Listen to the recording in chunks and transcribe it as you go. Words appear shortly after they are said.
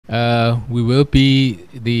we will be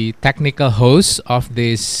the technical host of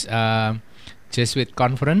this JESUIT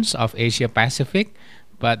conference of Asia Pacific,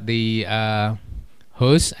 but the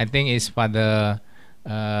host I think is Father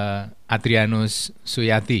Adrianus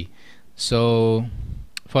Suyati. So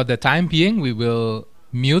for the time being, we will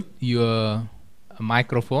mute your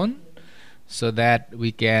microphone so that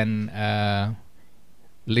we can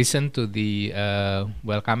listen to the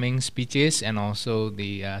welcoming speeches and also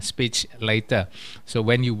the speech later. So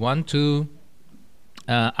when you want to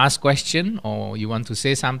ask question or you want to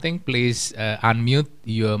say something, please unmute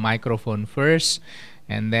your microphone first,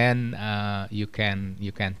 and then you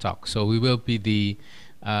can talk. So we will be the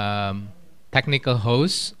technical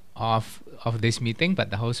host of this meeting,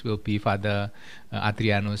 but the host will be Father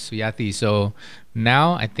Adrianus Suyati. So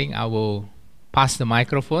now I think I will pass the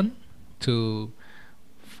microphone to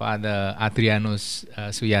Father Adrianus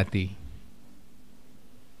Suyati.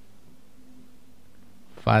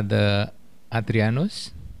 Father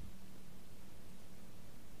Adrianus.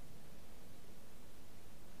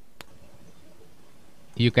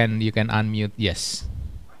 You can unmute, yes.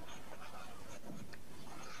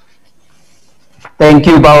 Thank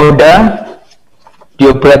you, Bauda.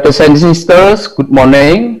 Dear brothers and sisters, good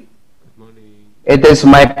morning. Good morning. It is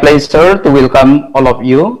my pleasure to welcome all of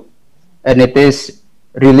you, and it is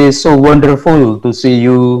really so wonderful to see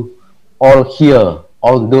you all here,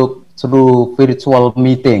 although through virtual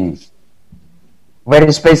meetings.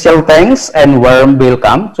 Very special thanks and warm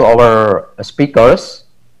welcome to our speakers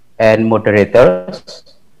and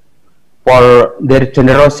moderators for their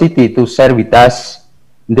generosity to share with us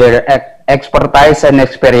their expertise and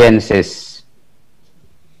experiences.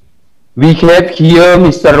 We have here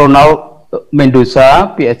Mr. RONALD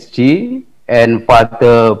MENDOZA, PhD, and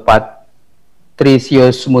Father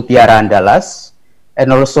PATRISIUS MUTIARA ANDALAS,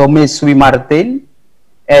 and also Miss Swi Martin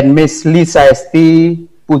and Miss Lisa Esti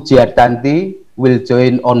Pujiartanti will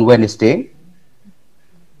join on Wednesday.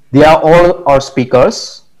 They are all our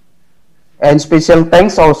speakers. And special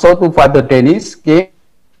thanks also to Father DENIS,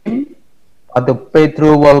 Father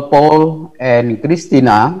Pedro Walpole, and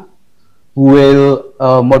Christina, who will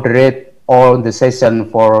moderate all the session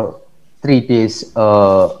for 3 days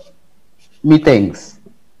meetings.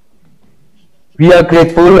 We are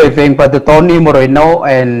grateful having Father Tony Moreno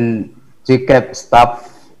and JCAP staff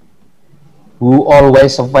who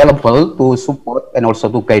always available to support and also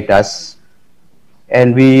to guide us.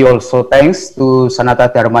 And we also thanks to Sanata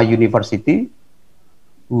Dharma University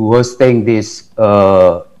who hosting this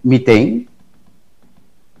meeting.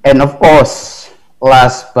 And of course,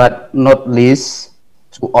 last but not least,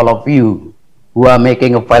 to all of you who are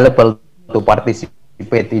making available to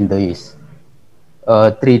participate in these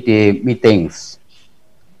 3-day meetings.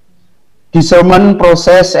 Discernment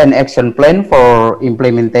process and action plan for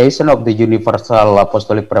implementation of the Universal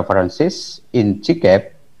Apostolic Preferences in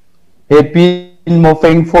JCAP have been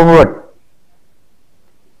moving forward.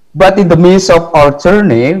 But in the midst of our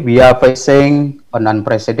journey, we are facing an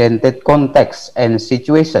unprecedented context and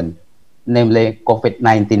situation, namely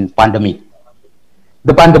COVID-19 pandemic.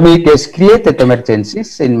 The pandemic has created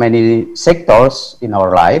emergencies in many sectors in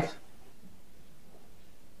our life.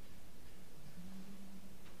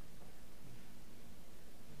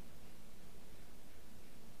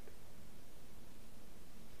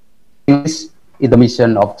 In the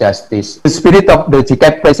mission of justice. The spirit of the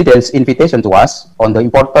JCAP President's invitation to us on the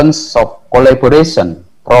importance of collaboration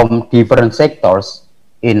from different sectors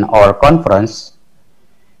in our conference,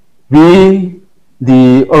 we,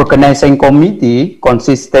 the organizing committee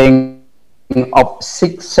consisting of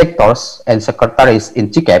 6 sectors and secretaries in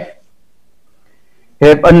JCAP,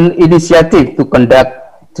 have an initiative to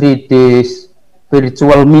conduct 3 days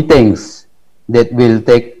virtual meetings that will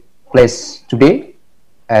take place today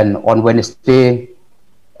and on Wednesday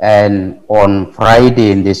and on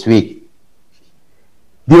Friday in this week.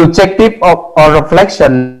 The objective of our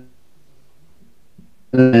reflection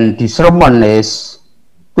and discernment is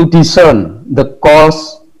to discern the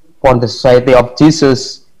cause for the Society of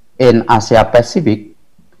Jesus in Asia Pacific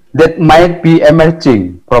that might be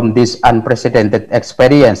emerging from this unprecedented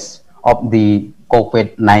experience of the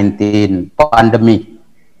COVID-19 pandemic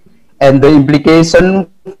and the implication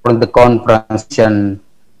for the conference and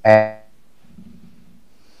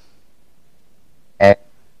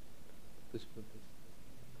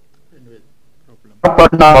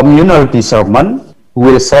communal discernment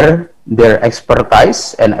will share their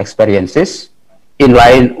expertise and experiences in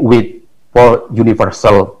line with for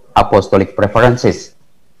universal apostolic preferences.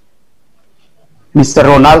 Mr.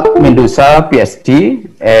 RONALD MENDOZA, PhD,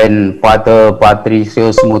 and Father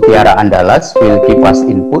PATRISIUS MUTIARA ANDALAS will give us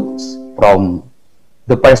inputs from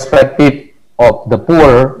the perspective of the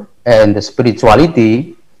poor and the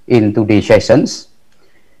spirituality in today's sessions.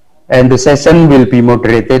 And the session will be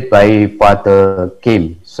moderated by Father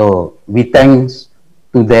Kim. So we thanks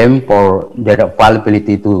to them for their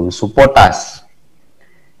availability to support us.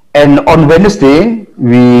 And on Wednesday,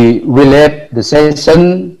 we will have the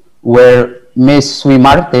session where Ms. Sui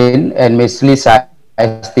Martin and Ms. Lisa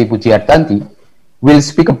St. Pujiartanti will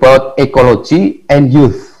speak about ecology and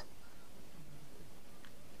youth.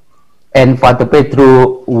 And Father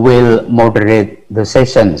Pedro will moderate the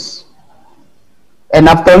sessions. And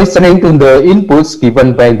after listening to the inputs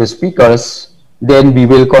given by the speakers, then we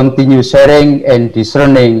will continue sharing and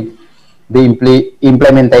discerning the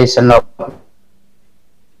implementation of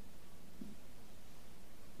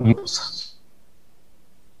Ms.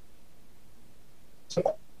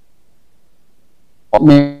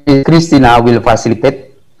 Christina will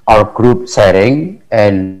facilitate our group sharing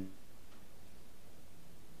and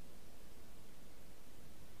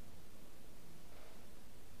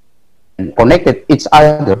connected each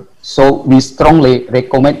other. So we strongly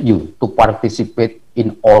recommend you to participate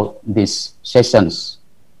in all these sessions.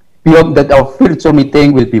 We hope that our virtual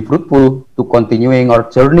meeting will be fruitful to continuing our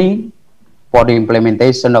journey for the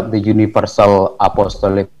implementation of the universal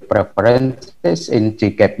apostolic preferences in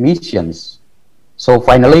GCAP missions. So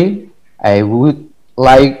finally, I wish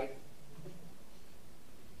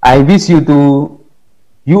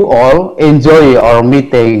you all enjoy our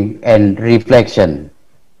meeting and reflection.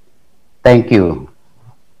 Thank you.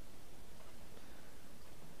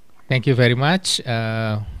 Thank you very much,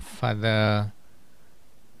 Father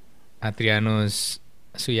Adrianus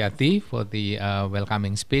Suyati, for the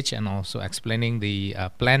welcoming speech and also explaining the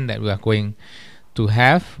plan that we are going to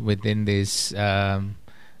have within this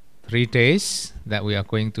 3 days that we are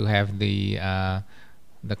going to have the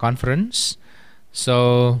conference.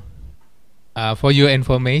 So for your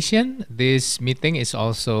information, this meeting is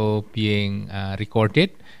also being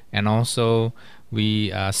recorded, and also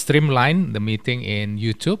we streamline the meeting in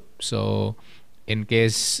YouTube. So in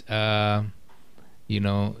case you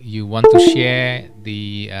want to share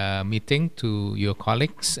the meeting to your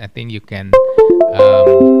colleagues, I think you can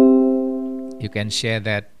share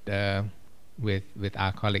that with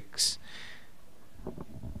our colleagues.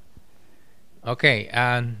 Okay,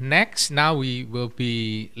 next, now we will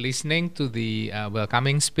be listening to the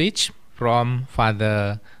welcoming speech from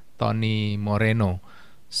Father Tony Moreno.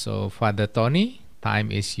 So, Father Tony, time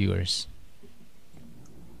is yours.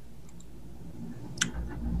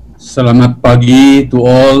 Selamat pagi to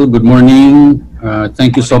all. Good morning.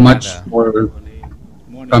 Thank you so much for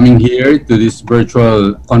coming here to this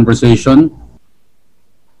virtual conversation.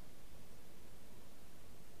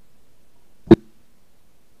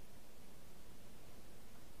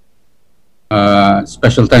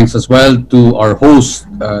 Special thanks as well to our host,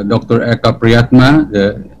 Dr. Eka Priyatma,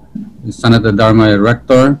 the Sanata Dharma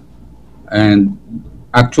Rector. And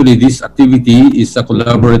actually, this activity is a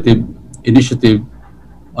collaborative initiative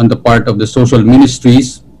on the part of the social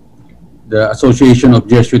ministries, the Association of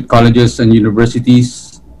Jesuit Colleges and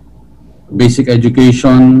Universities, Basic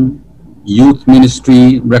Education, Youth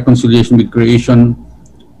Ministry, Reconciliation with Creation,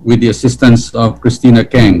 with the assistance of Christina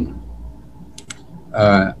Kang.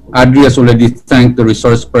 Adri has already thanked the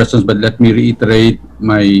resource persons, but let me reiterate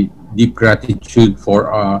my deep gratitude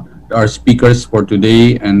for our speakers for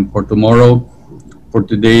today and for tomorrow. For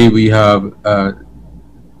today, we have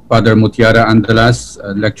Father MUTIARA ANDALAS,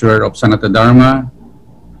 lecturer of Sanata Dharma,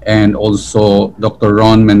 and also Dr.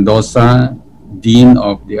 Ron Mendoza, Dean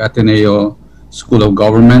of the Ateneo School of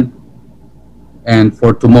Government. And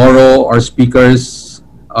for tomorrow, our speakers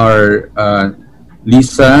are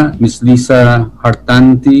Miss Lisa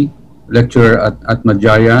Hartanti, lecturer at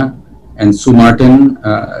Majaya, and Sue Martin,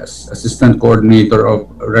 Assistant Coordinator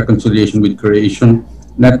of Reconciliation with Creation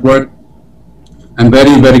Network. I'm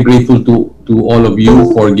very, very grateful to all of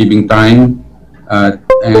you for giving time and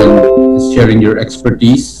sharing your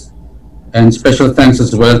expertise. And special thanks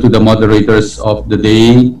as well to the moderators of the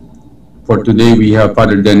day. For today, we have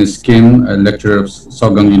Father Dennis Kim, a lecturer of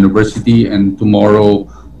Sogang University, and tomorrow,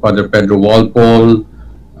 Father Pedro Walpole,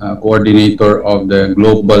 coordinator of the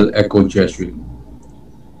Global Eco Jesuit.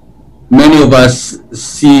 Many of us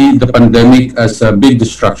see the pandemic as a big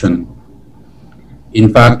distraction.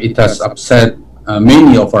 In fact, it has upset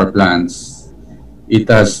many of our plans. It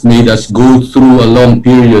has made us go through a long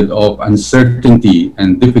period of uncertainty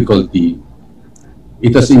and difficulty.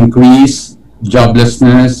 It has increased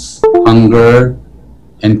joblessness, hunger,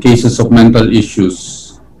 and cases of mental issues.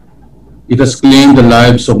 It has claimed the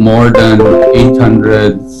lives of more than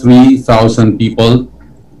 803,000 people,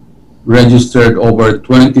 registered over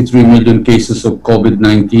 23 million cases of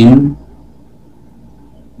COVID-19.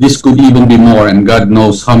 this could even be more, and God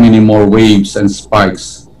knows how many more waves and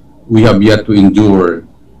spikes we have yet to endure.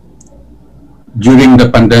 During the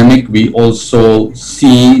pandemic, we also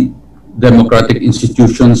see democratic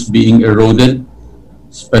institutions being eroded,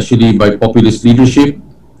 especially by populist leadership.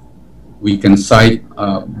 We can cite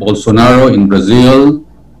Bolsonaro in Brazil,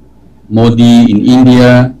 Modi in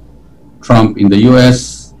India, Trump in the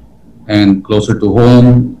US, and closer to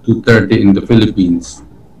home, Duterte in the Philippines.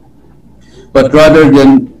 But rather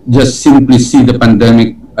than just simply see the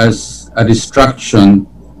pandemic as a distraction,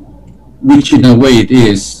 which in a way it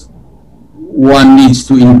is, one needs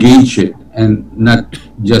to engage it and not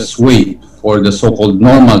just wait for the so-called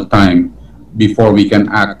normal time before we can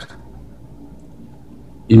act.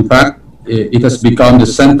 In fact, it has become the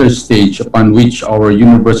center stage upon which our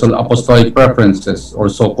universal apostolic preferences, or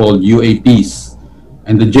so-called UAPs,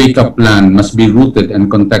 and the Jacob plan must be rooted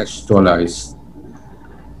and contextualized.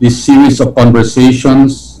 This series of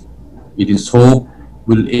conversations, it is hoped,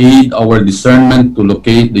 will aid our discernment to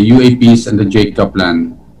locate the UAPs and the Jacob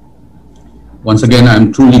plan. Once again,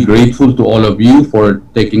 I'm truly grateful to all of you for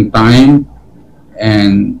taking time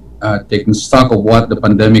and taking stock of what the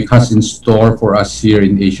pandemic has in store for us here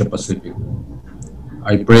in Asia Pacific.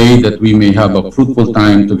 I pray that we may have a fruitful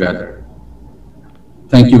time together.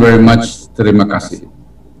 Thank you very much. Terima kasih.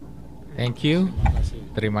 Thank you.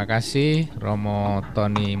 Terima kasih, Romo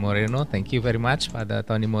Tony Moreno. Thank you very much, Father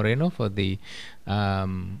Tony Moreno, for the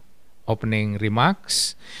opening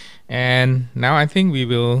remarks. And now I think we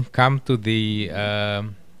will come to the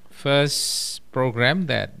first program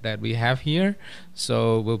that we have here.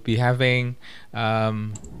 So we'll be having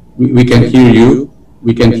we can hear you.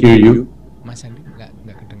 We can hear you. Mas Andi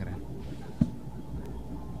nggak kedengeran.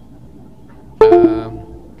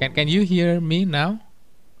 Can you hear me now?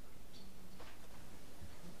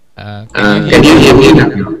 Can you hear me now?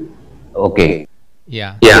 Okay.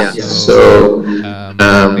 Yeah. Yeah. So,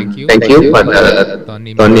 thank you, Father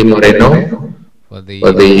Tony Moreno, for the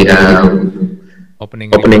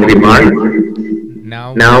opening remark.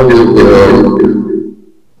 Now we will.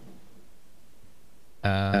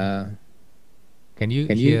 Can you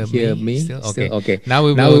hear me? Still? Okay. Now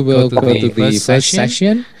we will go to the first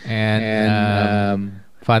session, and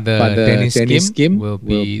Father Dennis Kim will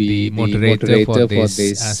be the moderator for this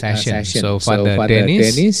session. So, Father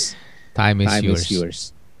Dennis, time is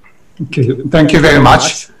yours. Okay, thank you very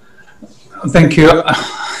much. Thank you,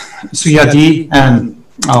 Suyadi, and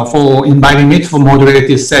for inviting me to moderate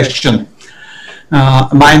this session.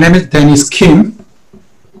 My name is Dennis Kim.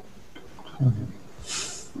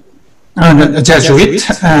 I'm a Jesuit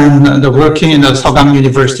and working in the Sogang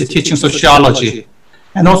University teaching sociology.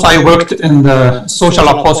 And also I worked in the social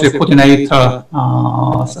apostolic coordinator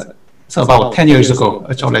so about 10 years ago.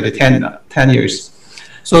 It's already 10 years.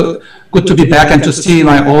 So good to be back and to see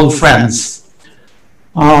my old friends.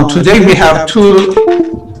 Today we have two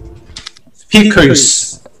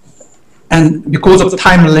speakers. And because of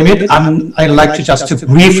time limit, I'd like to just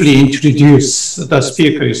briefly introduce the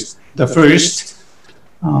speakers. The first,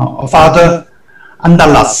 Father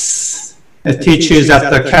ANDALAS, teaches at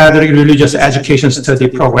the Catholic Religious Education Study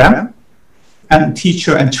Program, and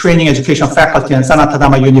teacher and training education faculty at Sanata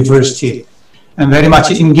Dharma University, and very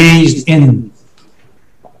much engaged in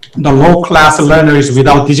the low-class learners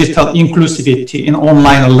without digital inclusivity in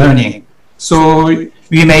online learning. So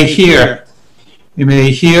we may hear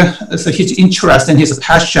his interest and his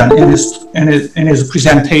passion in his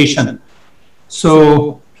presentation.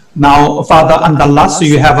 So now, Father ANDALAS,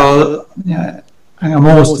 you have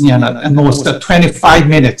almost 25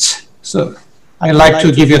 minutes. So I like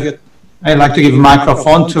to give a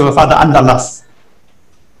microphone to Father ANDALAS.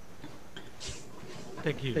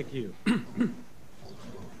 Thank you.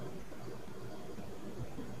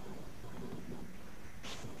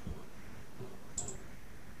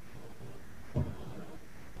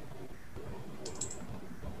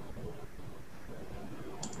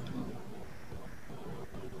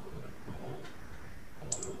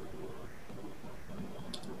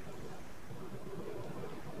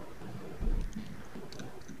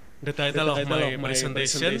 The title of my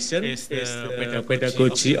presentation is the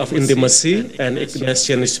Pedagogy of Intimacy and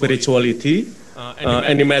Ignatian Spirituality,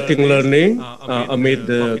 Animating Learning amid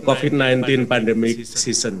the COVID-19 pandemic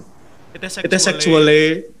season. It is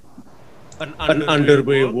actually an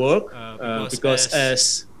underway work because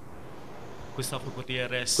as Gustavo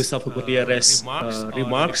Gutierrez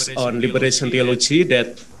remarks on liberation theology,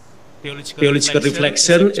 that theological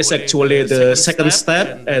reflection is actually the second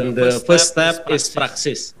step, and the first step is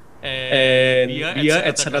praxis. And we are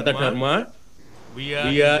at Sanata Dharma. We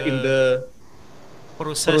are in the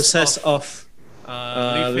process of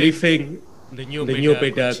living the new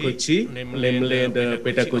pedagogy, namely the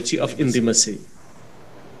pedagogy of intimacy.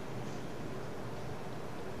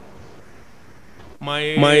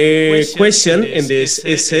 My question in this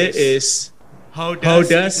essay is, how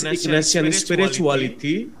does Ignatian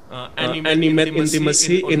spirituality animate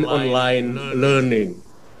intimacy in online learning?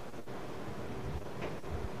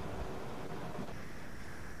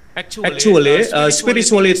 Actually,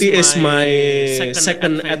 spirituality is my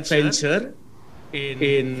second adventure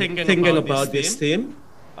in thinking about this theme.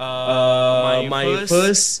 My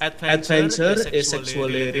first adventure is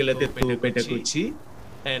actually related to pedagogy,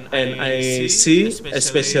 and I see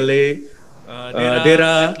especially there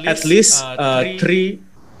are at least three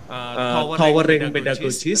towering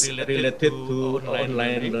pedagogies related to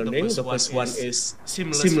online learning. The first one is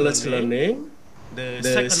seamless learning.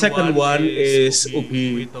 The second one is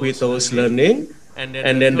ubiquitous learning. And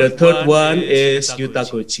then the third one is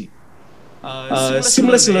utagogy.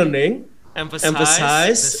 Seamless learning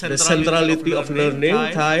emphasizes the centrality of learning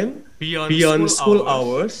time beyond school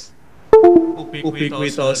hours.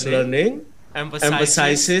 Ubiquitous learning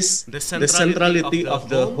emphasizes the centrality of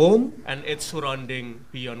the home and its surrounding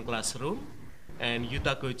beyond classroom. And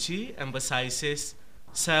utagogy emphasizes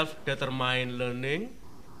self-determined learning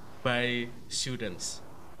by students.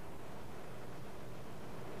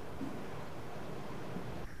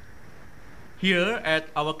 Here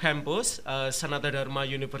at our campus, Sanata Dharma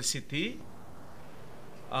University,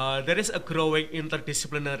 there is a growing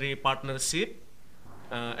interdisciplinary partnership,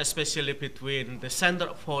 especially between the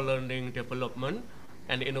Center for Learning Development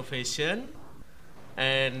and Innovation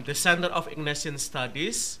and the Center of Ignatian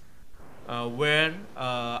Studies, where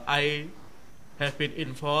I have been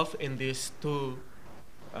involved in these two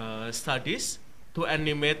studies to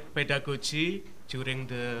animate pedagogy during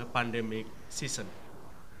the pandemic season.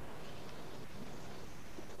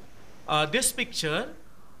 This picture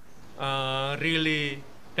really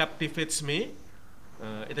captivates me.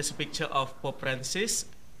 It is a picture of Pope Francis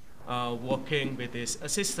walking with his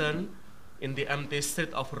assistant in the empty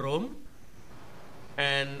street of Rome.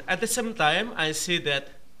 And at the same time, I see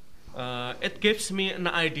that it gives me an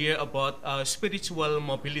idea about spiritual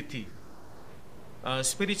mobility.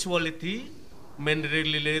 Spirituality mainly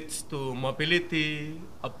relates to mobility,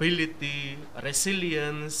 ability,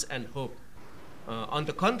 resilience, and hope. On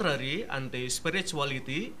the contrary,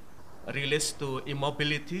 anti-spirituality relates to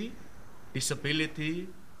immobility, disability,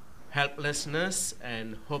 helplessness,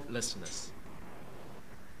 and hopelessness.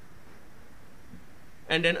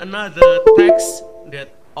 And then another text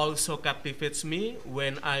that also captivates me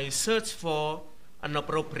when I search for an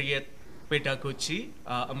appropriate pedagogy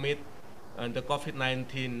amid the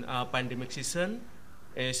COVID-19 pandemic season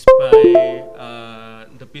is by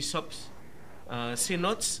the Bishop's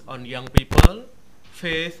Synods on Young People,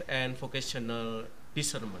 Faith, and Vocational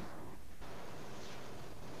Discernment.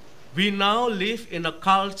 We now live in a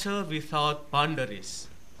culture without boundaries,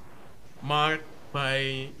 marked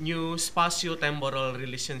by new spatio-temporal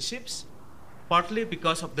relationships, partly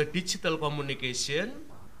because of the digital communication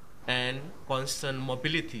and constant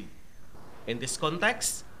mobility. In this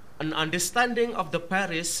context, an understanding of the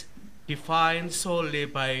parish defined solely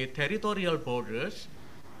by territorial borders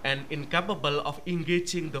and incapable of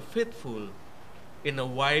engaging the faithful in a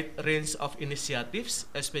wide range of initiatives,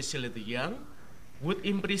 especially the young, would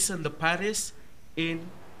imprison the parish in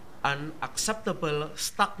unacceptable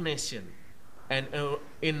stagnation and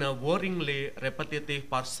in a worryingly repetitive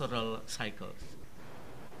pastoral cycle.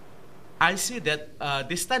 I see that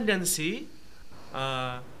this tendency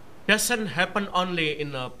doesn't happen only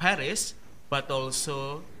in a parish, but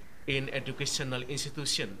also in educational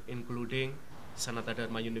institutions, including Sanata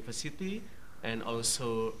Dharma University and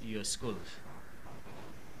also your schools.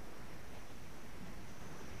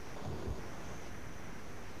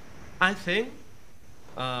 I think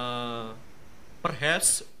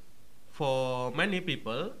perhaps for many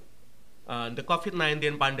people, the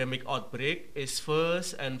COVID-19 pandemic outbreak is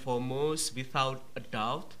first and foremost, without a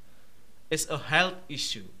doubt, is a health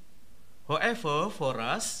issue. However, for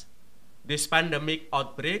us, this pandemic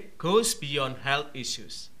outbreak goes beyond health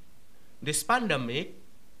issues. This pandemic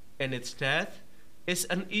and its death is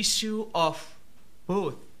an issue of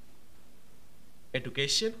both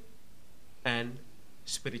education and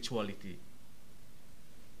spirituality.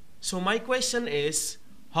 So my question is,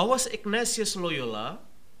 how was Ignatius Loyola,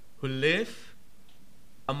 who lived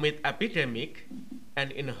amid epidemic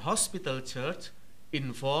and in a hospital church,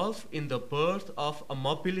 involved in the birth of a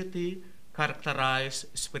mobility characterized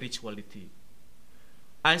spirituality?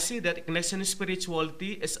 I see that Ignatian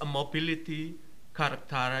spirituality is a mobility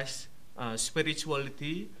characterized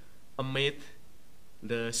spirituality amid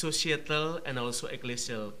the societal and also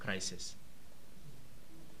ecclesial crisis.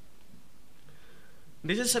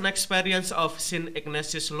 This is an experience of Saint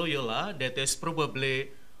Ignatius Loyola that is probably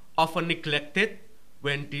often neglected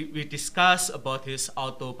when we discuss about his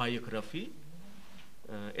autobiography.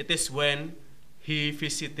 It is when he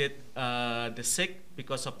visited the sick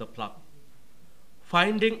because of the plague.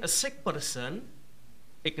 Finding a sick person,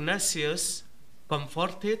 Ignatius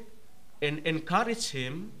comforted and encouraged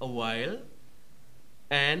him a while,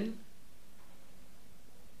 and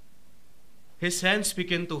his hands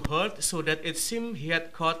began to hurt so that it seemed he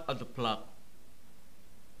had caught the plague,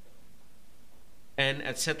 and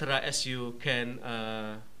etc. as you can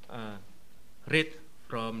read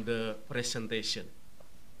from the presentation.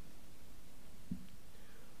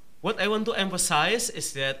 What I want to emphasize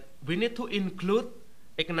is that we need to include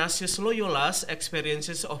Ignatius Loyola's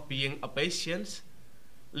experiences of being a patient,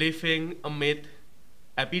 living amid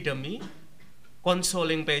epidemic,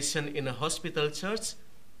 consoling patient in a hospital church,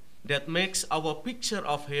 that makes our picture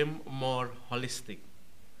of him more holistic.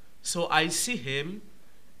 So I see him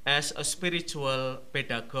as a spiritual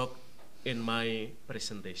pedagogue in my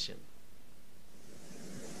presentation.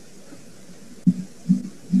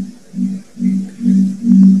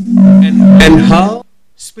 And how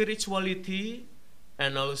spirituality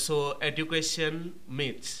and also education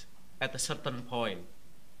meets at a certain point.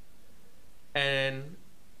 And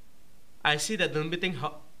I see that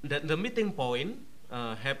the meeting point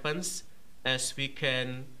happens as we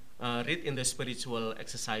can read in the spiritual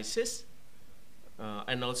exercises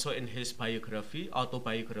and also in his biography,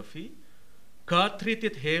 autobiography. God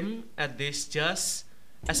treated him at this just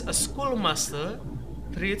as a schoolmaster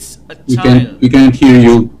treats a child. We can't hear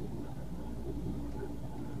you.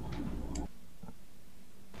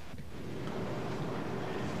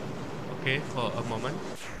 Okay, for a moment.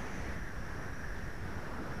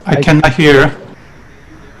 I cannot hear.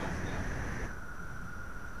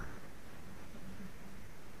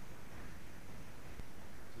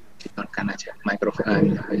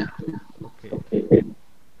 Okay.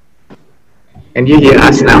 Can you hear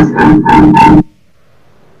us now?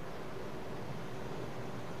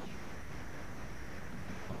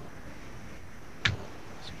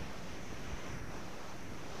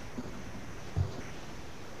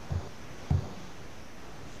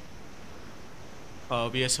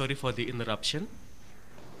 We are sorry for the interruption.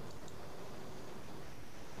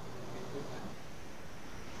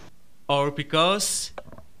 Or because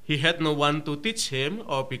he had no one to teach him,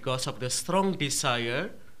 or because of the strong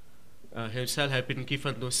desire himself had been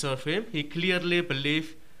given to serve him, he clearly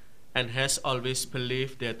believed and has always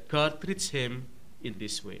believed that God treats him in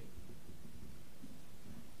this way.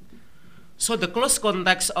 So the close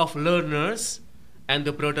context of learners and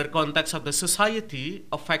the broader context of the society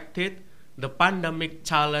affected the pandemic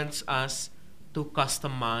challenge us to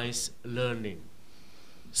customize learning.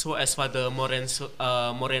 So as Father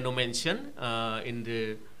Moreno mentioned in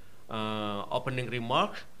the opening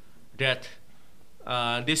remark, that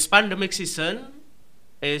this pandemic season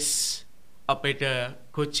is a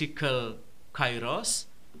pedagogical kairos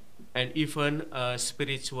and even a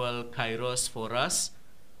spiritual kairos for us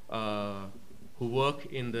who work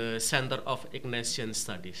in the Center of Ignatian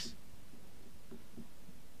Studies.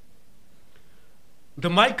 The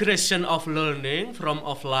migration of learning from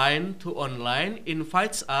offline to online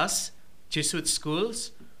invites us, Jesuit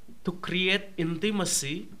schools, to create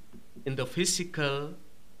intimacy in the physical,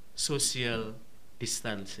 social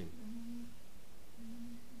distancing.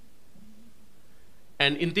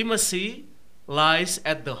 And intimacy lies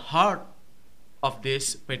at the heart of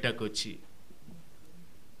this pedagogy.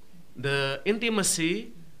 The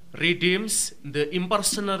intimacy redeems the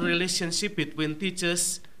impersonal relationship between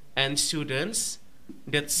teachers and students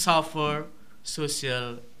that suffer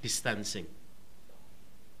social distancing.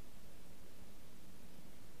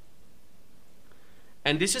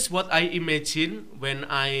 And this is what I imagine when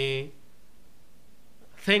I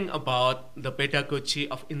think about the pedagogy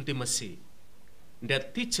of intimacy,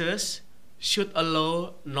 that teachers should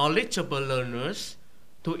allow knowledgeable learners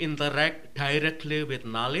to interact directly with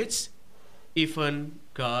knowledge, even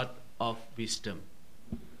God of wisdom.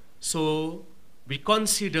 So we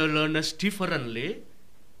consider learners differently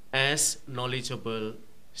as knowledgeable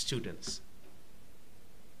students.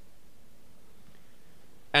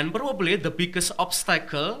 And probably the biggest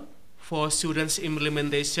obstacle for students'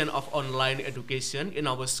 implementation of online education in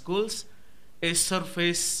our schools is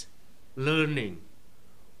surface learning,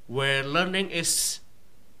 where learning is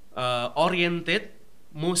oriented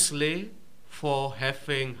mostly for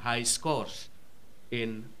having high scores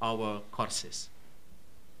in our courses.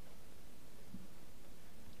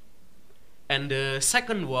 And the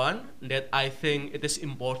second one that I think it is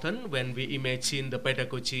important when we imagine the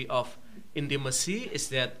pedagogy of intimacy is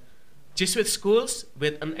that Jesuit schools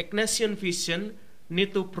with an Ignatian vision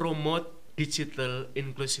need to promote digital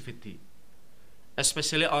inclusivity.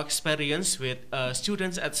 Especially our experience with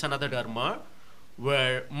students at Sanata Dharma,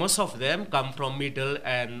 where most of them come from middle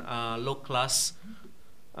and low class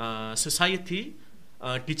society,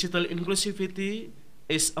 digital inclusivity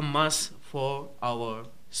is a must for our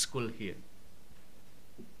school here.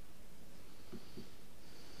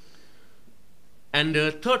 And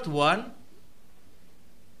the third one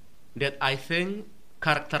that I think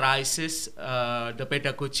characterizes the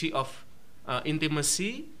pedagogy of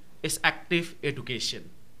intimacy is active education.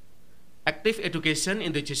 Active education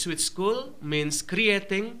in the Jesuit school means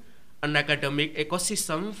creating an academic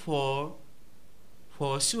ecosystem for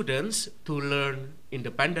students to learn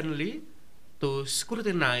independently, to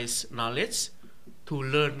scrutinize knowledge, to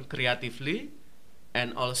learn creatively,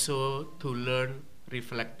 and also to learn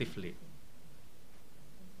reflectively.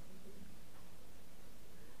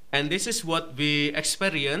 And this is what we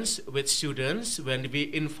experience with students when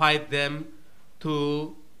we invite them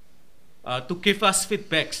to give us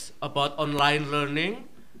feedbacks about online learning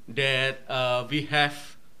that we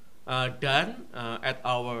have done at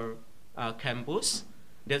our campus.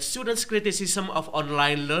 That students' criticism of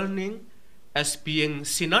online learning as being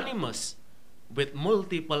synonymous with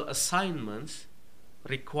multiple assignments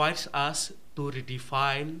requires us to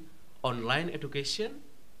redefine online education,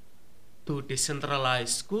 to decentralize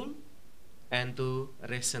school, and to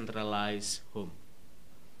re-centralize home.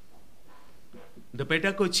 The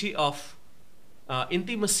pedagogy of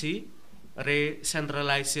intimacy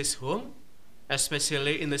re-centralizes home,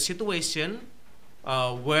 especially in the situation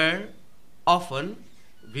where often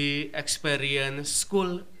we experience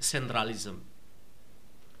school centralism.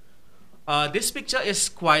 This picture is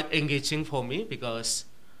quite engaging for me because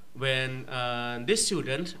when this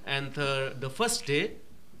student enter the first day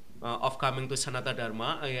of coming to Sanata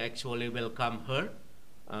Dharma, I actually welcome her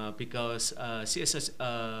because she is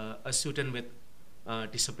a student with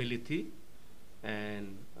disability,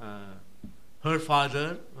 and her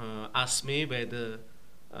father asked me whether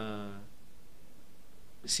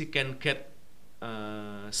she can get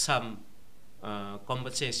some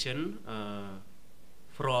compensation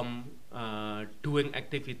from doing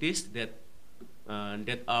activities that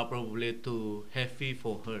are probably too heavy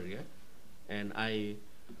for her, yeah? And I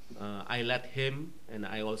let him, and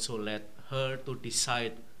I also let her to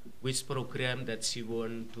decide which program that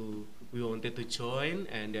we wanted to join,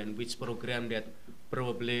 and then which program that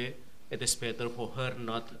probably it is better for her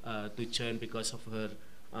not to join because of her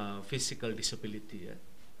physical disability. Yeah?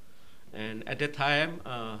 And at that time,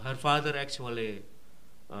 her father actually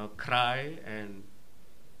cried, and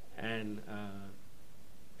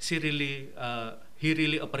he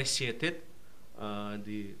really appreciated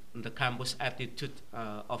the campus attitude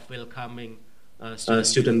of welcoming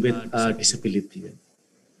student with disability.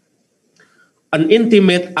 An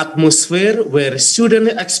intimate atmosphere where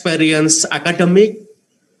students experience academic,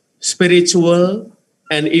 spiritual,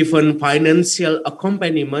 and even financial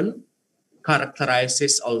accompaniment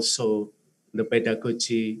characterizes also the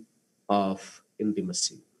pedagogy of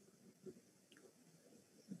intimacy.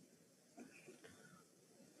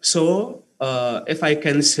 So, if I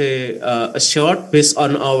can say a short, based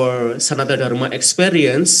on our Sanata Dharma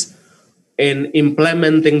experience in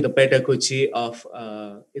implementing the pedagogy of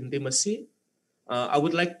intimacy, I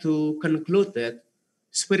would like to conclude that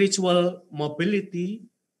spiritual mobility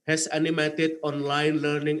has animated online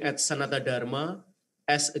learning at Sanata Dharma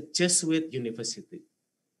as a Jesuit university.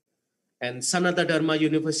 And Sanata Dharma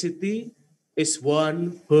University is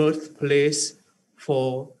one birthplace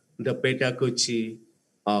for the pedagogy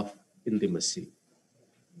of intimacy.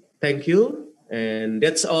 Thank you, and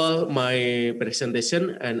that's all my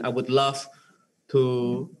presentation, and I would love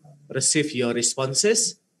to receive your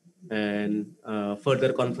responses and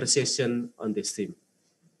further conversation on this theme.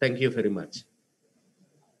 Thank you very much.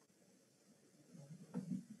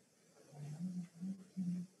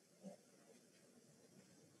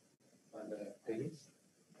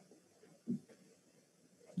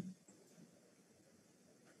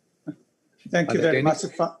 Thank you very much.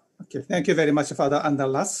 Okay, thank you very much, Father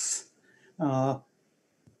Andalas.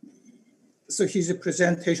 So his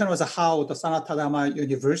presentation was how the Sanata Dharma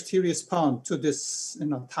University respond to this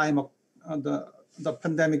time of the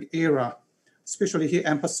pandemic era. Especially he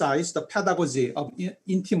emphasized the pedagogy of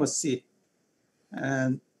intimacy,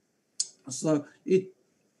 and so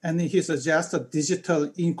he suggested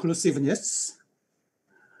digital inclusiveness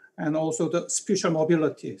and also the spiritual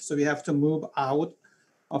mobility. So we have to move out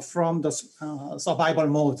from the survival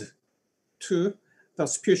mode to the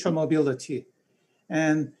spiritual mobility.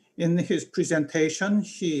 And in his presentation,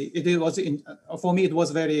 for me, it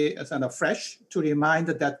was very kind of fresh to remind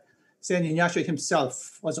that Saint Ignatius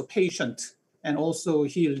himself was a patient, and also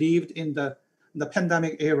he lived in the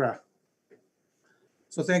pandemic era.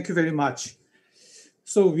 So thank you very much.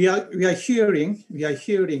 So we are hearing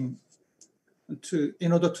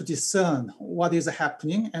in order to discern what is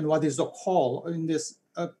happening and what is the call in this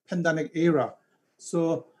pandemic era.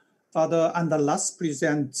 So Father Andalas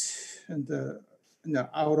present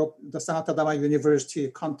out of the Sanata Dharma University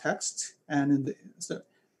context and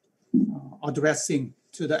addressing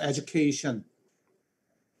to the education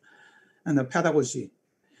and the pedagogy.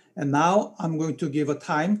 And now I'm going to give a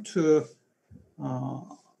time to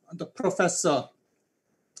the Professor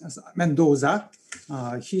Mendoza.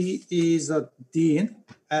 He is a dean,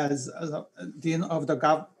 dean of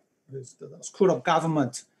the School of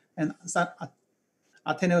Government and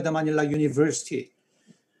Ateneo de Manila University.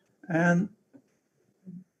 And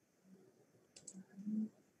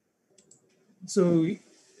so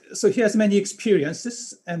he has many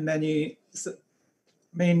experiences and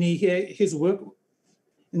mainly his work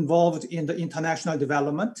involved in the international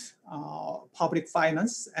development, public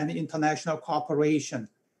finance, and international cooperation.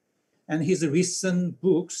 And his recent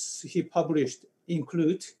books he published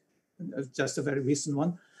include, just a very recent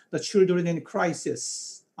one, The Children in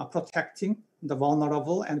Crisis, Protecting the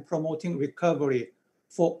Vulnerable and Promoting Recovery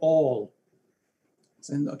for All. It's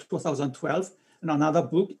in 2012. And another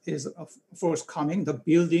book is forthcoming, The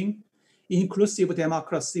Building Inclusive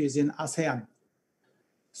Democracies in ASEAN.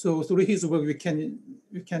 So through his work, we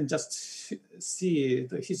can just see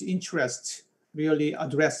his interest really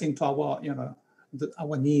addressing to our,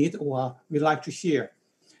 our need or we like to hear.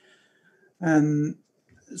 And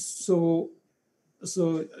so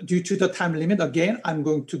due to the time limit, again, I'm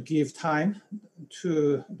going to give time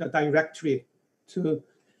to the directory to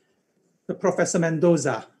the Professor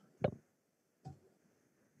Mendoza.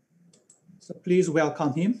 So please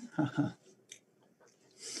welcome him.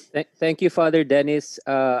 Thank you, Father Dennis.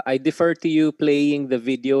 I defer to you playing the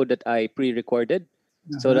video that I pre-recorded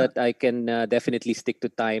so that I can definitely stick to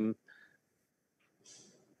time.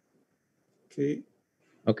 Okay.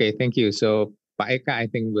 Okay, thank you. So, Pak Eka, I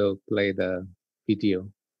think will play the video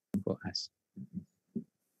for us.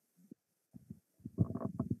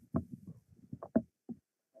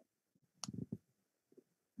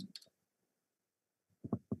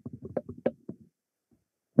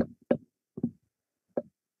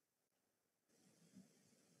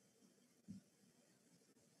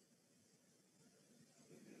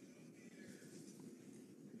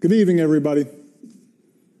 Good evening, everybody.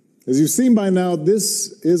 As you've seen by now,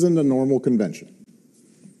 this isn't a normal convention.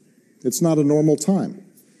 It's not a normal time.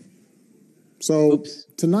 So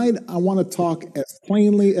tonight, I want to talk as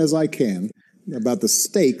plainly as I can about the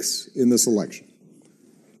stakes in this election.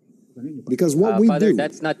 Because what we Father, do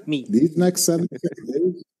that's not me. these next 76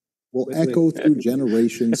 days will echo through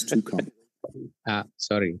generations to come.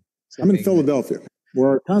 Sorry. I'm in Philadelphia, where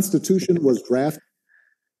our Constitution was drafted.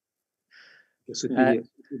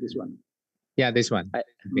 This one. Yeah, this one. I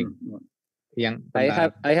think.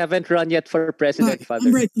 I haven't run yet for president, Father.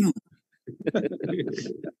 I'm right now.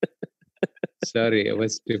 Sorry, it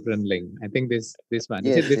was different link. I think this one.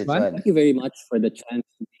 Yes, Is it this one? Thank you very much for the chance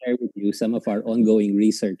to share with you some of our ongoing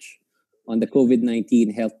research on the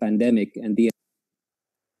COVID-19 health pandemic and the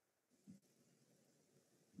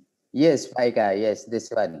Yes, Paika, yes, this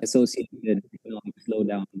one. associated economic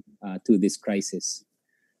slowdown to this crisis.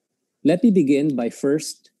 Let me begin by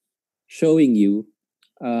first showing you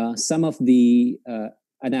some of the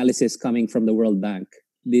analysis coming from the World Bank.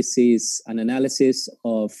 This is an analysis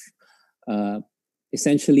of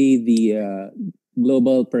essentially the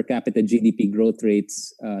global per capita GDP growth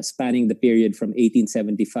rates spanning the period from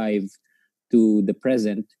 1875 to the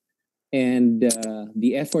present. And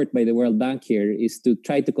the effort by the World Bank here is to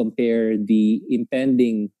try to compare the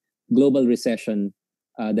impending global recession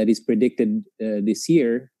that is predicted this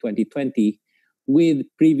year, 2020, with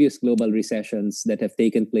previous global recessions that have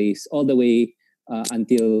taken place all the way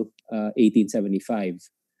until 1875.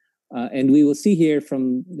 And we will see here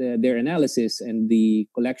from their analysis and the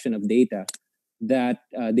collection of data that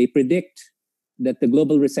they predict that the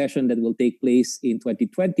global recession that will take place in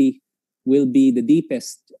 2020 will be the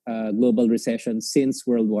deepest global recession since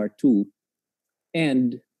World War II.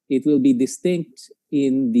 And it will be distinct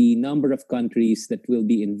in the number of countries that will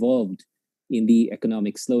be involved in the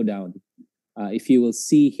economic slowdown. If you will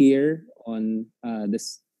see here on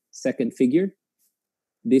this second figure,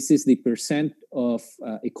 this is the percent of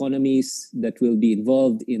economies that will be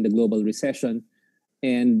involved in the global recession.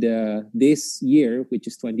 And this year, which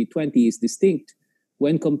is 2020, is distinct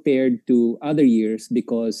when compared to other years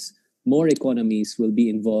because more economies will be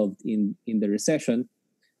involved in the recession.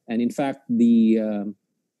 And in fact, the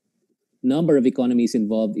number of economies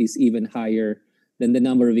involved is even higher than the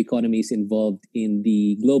number of economies involved in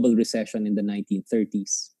the global recession in the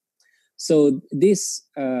 1930s. So this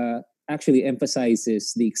actually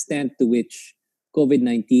emphasizes the extent to which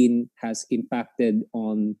COVID-19 has impacted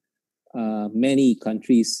on many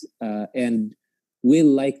countries and will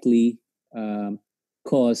likely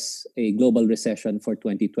cause a global recession for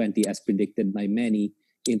 2020 as predicted by many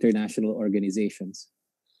international organizations.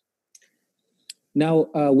 Now,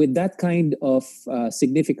 with that kind of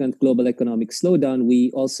significant global economic slowdown,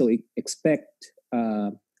 we also expect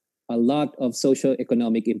a lot of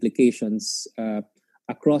socio-economic implications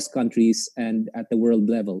across countries and at the world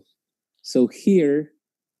level. So here,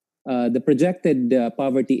 the projected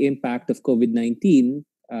poverty impact of COVID-19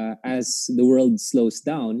 as the world slows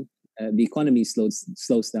down, the economy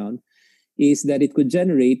slows down, is that it could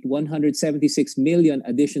generate 176 million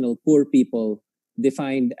additional poor people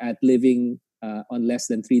defined at living on less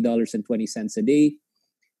than $3.20 a day,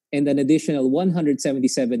 and an additional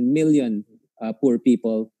 177 million poor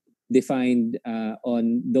people defined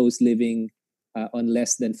on those living on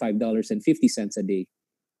less than $5.50 a day.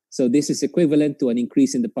 So this is equivalent to an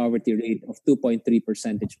increase in the poverty rate of 2.3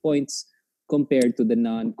 percentage points compared to the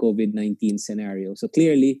non-COVID-19 scenario. So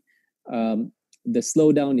clearly, the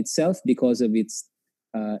slowdown itself, because of its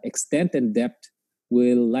extent and depth,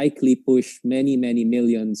 will likely push many, many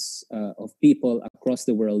millions of people across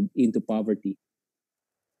the world into poverty.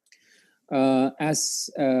 As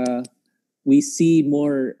we see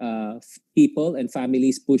more people and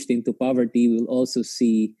families pushed into poverty, we'll also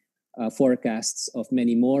see forecasts of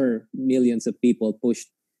many more millions of people pushed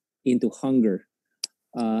into hunger.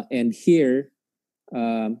 And here,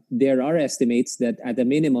 there are estimates that at a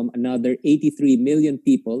minimum, another 83 million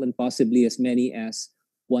people and possibly as many as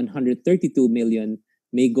 132 million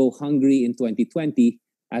may go hungry in 2020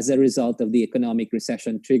 as a result of the economic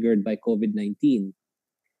recession triggered by COVID-19.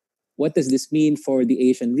 What does this mean for the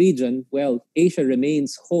Asian region? Well, Asia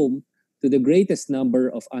remains home to the greatest number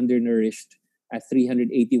of undernourished at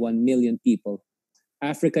 381 million people.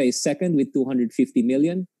 Africa is second with 250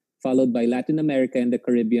 million, followed by Latin America and the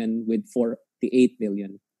Caribbean with 48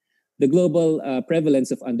 million. The global prevalence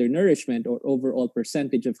of undernourishment, or overall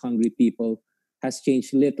percentage of hungry people, has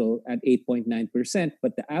changed little at 8.9%,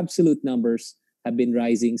 but the absolute numbers have been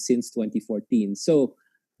rising since 2014. So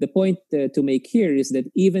the point to make here is that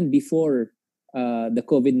even before the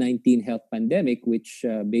COVID-19 health pandemic, which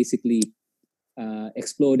basically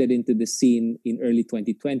exploded into the scene in early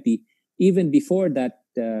 2020, even before that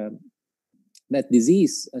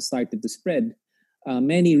disease started to spread,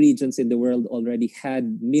 many regions in the world already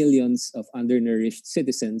had millions of undernourished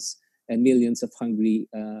citizens and millions of hungry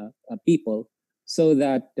people, so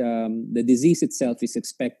that the disease itself is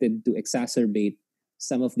expected to exacerbate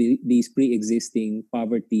some of these pre-existing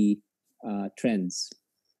poverty trends.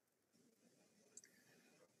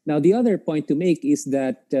 Now, the other point to make is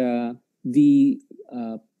that the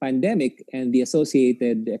pandemic and the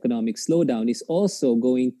associated economic slowdown is also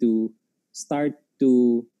going to start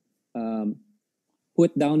to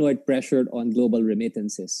put downward pressure on global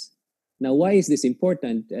remittances. Now, why is this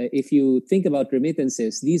important? If you think about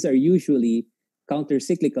remittances, these are usually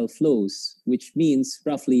counter-cyclical flows, which means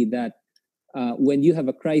roughly that when you have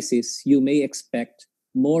a crisis, you may expect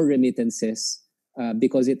more remittances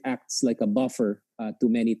because it acts like a buffer to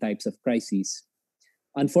many types of crises.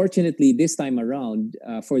 Unfortunately, this time around,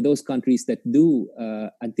 for those countries that do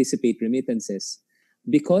anticipate remittances,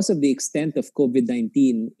 because of the extent of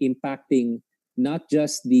COVID-19 impacting not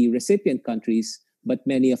just the recipient countries, but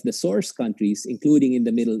many of the source countries, including in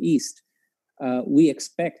the Middle East, we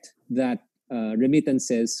expect that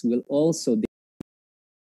remittances will also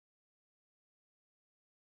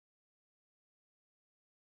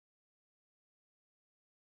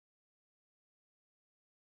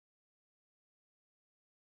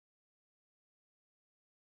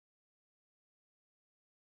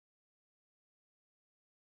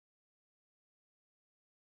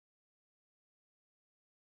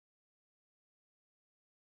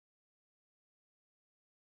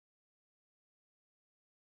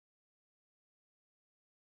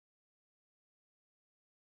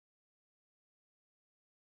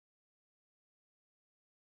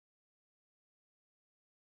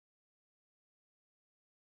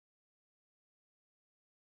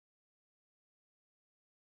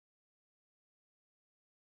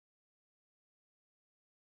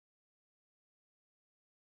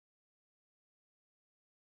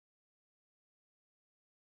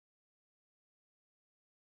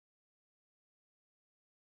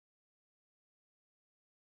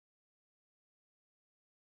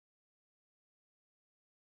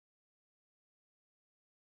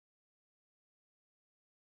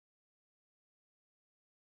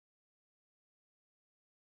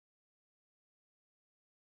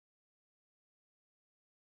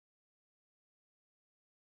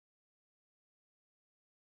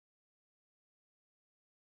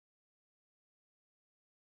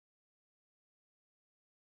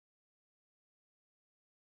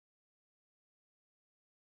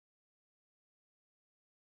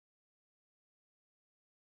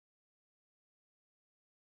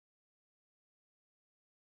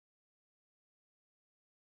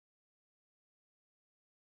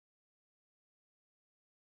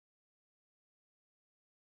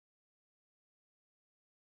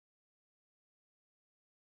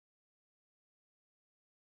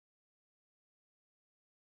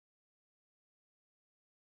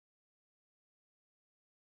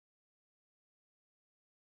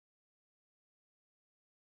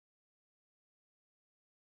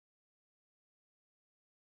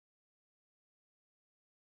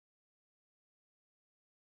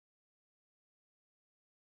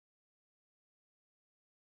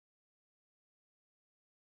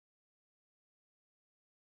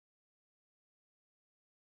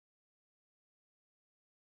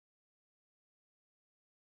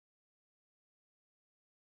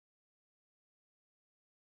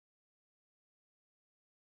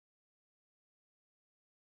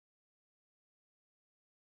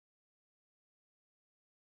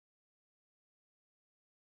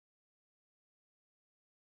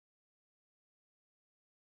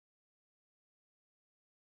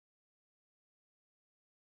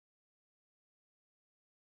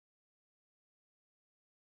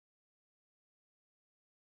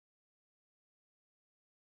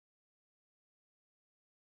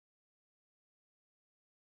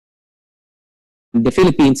the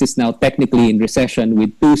Philippines is now technically in recession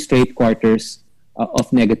with 2 straight quarters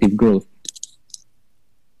of negative growth.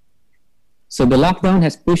 So the lockdown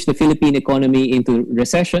has pushed the Philippine economy into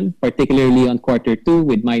recession, particularly on Q2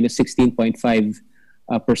 with minus 16.5%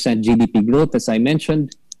 GDP growth, as I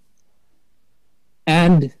mentioned.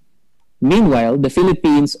 And meanwhile, the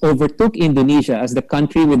Philippines overtook Indonesia as the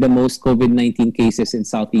country with the most COVID-19 cases in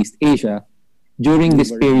Southeast Asia during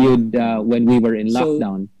this period when we were in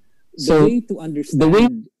lockdown. So the way to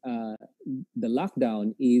understand the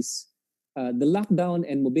lockdown is the lockdown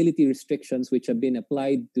and mobility restrictions which have been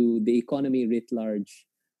applied to the economy writ large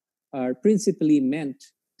are principally meant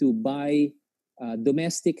to buy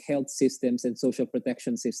domestic health systems and social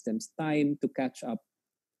protection systems time to catch up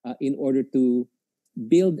in order to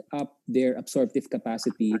build up their absorptive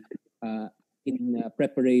capacity in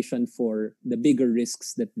preparation for the bigger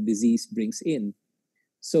risks that the disease brings in.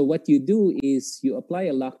 So what you do is you apply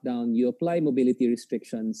a lockdown, you apply mobility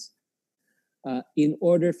restrictions in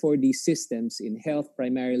order for these systems in health,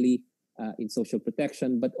 primarily in social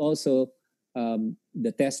protection, but also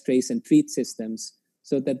the test, trace, and treat systems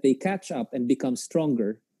so that they catch up and become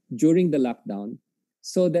stronger during the lockdown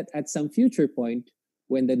so that at some future point,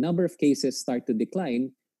 when the number of cases start to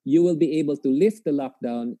decline, you will be able to lift the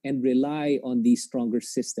lockdown and rely on these stronger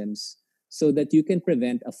systems so that you can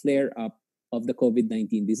prevent a flare-up of the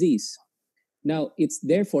COVID-19 disease. Now, it's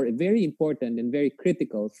therefore very important and very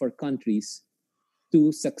critical for countries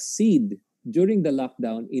to succeed during the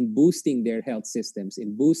lockdown in boosting their health systems,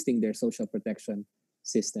 in boosting their social protection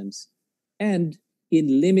systems, and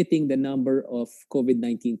in limiting the number of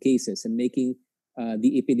COVID-19 cases and making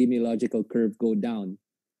the epidemiological curve go down,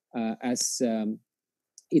 as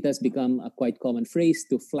it has become a quite common phrase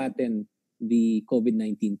to flatten the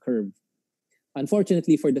COVID-19 curve.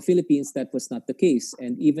 Unfortunately for the Philippines, that was not the case.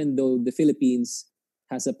 And even though the Philippines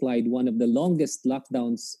has applied one of the longest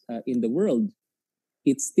lockdowns in the world,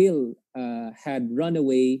 it still had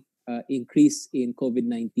runaway increase in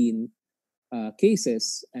COVID-19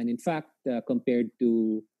 cases. And in fact, compared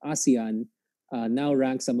to ASEAN, now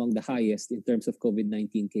ranks among the highest in terms of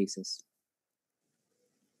COVID-19 cases.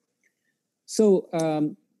 So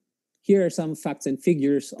here are some facts and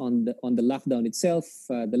figures on the lockdown itself.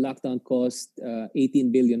 The lockdown cost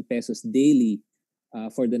 18 billion pesos daily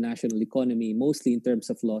for the national economy, mostly in terms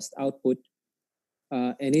of lost output.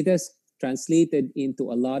 And it has translated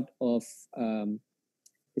into a lot of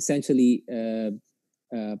essentially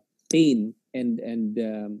pain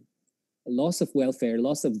and loss of welfare,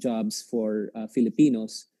 loss of jobs for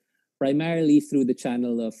Filipinos, primarily through the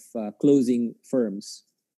channel of closing firms.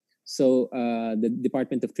 So the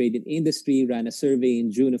Department of Trade and Industry ran a survey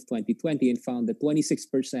in June of 2020 and found that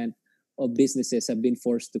 26% of businesses have been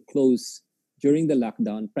forced to close during the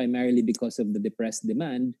lockdown, primarily because of the depressed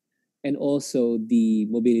demand and also the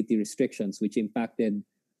mobility restrictions, which impacted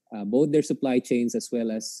both their supply chains as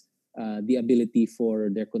well as the ability for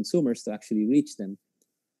their consumers to actually reach them.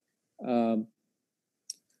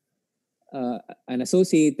 An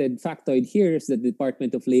associated factoid here is that the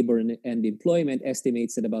Department of Labor and Employment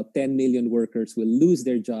estimates that about 10 million workers will lose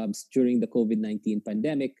their jobs during the COVID-19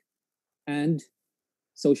 pandemic. And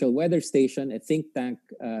Social Weather Station, a think tank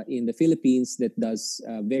in the Philippines that does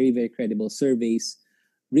very, very credible surveys,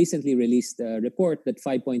 recently released a report that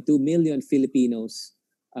 5.2 million Filipino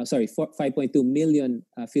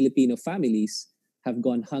families have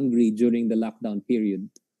gone hungry during the lockdown period.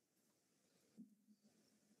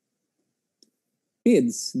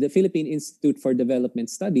 PIDS, the Philippine Institute for Development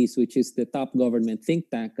Studies, which is the top government think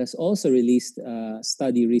tank, has also released a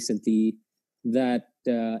study recently that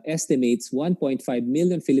estimates 1.5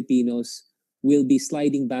 million Filipinos will be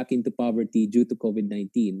sliding back into poverty due to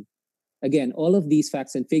COVID-19. Again, all of these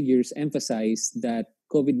facts and figures emphasize that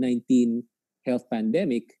COVID-19 health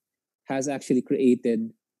pandemic has actually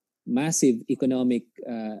created massive economic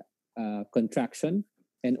contraction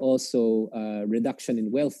and also reduction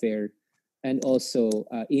in welfare and also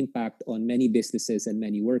impact on many businesses and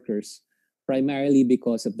many workers, primarily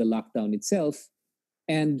because of the lockdown itself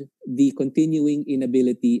and the continuing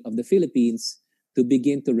inability of the Philippines to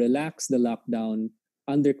begin to relax the lockdown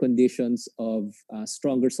under conditions of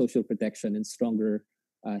stronger social protection and stronger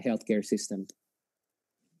healthcare system.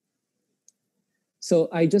 So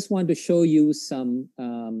I just want to show you some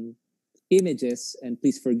images, and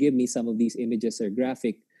please forgive me, some of these images are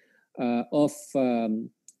graphic, of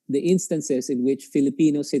the instances in which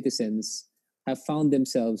Filipino citizens have found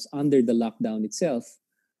themselves under the lockdown itself.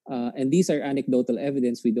 And these are anecdotal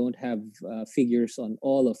evidence. We don't have figures on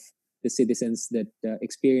all of the citizens that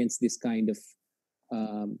experience this kind of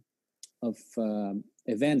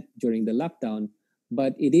event during the lockdown.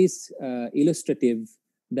 but it is illustrative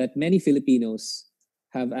that many Filipinos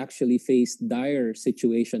have actually faced dire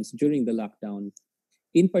situations during the lockdown.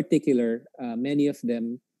 In particular, many of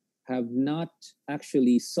them have not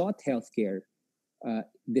actually sought healthcare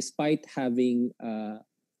despite having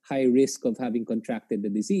high risk of having contracted the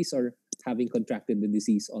disease or having contracted the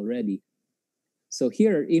disease already. So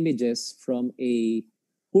here are images from a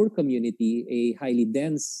poor community, a highly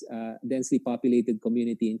densely populated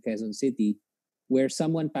community in Quezon City, where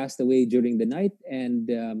someone passed away during the night,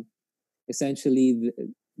 and essentially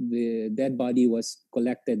the dead body was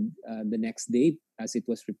collected the next day, as it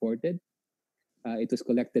was reported. It was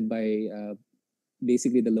collected by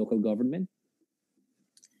basically the local government.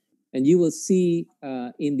 And you will see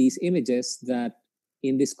in these images that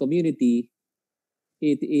in this community,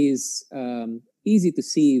 it is easy to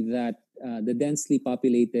see that the densely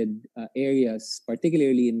populated areas,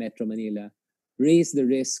 particularly in Metro Manila, raise the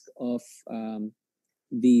risk of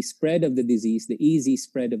the spread of the disease, the easy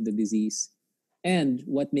spread of the disease. And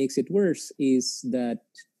what makes it worse is that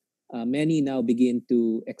many now begin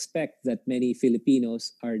to expect that many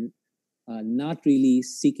Filipinos are not really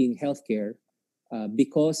seeking healthcare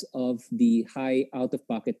because of the high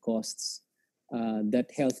out-of-pocket costs that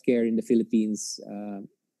healthcare in the Philippines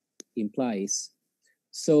implies.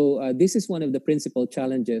 So this is one of the principal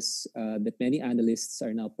challenges that many analysts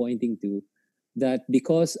are now pointing to, that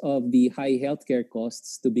because of the high healthcare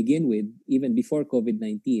costs to begin with, even before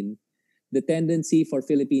COVID-19, the tendency for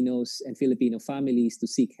Filipinos and Filipino families to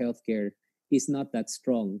seek healthcare is not that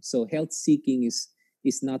strong. So health seeking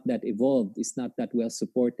is not that evolved, is not that well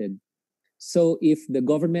supported. So if the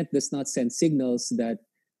government does not send signals that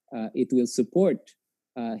it will support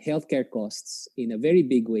healthcare costs in a very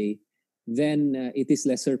big way, then it is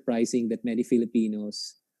less surprising that many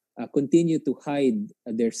Filipinos continue to hide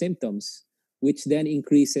their symptoms, which then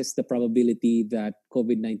increases the probability that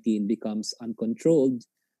COVID-19 becomes uncontrolled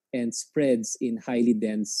and spreads in highly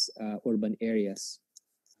dense urban areas.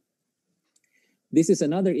 This is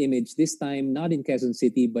another image, this time not in Quezon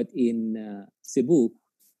City, but in Cebu.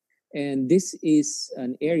 And this is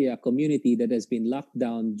an area, community that has been locked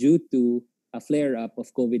down due to a flare-up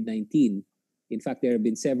of COVID-19. In fact, there have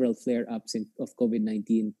been several flare-ups of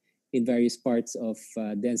COVID-19 in various parts of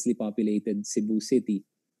densely populated Cebu City.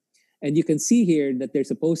 And you can see here that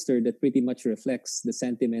there's a poster that pretty much reflects the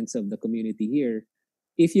sentiments of the community here.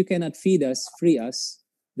 If you cannot feed us, free us.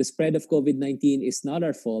 The spread of COVID-19 is not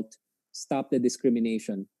our fault. Stop the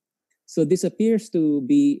discrimination. So this appears to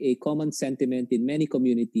be a common sentiment in many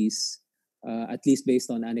communities, at least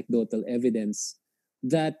based on anecdotal evidence,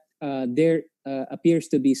 that there appears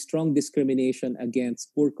to be strong discrimination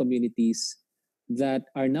against poor communities that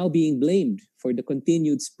are now being blamed for the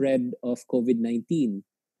continued spread of COVID-19.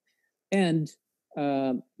 And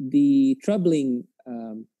the troubling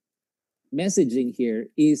messaging here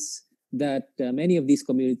is that many of these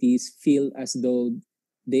communities feel as though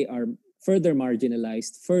they are further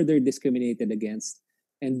marginalized, further discriminated against,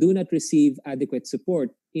 and do not receive adequate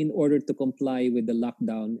support in order to comply with the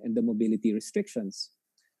lockdown and the mobility restrictions.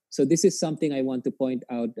 So this is something I want to point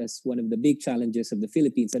out as one of the big challenges of the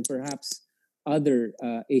Philippines and perhaps other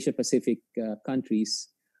Asia-Pacific countries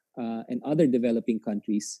and other developing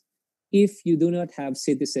countries. If you do not have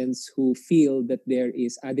citizens who feel that there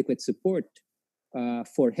is adequate support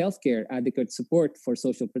for healthcare, adequate support for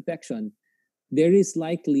social protection, there is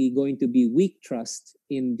likely going to be weak trust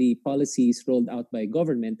in the policies rolled out by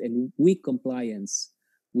government and weak compliance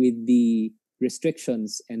with the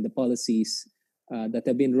restrictions and the policies that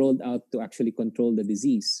have been rolled out to actually control the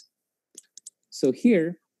disease. So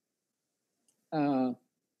here,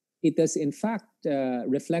 it has in fact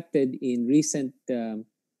reflected in recent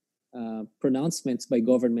pronouncements by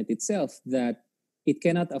government itself that it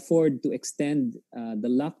cannot afford to extend the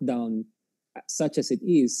lockdown such as it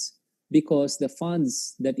is, because the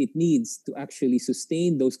funds that it needs to actually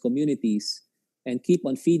sustain those communities and keep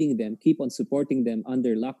on feeding them, keep on supporting them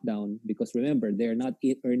under lockdown, because remember, they're not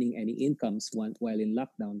earning any incomes while in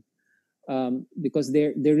lockdown, because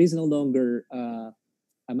there is no longer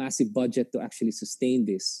a massive budget to actually sustain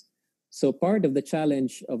this. So part of the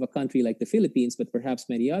challenge of a country like the Philippines, but perhaps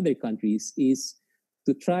many other countries, is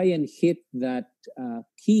to try and hit that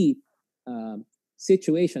key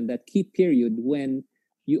situation, that key period when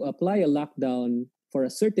you apply a lockdown for a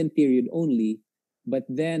certain period only, but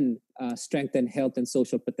then strengthen health and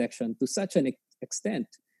social protection to such an extent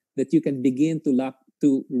that you can begin to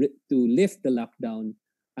lift the lockdown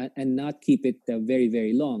and not keep it very,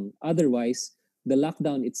 very long. Otherwise, the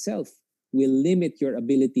lockdown itself will limit your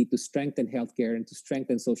ability to strengthen healthcare and to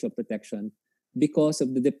strengthen social protection because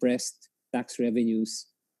of the depressed tax revenues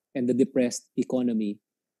and the depressed economy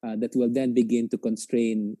that will then begin to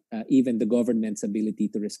constrain even the government's ability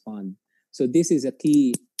to respond. So this is a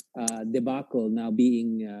key debacle now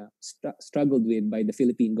being struggled with by the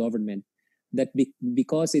Philippine government, that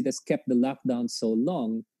because it has kept the lockdown so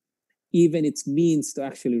long, even its means to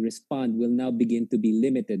actually respond will now begin to be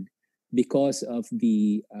limited because of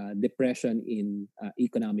the depression in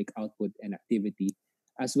economic output and activity,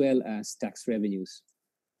 as well as tax revenues.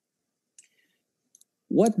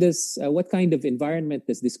 What kind of environment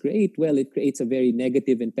does this create? Well, it creates a very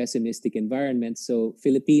negative and pessimistic environment. So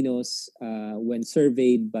Filipinos, when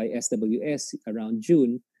surveyed by SWS around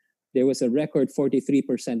June, there was a record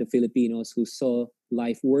 43% of Filipinos who saw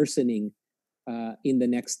life worsening in the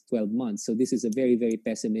next 12 months. So this is a very, very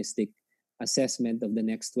pessimistic assessment of the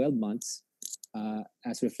next 12 months,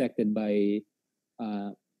 as reflected by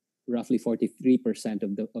roughly 43%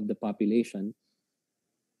 of the population.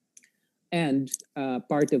 And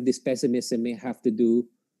part of this pessimism may have to do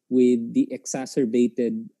with the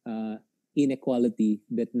exacerbated inequality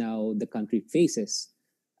that now the country faces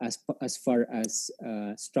as far as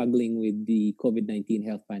struggling with the COVID-19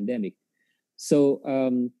 health pandemic. So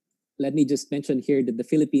let me just mention here that the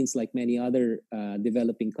Philippines, like many other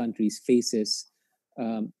developing countries, faces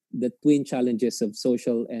the twin challenges of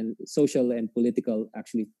social and political,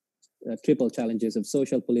 actually triple challenges of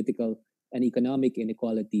social, political, and economic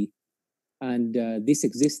inequality. And this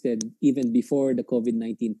existed even before the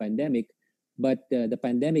COVID-19 pandemic, but the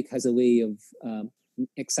pandemic has a way of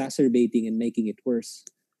exacerbating and making it worse.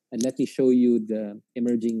 And let me show you the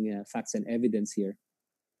emerging facts and evidence here.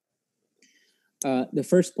 The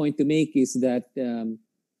first point to make is that the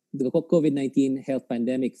COVID-19 health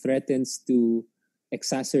pandemic threatens to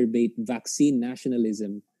exacerbate vaccine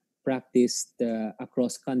nationalism practiced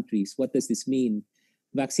across countries. What does this mean?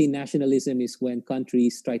 Vaccine nationalism is when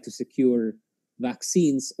countries try to secure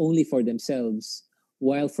vaccines only for themselves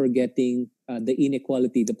while forgetting the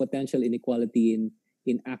inequality, the potential inequality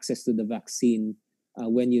in access to the vaccine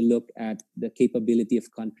when you look at the capability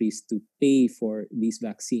of countries to pay for these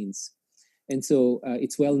vaccines. And so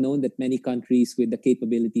it's well known that many countries with the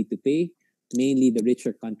capability to pay, mainly the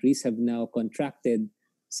richer countries, have now contracted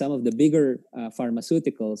some of the bigger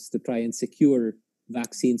pharmaceuticals to try and secure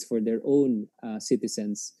vaccines for their own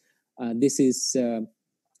citizens. This is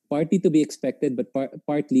partly to be expected, but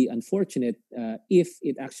partly unfortunate if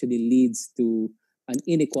it actually leads to an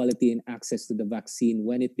inequality in access to the vaccine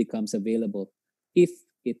when it becomes available, if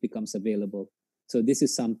it becomes available. So this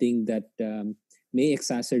is something that may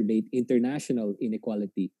exacerbate international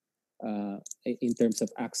inequality in terms of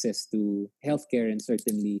access to healthcare and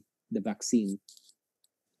certainly the vaccine.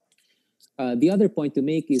 The other point to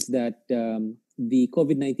make is that the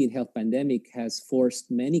COVID-19 health pandemic has forced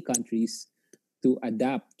many countries to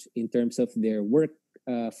adapt in terms of their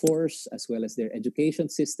workforce as well as their education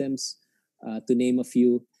systems, to name a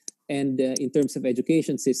few. And in terms of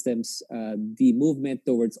education systems, the movement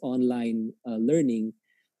towards online learning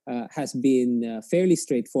has been fairly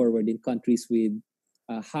straightforward in countries with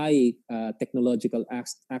high technological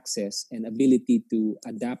access and ability to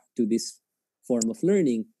adapt to this form of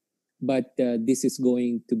learning. But this is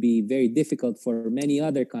going to be very difficult for many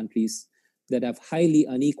other countries that have highly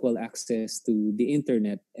unequal access to the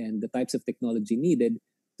internet and the types of technology needed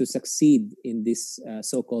to succeed in this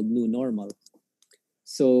so-called new normal.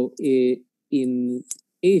 So in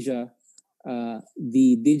Asia,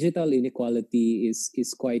 the digital inequality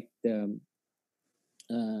is quite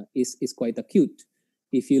acute.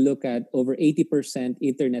 If you look at over 80%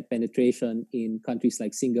 internet penetration in countries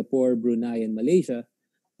like Singapore, Brunei, and Malaysia,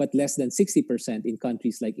 but less than 60% in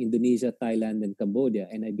countries like Indonesia, Thailand, and Cambodia.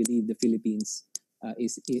 And I believe the Philippines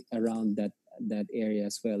is around that area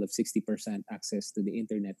as well, of 60% access to the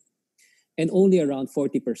internet. And only around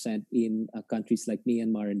 40% in countries like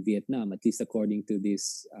Myanmar and Vietnam, at least according to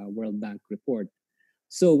this World Bank report.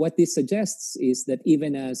 So what this suggests is that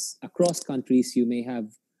even as across countries you may have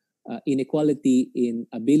inequality in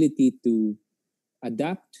ability to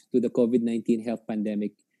adapt to the COVID-19 health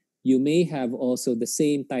pandemic, you may have also the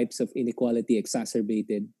same types of inequality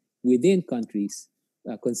exacerbated within countries,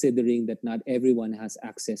 considering that not everyone has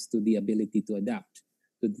access to the ability to adapt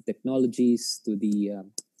to the technologies, to the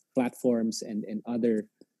platforms and other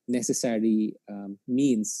necessary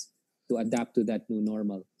means to adapt to that new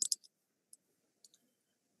normal.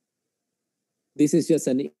 This is just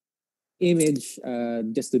an image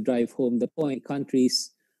just to drive home the point.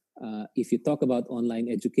 Countries, if you talk about online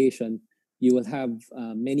education, you will have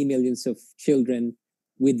many millions of children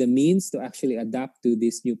with the means to actually adapt to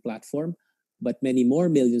this new platform, but many more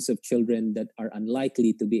millions of children that are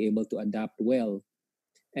unlikely to be able to adapt well.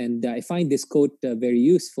 And I find this quote very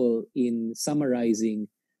useful in summarizing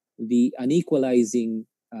the unequalizing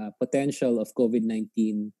potential of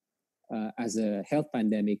COVID-19 as a health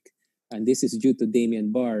pandemic. And this is due to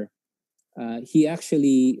Damien Barr. He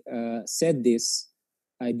actually said this,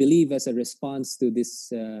 I believe, as a response to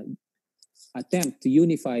this attempt to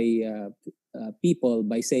unify people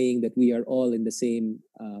by saying that we are all in the same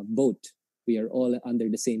boat. We are all under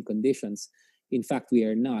the same conditions. In fact, we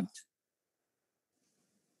are not.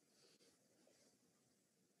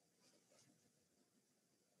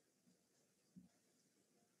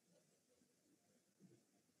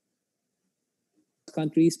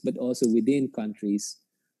 Countries, but also within countries,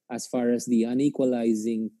 as far as the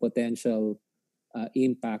unequalizing potential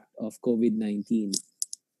impact of COVID-19.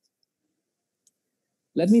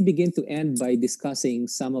 Let me begin to end by discussing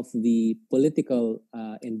some of the political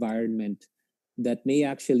environment that may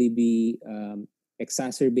actually be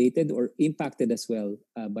exacerbated or impacted as well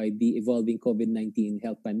by the evolving COVID-19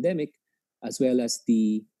 health pandemic, as well as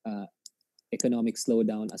the economic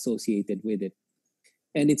slowdown associated with it.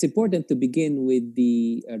 And it's important to begin with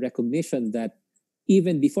the recognition that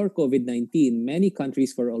even before COVID-19, many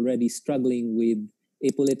countries were already struggling with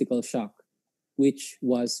a political shock, which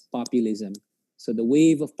was populism. So the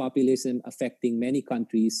wave of populism affecting many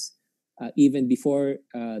countries, even before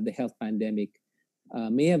the health pandemic,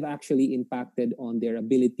 may have actually impacted on their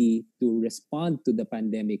ability to respond to the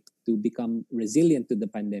pandemic, to become resilient to the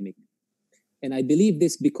pandemic. And I believe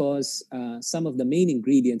this because some of the main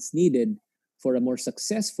ingredients needed for a more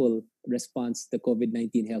successful response to the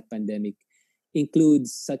COVID-19 health pandemic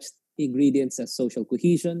includes such ingredients as social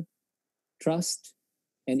cohesion, trust,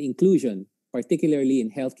 and inclusion, particularly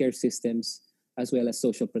in healthcare systems, as well as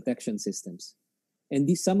social protection systems. And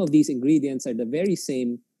some of these ingredients are the very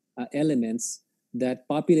same elements that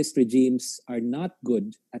populist regimes are not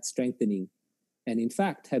good at strengthening, and in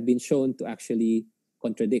fact have been shown to actually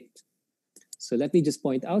contradict. So let me just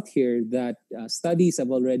point out here that studies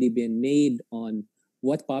have already been made on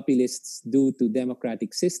what populists do to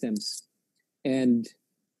democratic systems. And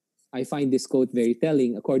I find this quote very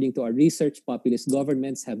telling. According to our research, populist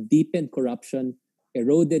governments have deepened corruption,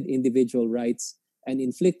 eroded individual rights, and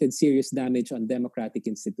inflicted serious damage on democratic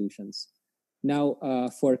institutions. Now,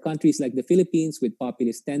 for countries like the Philippines with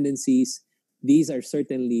populist tendencies, these are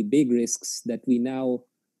certainly big risks that we now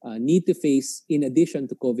need to face in addition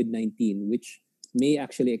to COVID-19, which may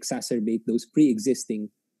actually exacerbate those pre-existing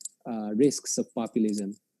risks of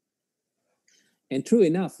populism. And true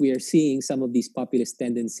enough, we are seeing some of these populist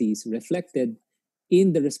tendencies reflected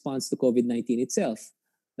in the response to COVID-19 itself.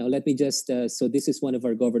 Now, let me just, so this is one of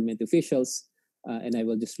our government officials, and I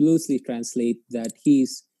will just loosely translate that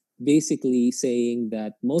he's basically saying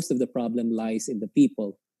that most of the problem lies in the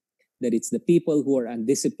people, that it's the people who are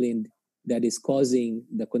undisciplined that is causing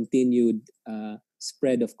the continued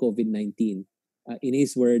spread of COVID-19. In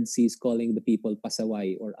his words, he's calling the people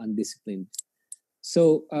pasaway or undisciplined.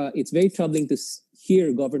 So it's very troubling to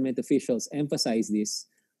hear government officials emphasize this,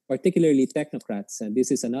 particularly technocrats. And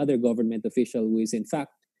this is another government official who is in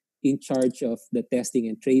fact in charge of the testing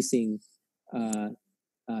and tracing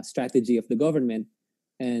strategy of the government.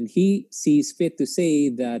 And he sees fit to say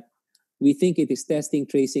that we think it is testing,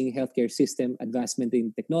 tracing, healthcare system, advancement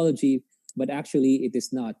in technology, but actually it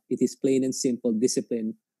is not. It is plain and simple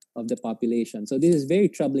discipline of the population. So this is very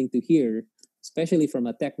troubling to hear, especially from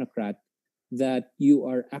a technocrat, that you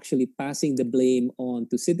are actually passing the blame on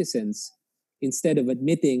to citizens instead of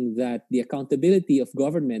admitting that the accountability of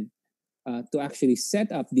government to actually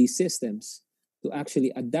set up these systems, to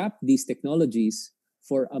actually adapt these technologies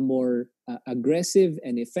for a more aggressive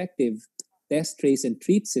and effective test, trace, and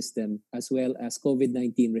treat system, as well as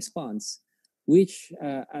COVID-19 response, which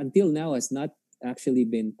until now has not actually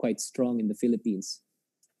been quite strong in the Philippines.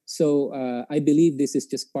 So I believe this is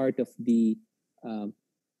just part of the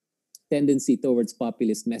tendency towards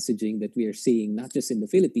populist messaging that we are seeing, not just in the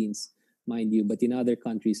Philippines, mind you, but in other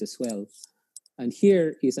countries as well. And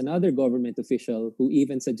here is another government official who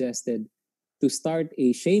even suggested to start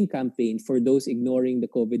a shame campaign for those ignoring the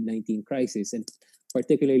COVID-19 crisis, and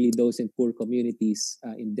particularly those in poor communities,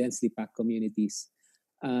 in densely packed communities.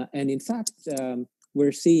 And in fact,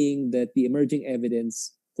 we're seeing that the emerging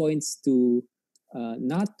evidence points to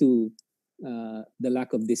not to the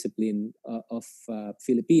lack of discipline of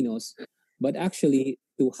Filipinos, but actually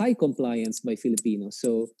to high compliance by Filipinos.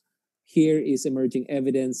 So here is emerging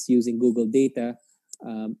evidence using Google data,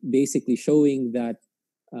 basically showing that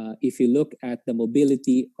if you look at the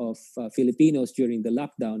mobility of Filipinos during the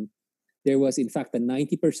lockdown, there was in fact a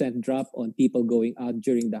 90% drop on people going out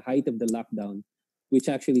during the height of the lockdown, which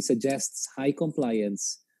actually suggests high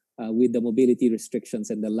compliance with the mobility restrictions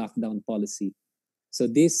and the lockdown policy. So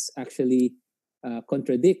this actually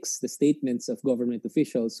contradicts the statements of government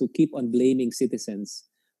officials who keep on blaming citizens,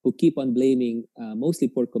 who keep on blaming mostly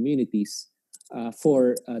poor communities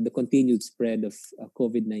for the continued spread of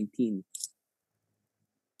COVID-19.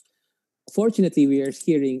 Fortunately, we are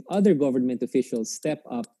hearing other government officials step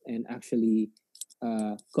up and actually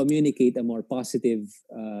communicate a more positive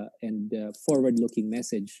and forward-looking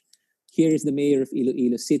message. Here is the mayor of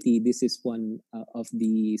Iloilo City. This is one of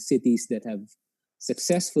the cities that have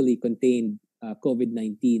successfully contained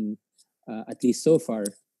COVID-19, at least so far.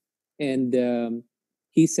 And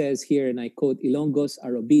he says here, and I quote, "Ilonggos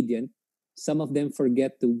are obedient. Some of them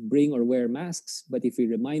forget to bring or wear masks, but if we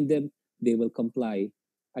remind them, they will comply.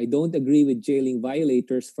 I don't agree with jailing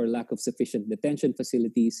violators for lack of sufficient detention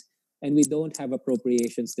facilities, and we don't have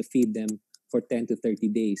appropriations to feed them for 10 to 30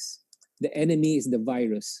 days. The enemy is the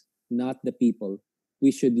virus, not the people.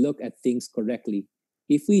 We should look at things correctly.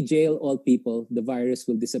 If we jail all people, the virus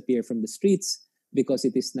will disappear from the streets because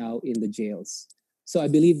it is now in the jails." So I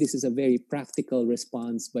believe this is a very practical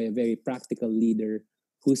response by a very practical leader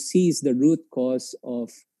who sees the root cause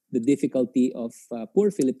of the difficulty of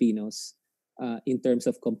poor Filipinos in terms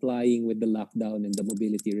of complying with the lockdown and the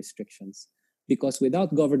mobility restrictions. Because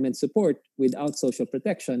without government support, without social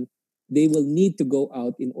protection, they will need to go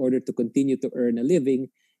out in order to continue to earn a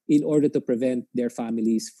living, in order to prevent their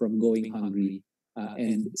families from going hungry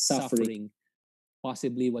and suffering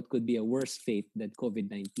possibly what could be a worse fate than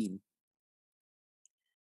COVID-19.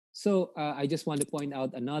 So I just want to point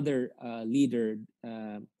out another leader,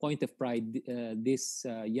 point of pride. This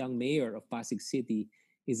young mayor of Pasig City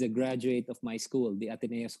is a graduate of my school, the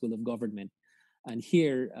Ateneo School of Government. And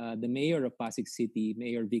here, the mayor of Pasig City,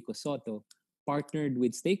 Mayor Vico Soto, partnered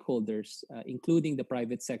with stakeholders, including the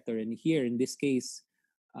private sector. And here, in this case,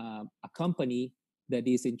 a company that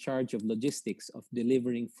is in charge of logistics, of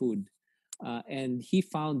delivering food. And he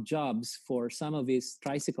found jobs for some of his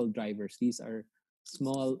tricycle drivers. These are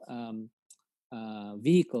small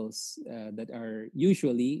vehicles that are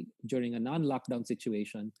usually, during a non-lockdown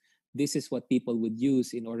situation, this is what people would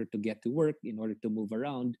use in order to get to work, in order to move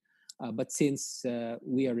around. But since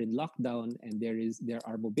we are in lockdown and there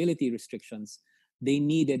are mobility restrictions, they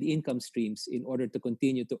needed income streams in order to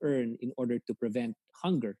continue to earn, in order to prevent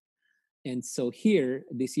hunger. And so here,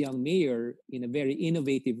 this young mayor, in a very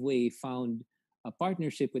innovative way, found a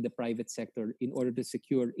partnership with the private sector in order to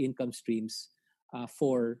secure income streams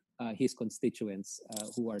for his constituents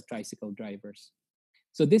who are tricycle drivers.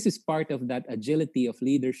 So this is part of that agility of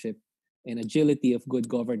leadership and agility of good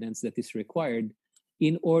governance that is required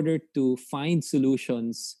in order to find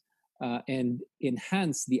solutions and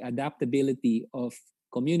enhance the adaptability of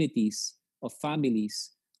communities, of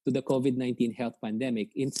families, to the COVID-19 health pandemic,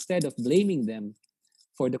 instead of blaming them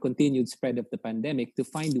for the continued spread of the pandemic, to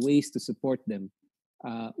find ways to support them,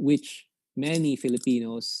 which many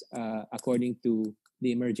Filipinos, according to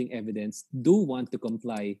the emerging evidence, do want to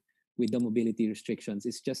comply with the mobility restrictions.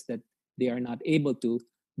 It's just that they are not able to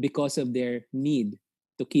because of their need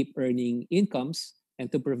to keep earning incomes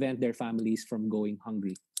and to prevent their families from going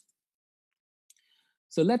hungry.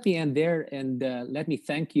 So let me end there, and let me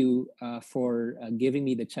thank you for giving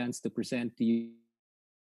me the chance to present to you.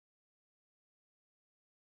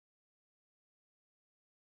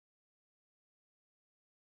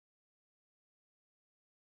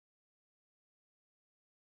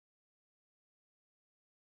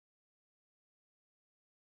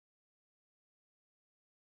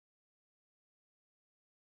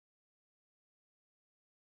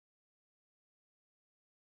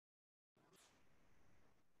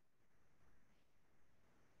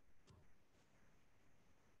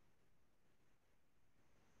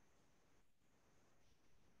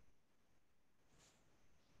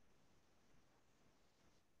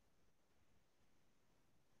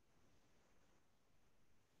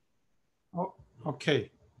 Oh, okay.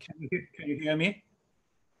 Can you hear me?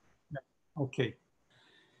 Okay.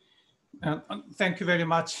 Thank you very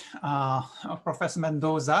much, Professor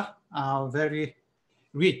Mendoza. Very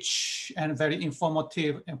rich and very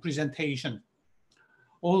informative presentation.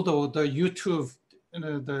 Although the YouTube,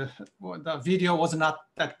 the video was not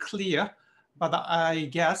that clear, but I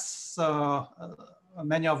guess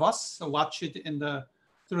many of us watch it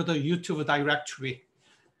through the YouTube directory.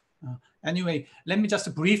 Anyway, let me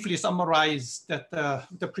just briefly summarize that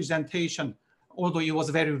the presentation, although it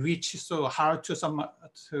was very rich, so hard to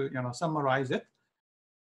summarize it.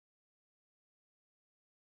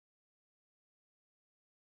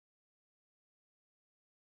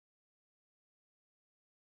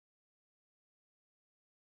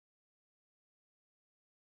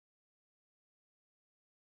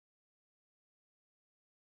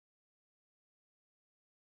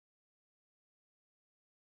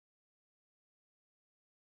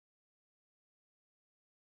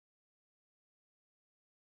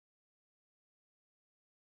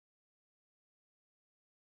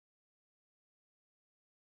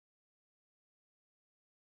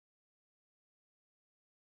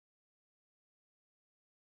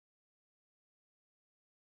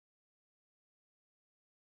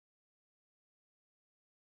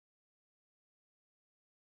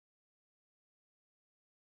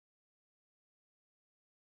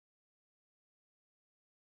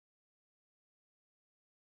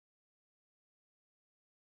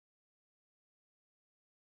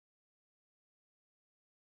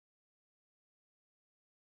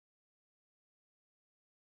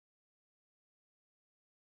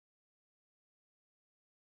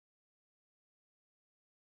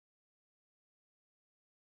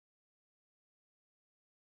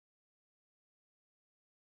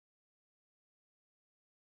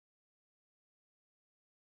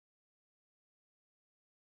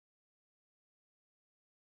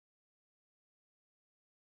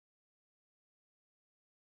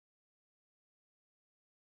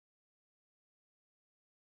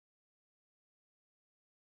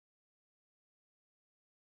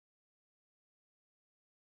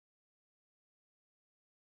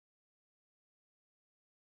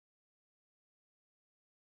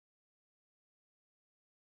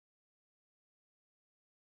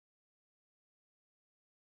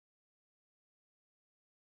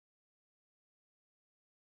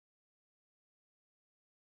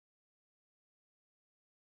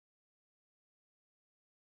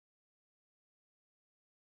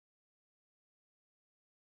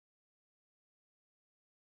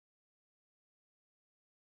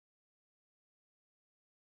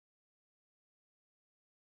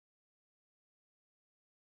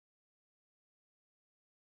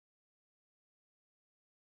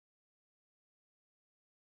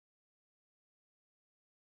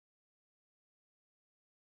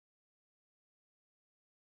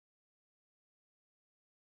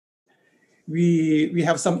 we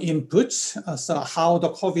have some inputs so how the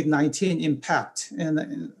COVID-19 impact in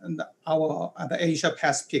the Asia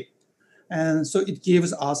Pacific. And so it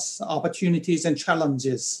gives us opportunities and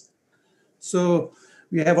challenges. So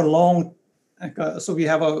we have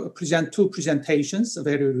two presentations,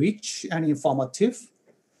 very rich and informative.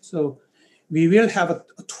 So we will have a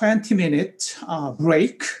 20-minute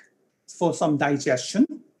break for some digestion.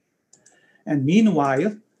 And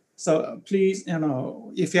meanwhile, so please,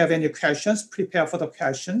 if you have any questions, prepare for the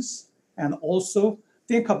questions, and also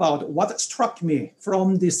think about what struck me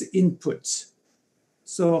from this input.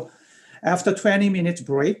 So after 20-minute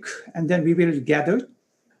break, and then we will gather,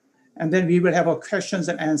 and then we will have a questions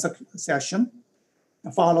and answer session,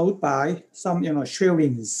 followed by some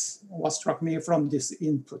sharings, what struck me from this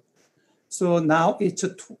input. So now it's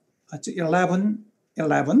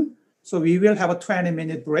 11:11. So we will have a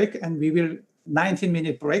 20-minute break, and we will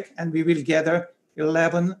 19-minute break, and we will gather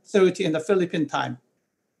 11:30 in the Philippine time.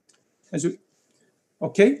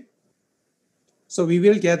 Okay. So we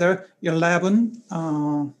will gather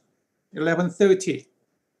 11:30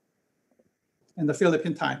 in the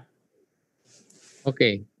Philippine time.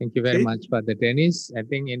 Okay, thank you very much for the Dennis. I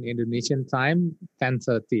think in Indonesian time,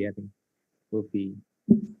 10:30, I think, will be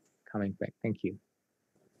coming back. Thank you.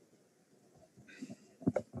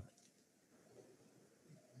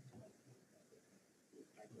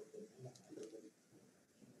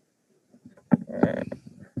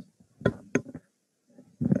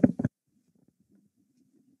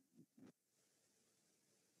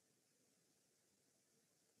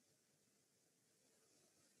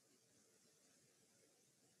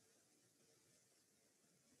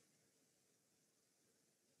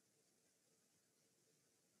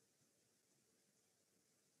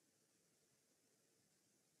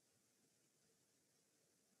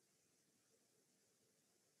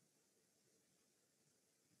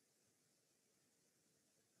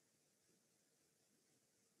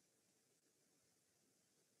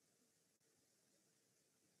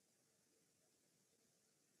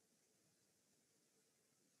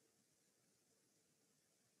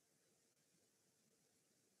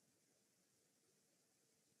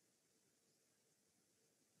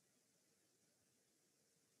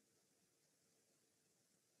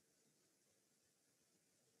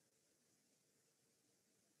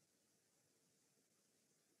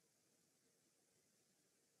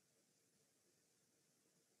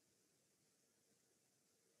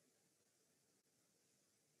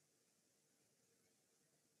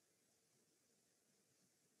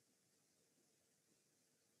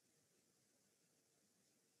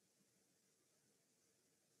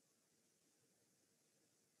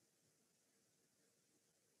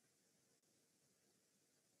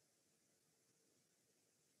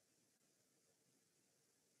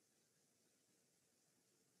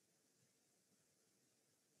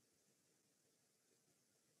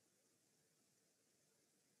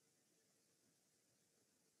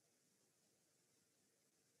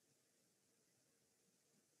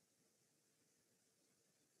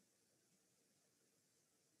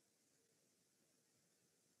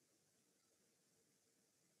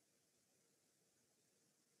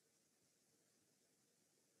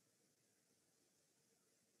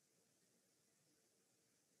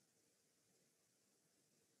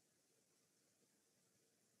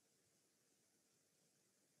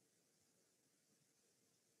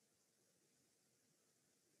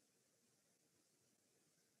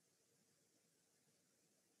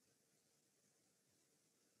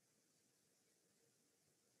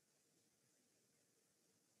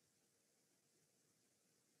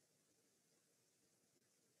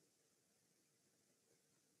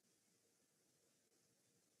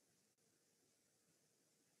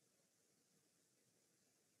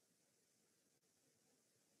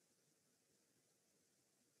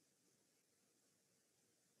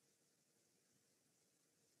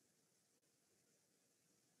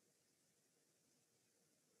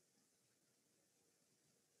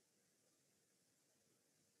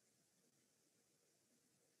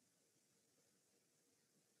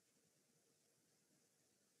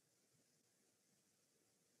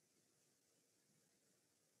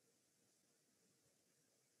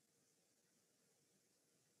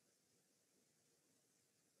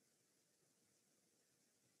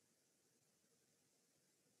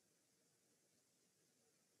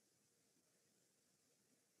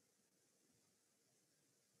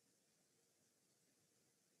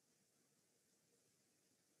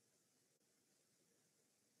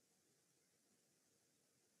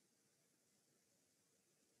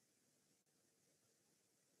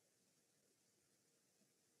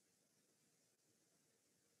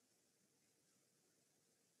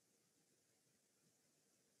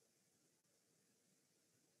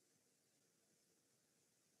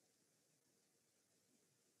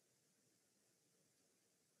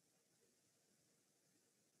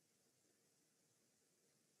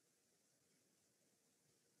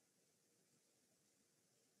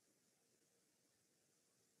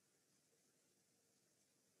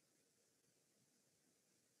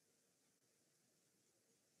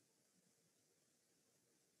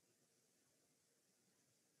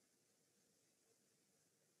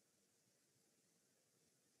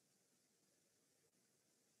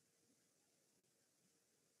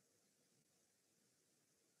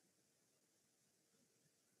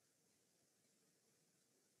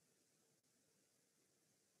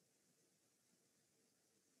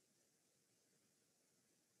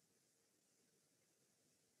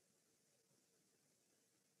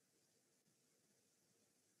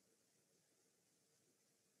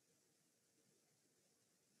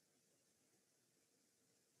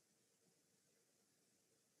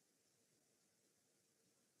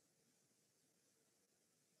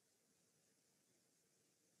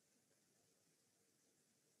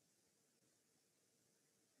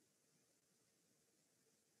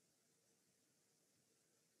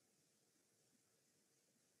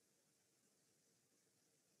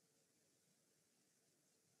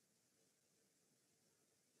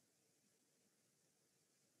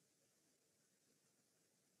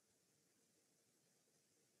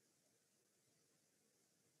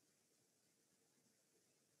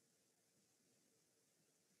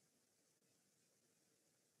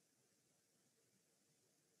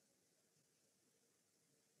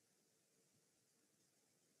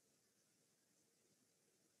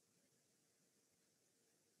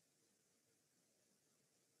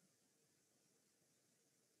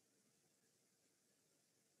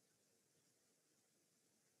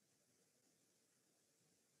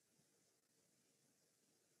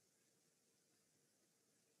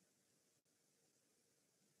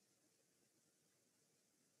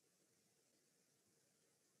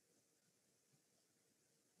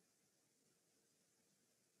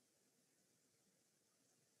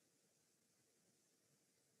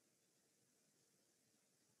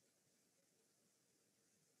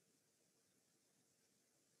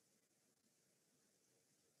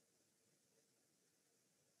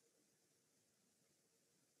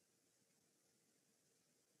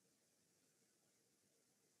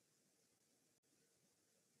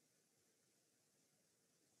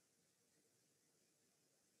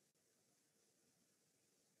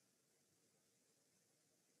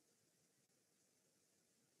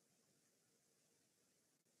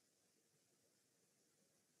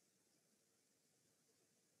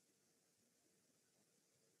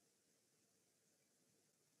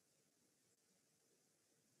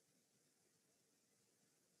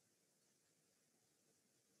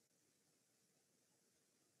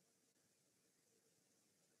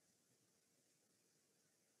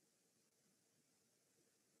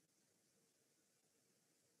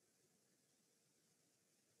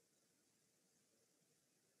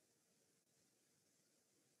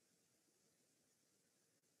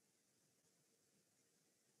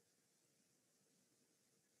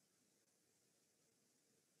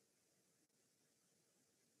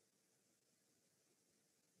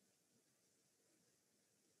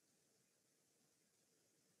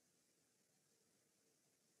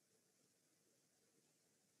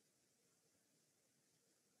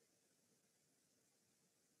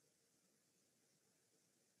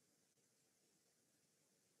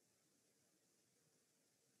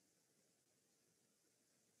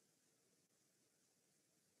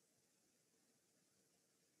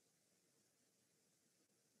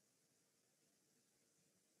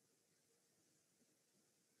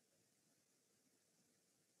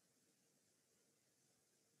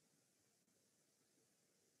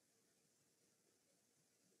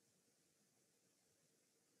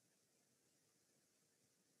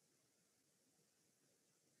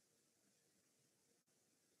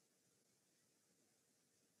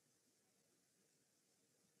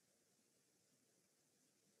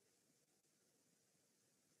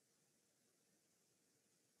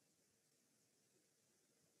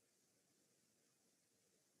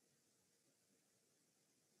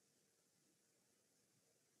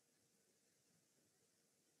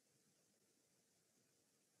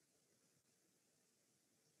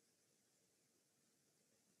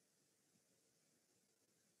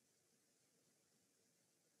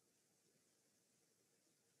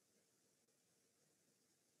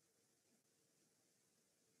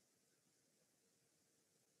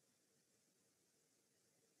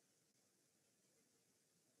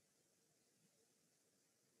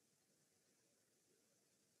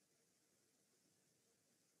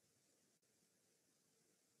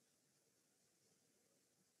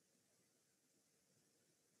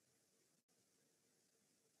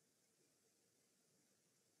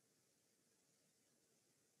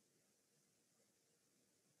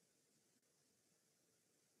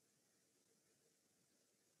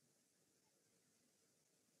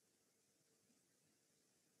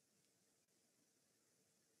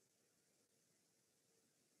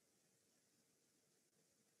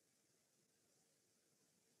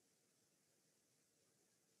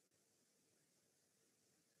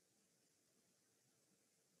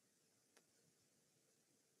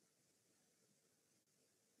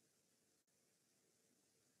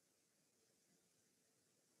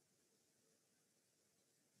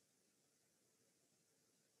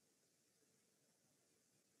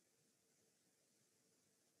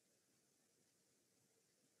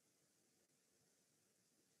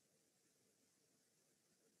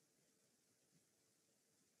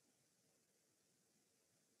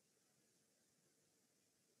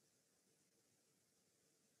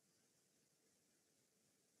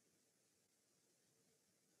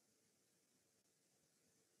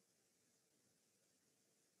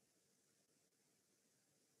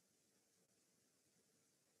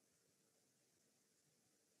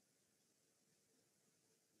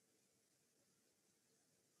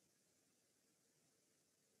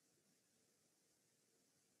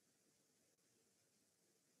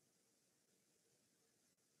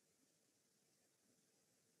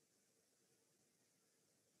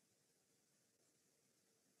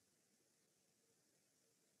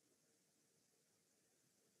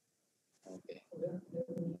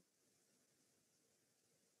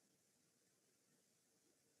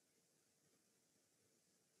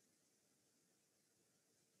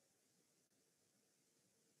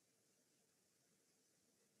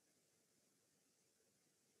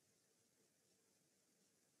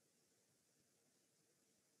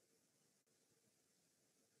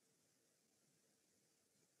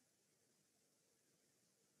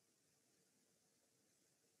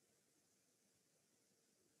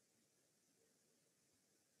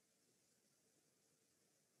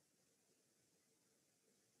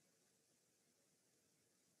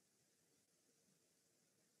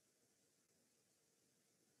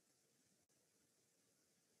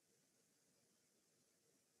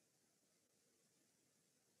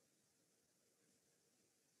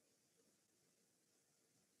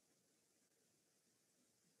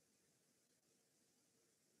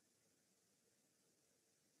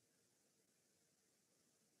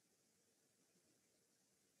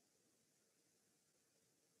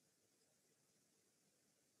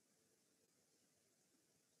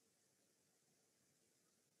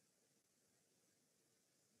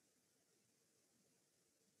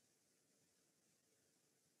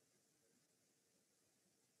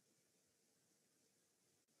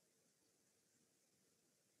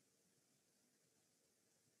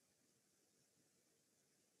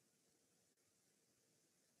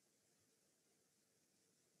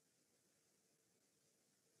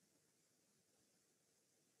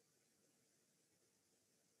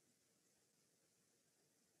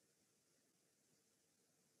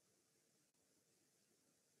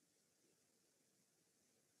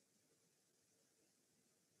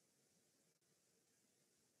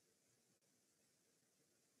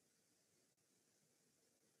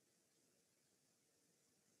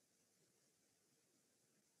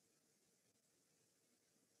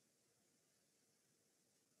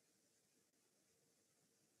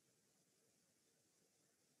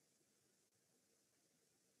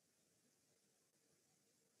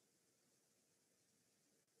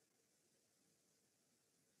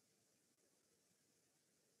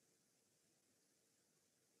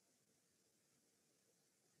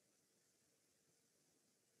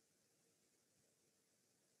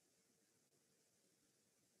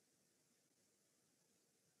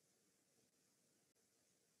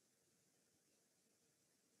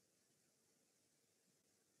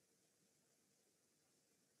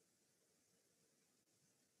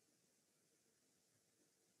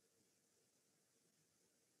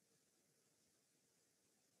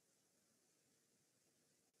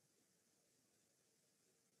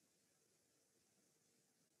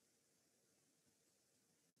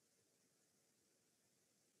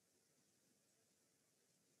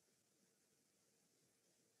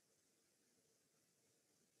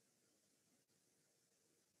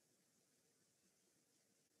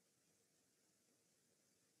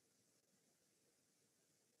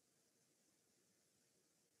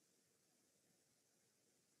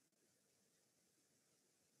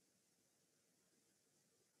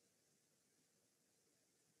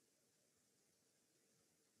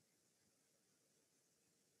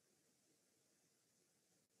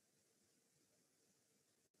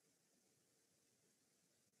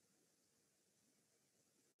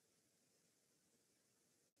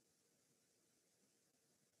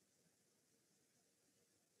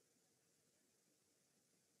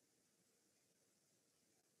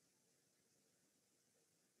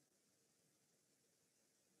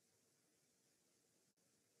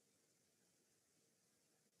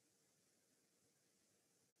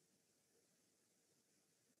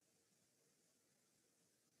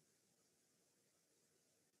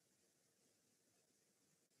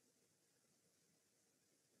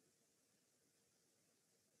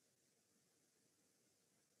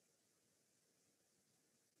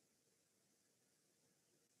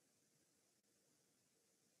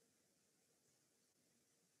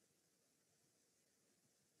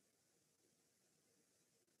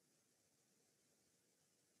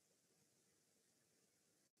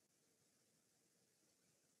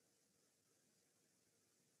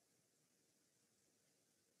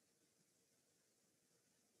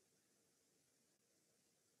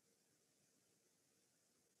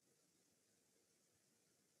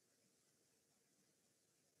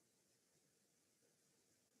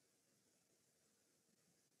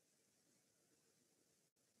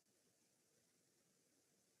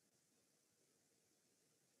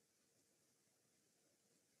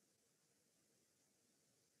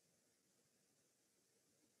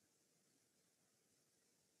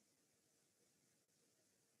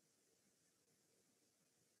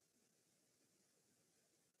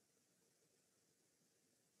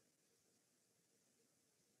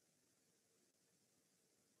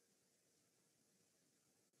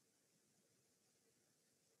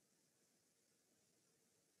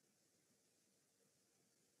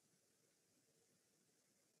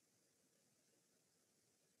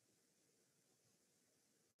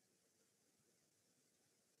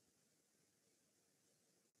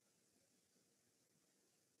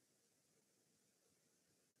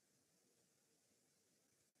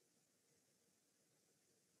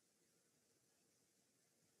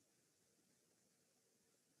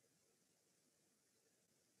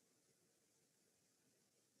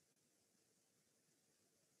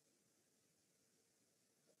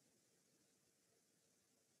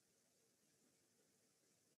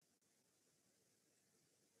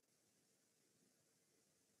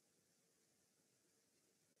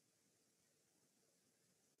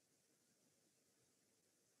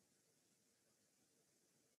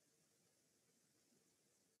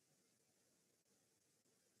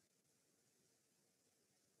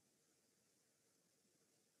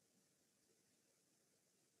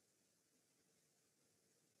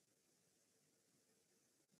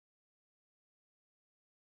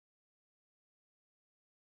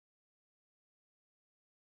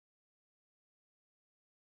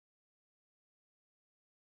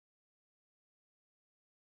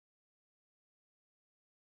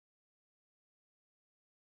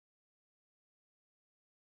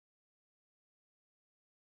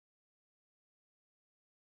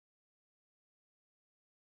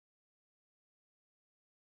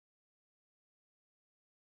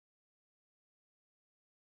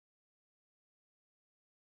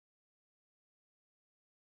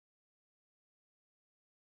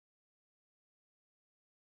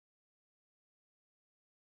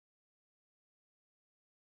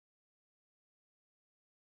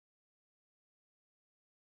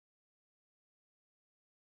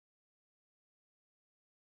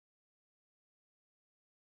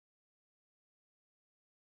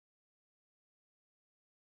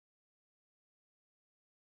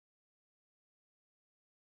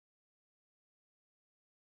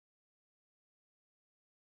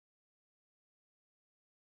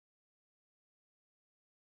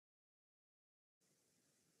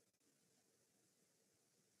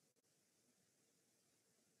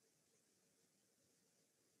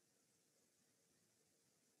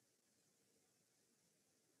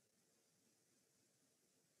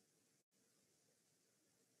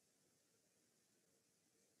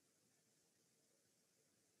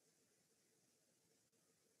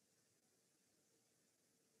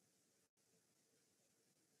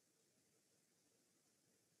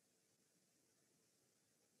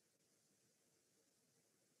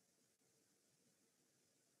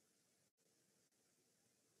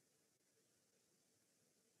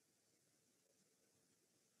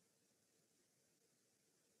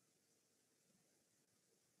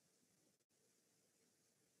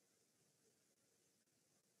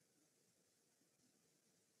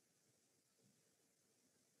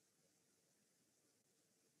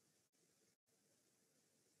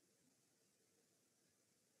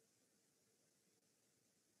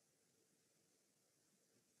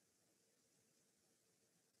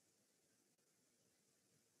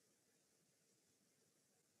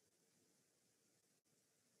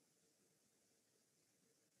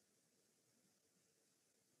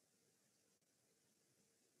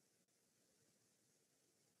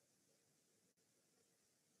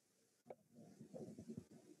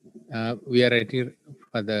 We are ready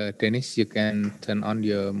for the DENIS. You can turn on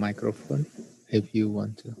your microphone if you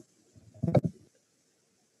want to.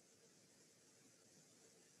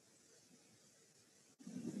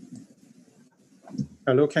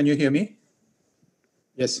 Hello, can you hear me?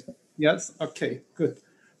 Yes. Yes, okay, good.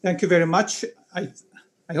 Thank you very much. I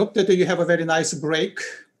hope that you have a very nice break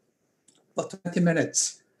for 20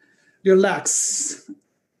 minutes. Relax,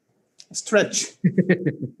 stretch.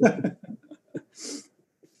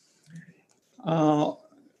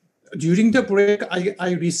 During the break,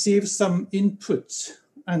 I received some input,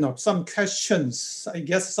 I know, some questions. I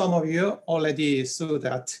guess some of you already saw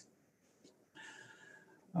that.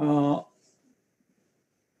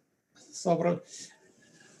 Several.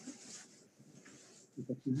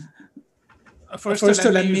 First,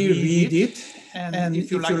 let me read it, and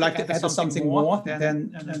if you like to add something more,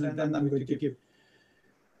 then I'm going to give.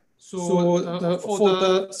 So for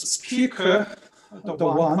the speaker, the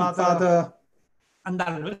one, Father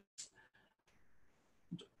Andalus,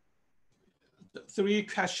 3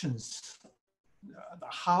 questions.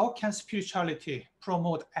 How can spirituality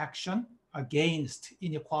promote action against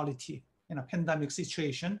inequality in a pandemic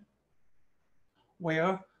situation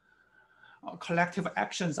where collective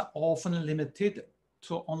actions are often limited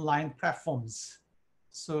to online platforms?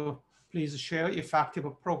 So please share effective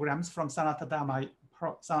programs from Sanata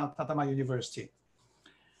Dharma University.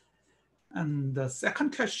 And the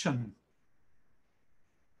second question,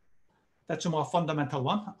 that's a more fundamental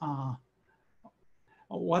one.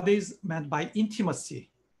 What is meant by intimacy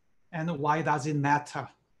and why does it matter?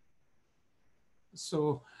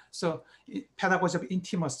 So pedagogy of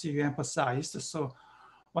intimacy you emphasized. So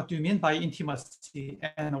what do you mean by intimacy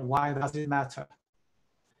and why does it matter?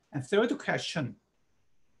 And third question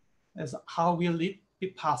is how will it be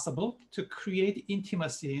possible to create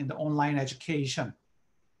intimacy in the online education?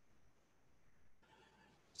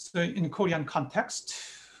 So in Korean context,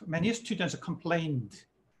 many students complained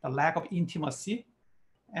the lack of intimacy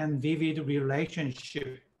and vivid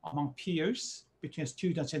relationship among peers between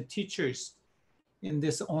students and teachers in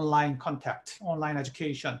this online contact, online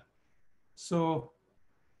education. So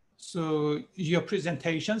your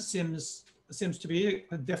presentation seems to be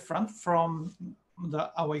different from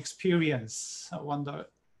our experience. I wonder,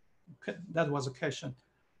 that was a question.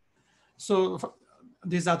 So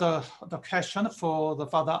these are the question for the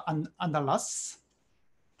Father Andalas.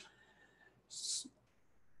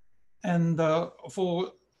 And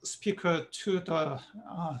for speaker 2, the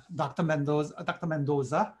Dr.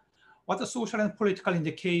 Mendoza, what the social and political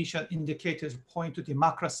indicators point to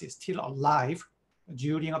democracy still alive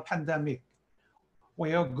during a pandemic,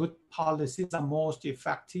 where good policies are most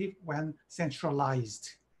effective when centralized.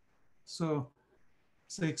 So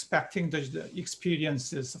expecting the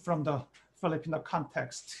experiences from the Filipino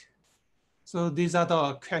context. So these are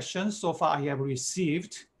the questions so far I have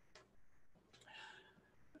received.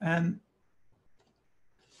 And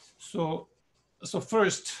so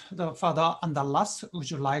first, the Father Andalas, would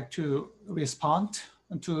you like to respond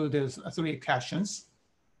to these 3 questions?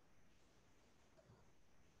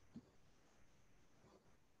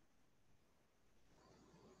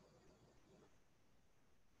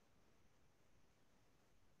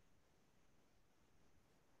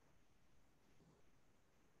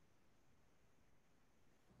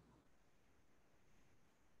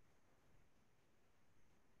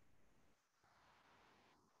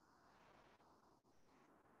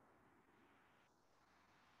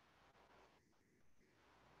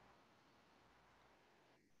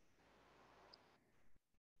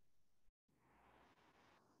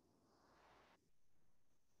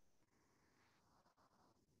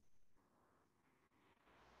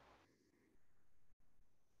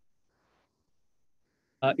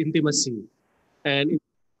 Intimacy. And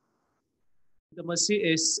intimacy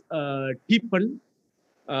is deepened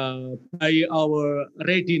by our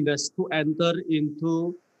readiness to enter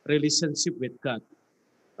into relationship with God.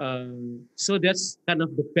 So that's kind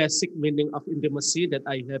of the basic meaning of intimacy that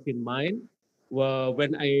I have in mind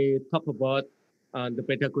when I talk about the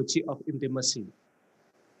pedagogy of intimacy.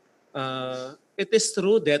 It is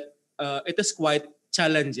true that it is quite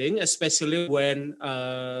challenging, especially when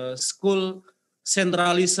school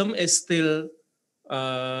centralism is still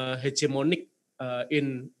hegemonic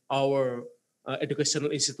in our educational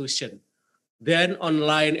institution. Then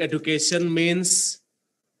online education means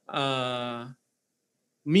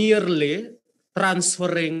merely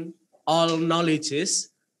transferring all knowledges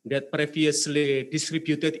that previously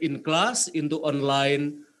distributed in class into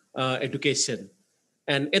online education.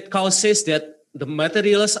 And it causes that the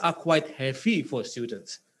materials are quite heavy for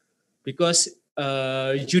students because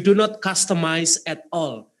you do not customize at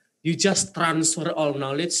all. You just transfer all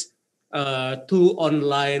knowledge to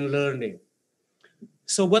online learning.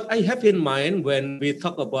 So what I have in mind when we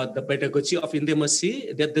talk about the pedagogy of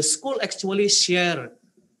intimacy, that the school actually share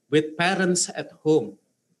with parents at home,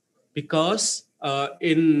 because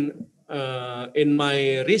in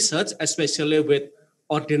my research, especially with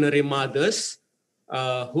ordinary mothers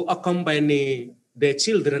who accompany their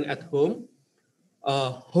children at home,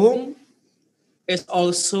 home is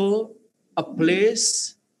also a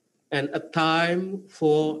place and a time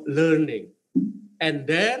for learning. And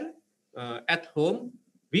there, at home,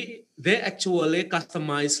 they actually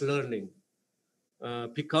customize learning,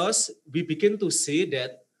 because we begin to see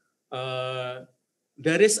that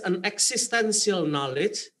there is an existential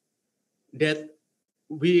knowledge that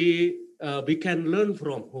we can learn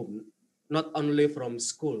from home, not only from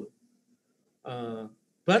school.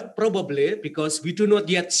 But probably because we do not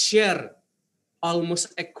yet share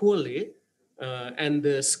almost equally, and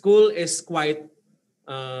the school is quite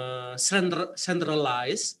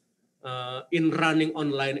centralized in running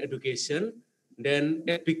online education, then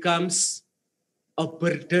it becomes a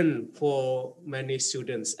burden for many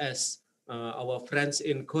students, as our friends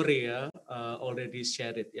in Korea already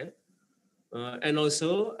shared it. Yeah. And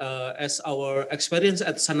also, as our experience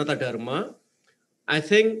at Sanata Dharma, I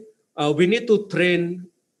think we need to train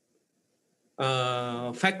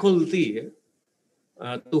faculty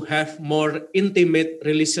to have more intimate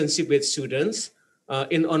relationship with students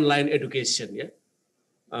in online education. Yeah,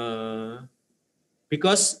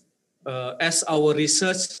 because as our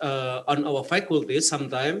research on our faculty,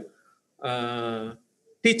 sometimes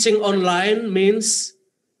teaching online means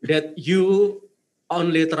that you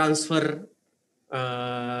only transfer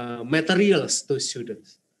materials to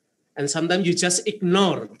students, and sometimes you just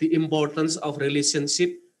ignore the importance of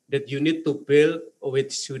relationship that you need to build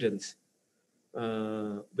with students,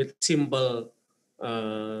 with simple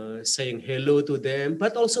saying hello to them,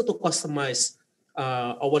 but also to customize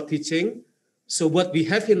our teaching. So what we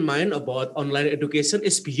have in mind about online education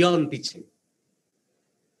is beyond teaching.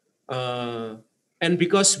 And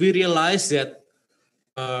because we realize that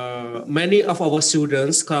many of our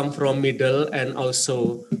students come from middle and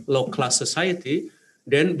also low class society,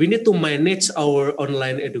 then we need to manage our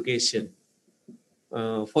online education.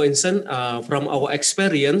 For instance, from our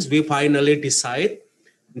experience, we finally decide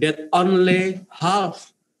that only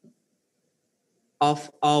half of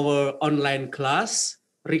our online class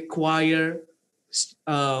require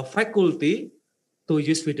faculty to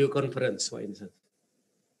use video conference, for instance.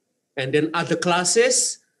 And then other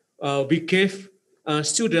classes, we give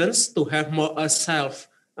students to have more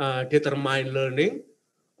self-determined learning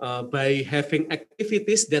by having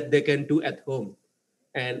activities that they can do at home.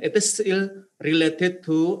 And it is still related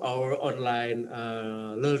to our online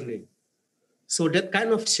learning. So that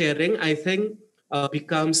kind of sharing, I think,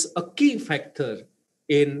 becomes a key factor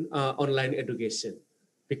in online education.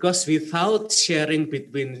 Because without sharing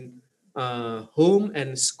between home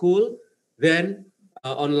and school, then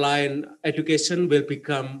online education will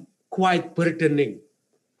become quite burdening,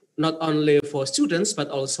 not only for students, but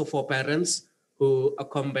also for parents who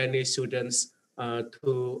accompany students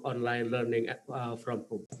to online learning from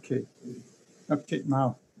home. Okay. Okay,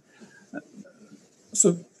 now.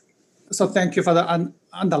 So thank you for the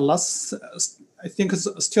ANDALAS. I think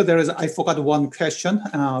still there is, I forgot one question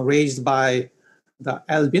raised by the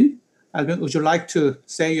Alvin. Alvin, would you like to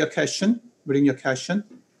say your question, bring your question?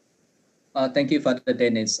 Thank you for the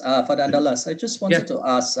DENIS. For the ANDALAS, I just wanted to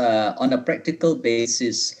ask on a practical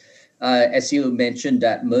basis, as you mentioned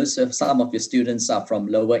that some of your students are from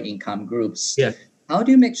lower income groups. Yeah. How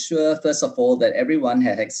do you make sure, first of all, that everyone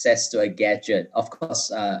has access to a gadget? Of course,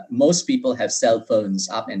 most people have cell phones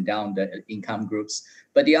up and down the income groups.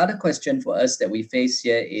 But the other question for us that we face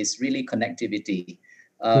here is really connectivity.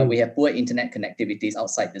 We have poor internet connectivities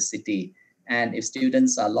outside the city. And if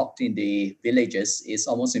students are locked in the villages, it's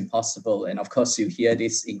almost impossible. And of course, you hear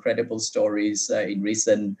these incredible stories in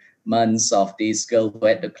recent months of this girl who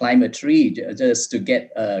had to climb a tree just to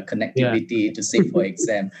get connectivity to sit for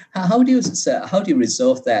exam. How do you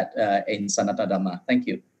resolve that in Sanata Dharma? Thank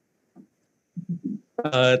you.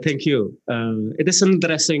 Thank you. It is an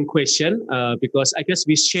interesting question because I guess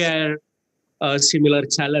we share a similar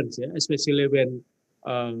challenge, especially when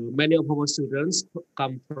many of our students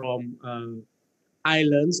come from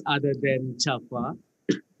islands other than Java,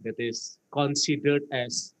 that is considered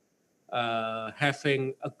as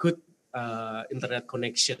having a good internet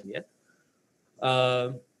connection.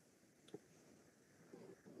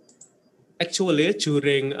 Actually,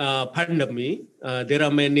 during pandemic, there are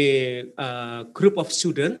many group of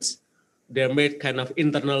students. They made kind of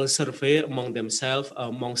internal survey among themselves,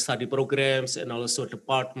 among study programs and also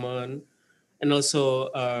department, and also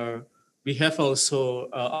we have also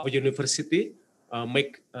our university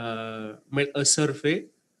made a survey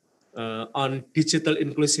on digital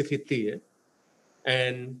inclusivity,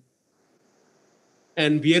 and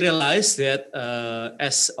we realized that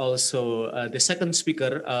as also the second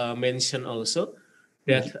speaker mentioned also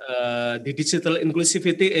that the digital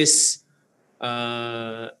inclusivity is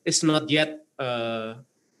not yet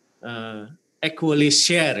equally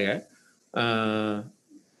shared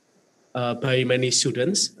by many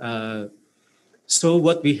students. So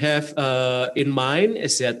what we have in mind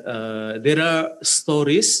is that there are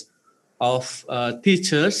stories of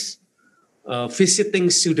teachers visiting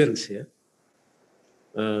students here.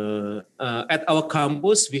 At our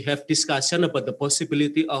campus, we have discussion about the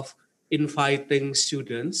possibility of inviting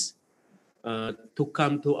students to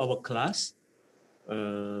come to our class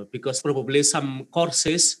because probably some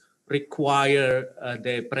courses require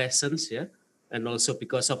their presence, yeah, and also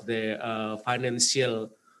because of the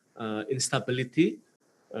financial instability.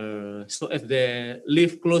 So if they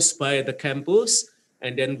live close by the campus,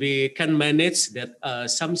 and then we can manage that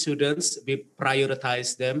some students, we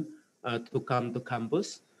prioritize them to come to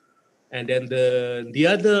campus. And then the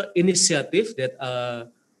other initiative that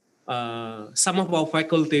some of our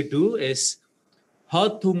faculty do is how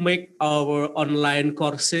to make our online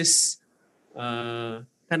courses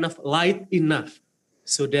kind of light enough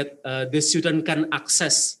so that the student can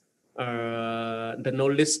access the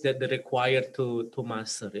knowledge that they require to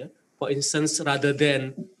master. Yeah? For instance, rather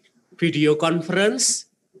than video conference,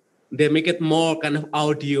 they make it more kind of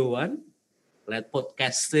audio one, like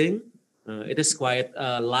podcasting. It is quite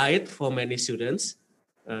light for many students.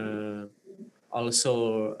 We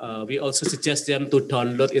also suggest them to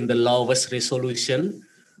download in the lowest resolution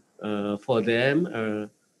for them.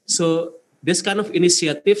 So this kind of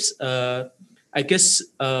initiatives, I guess,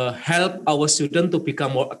 help our students to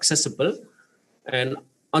become more accessible. And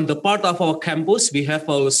on the part of our campus, we have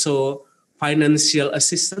also financial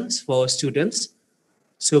assistance for students.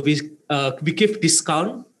 So we give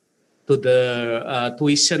discount to the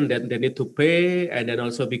tuition that they need to pay, and then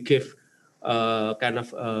also we give kind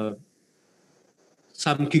of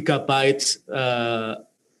some gigabytes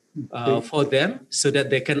for them so that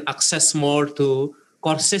they can access more to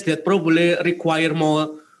courses that probably require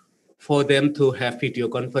more for them to have video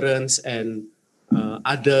conference and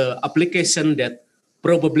other application that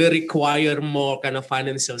probably require more kind of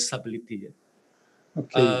financial stability.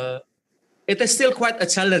 Okay. It is still quite a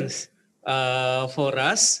challenge for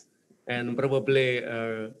us, and probably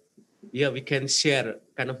we can share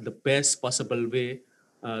kind of the best possible way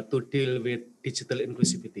to deal with digital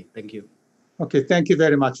inclusivity. Thank you. Okay, thank you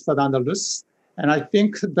very much, Fernandez. And I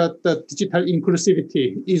think that the digital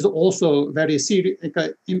inclusivity is also very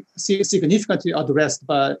significantly addressed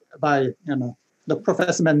by the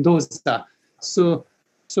Professor Mendoza. So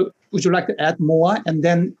would you like to add more and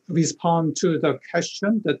then respond to the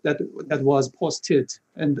question that was posted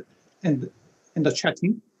in the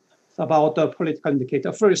chatting about the political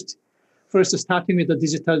indicator? First starting with the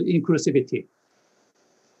digital inclusivity.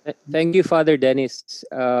 Thank you, Father Dennis.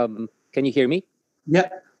 Can you hear me? Yeah,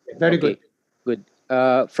 very okay, good.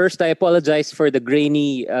 First, I apologize for the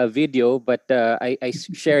grainy video, but I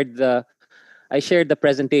shared the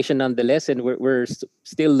presentation nonetheless, and we're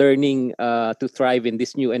still learning to thrive in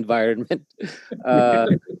this new environment.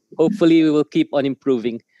 Hopefully, we will keep on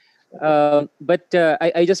improving. But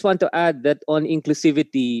I just want to add that on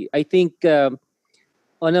inclusivity, I think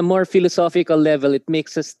on a more philosophical level, it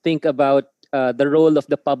makes us think about the role of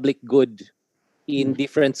the public good in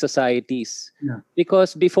different societies.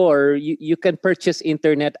 Because before, you can purchase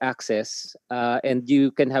internet access and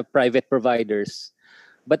you can have private providers.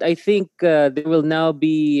 But I think there will now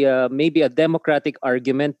be maybe a democratic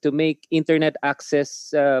argument to make internet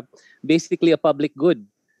access basically a public good.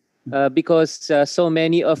 Because so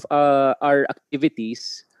many of our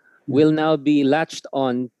activities will now be latched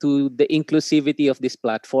on to the inclusivity of this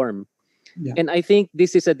platform. Yeah. And I think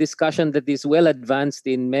this is a discussion that is well advanced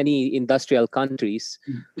in many industrial countries,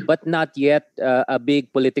 but not yet a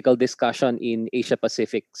big political discussion in Asia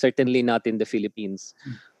Pacific, certainly not in the Philippines.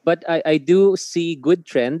 But I do see good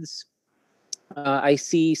trends. I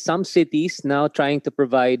see some cities now trying to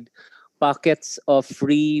provide pockets of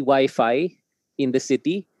free Wi-Fi in the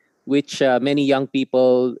city, which many young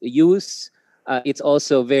people use. It's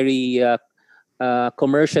also very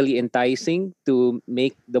commercially enticing to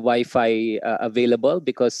make the Wi-Fi available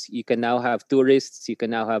because you can now have tourists, you can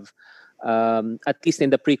now have, at least in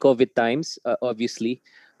the pre-COVID times, obviously.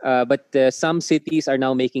 But some cities are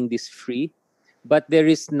now making this free. But there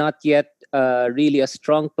is not yet really a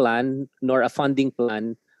strong plan nor a funding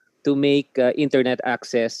plan to make internet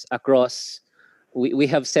access across we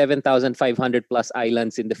have 7,500 plus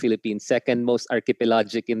islands in the Philippines, second most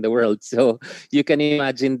archipelagic in the world. So you can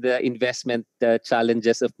imagine the investment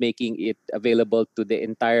challenges of making it available to the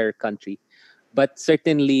entire country. But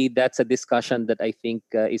certainly that's a discussion that I think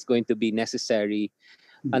is going to be necessary,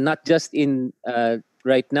 not just in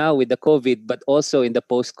right now with the COVID, but also in the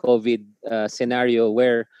post-COVID scenario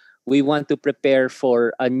where we want to prepare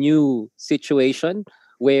for a new situation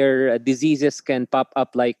where diseases can pop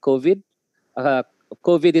up like COVID.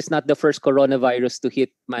 COVID is not the first coronavirus to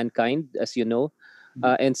hit mankind, as you know,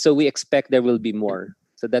 and so we expect there will be more.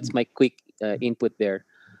 So that's my quick input there.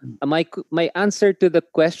 My answer to the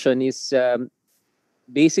question is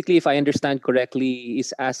basically, if I understand correctly,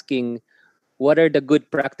 is asking what are the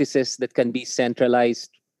good practices that can be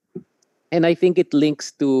centralized, and I think it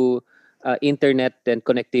links to internet and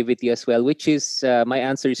connectivity as well, which is my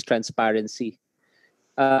answer is transparency.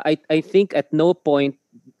 I think at no point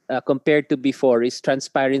compared to before is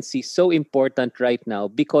transparency so important right now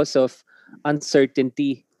because of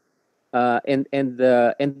uncertainty and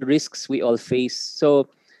the risks we all face. So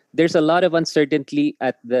there's a lot of uncertainty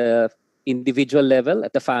at the individual level,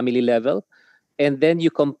 at the family level, and then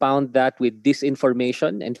you compound that with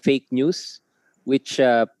disinformation and fake news, which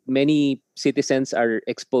many citizens are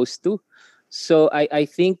exposed to. So I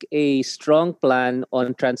think a strong plan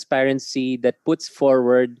on transparency that puts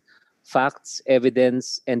forward facts,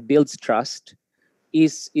 evidence, and builds trust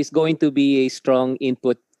is going to be a strong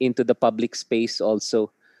input into the public space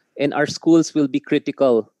also. And our schools will be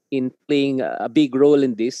critical in playing a big role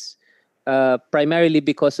in this, primarily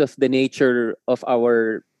because of the nature of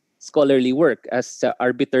our scholarly work as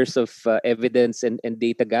arbiters of evidence and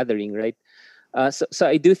data gathering, right? So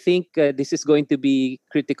I do think this is going to be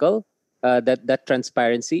critical, that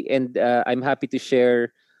transparency. And I'm happy to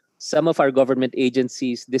share some of our government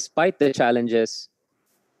agencies, despite the challenges,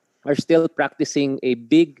 are still practicing a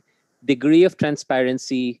big degree of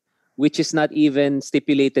transparency, which is not even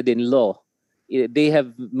stipulated in law. They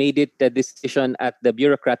have made it a decision at the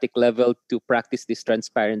bureaucratic level to practice this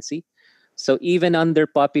transparency. So even under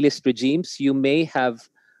populist regimes, you may have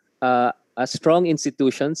strong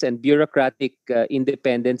institutions and bureaucratic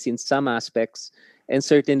independence in some aspects, and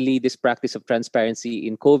certainly this practice of transparency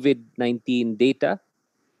in COVID-19 data,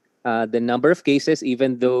 the number of cases,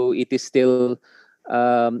 even though it is still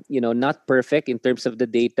not perfect in terms of the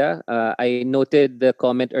data. I noted the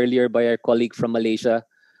comment earlier by our colleague from Malaysia,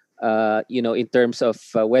 in terms of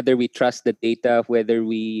whether we trust the data, whether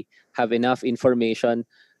we have enough information.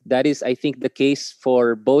 That is, I think, the case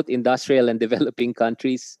for both industrial and developing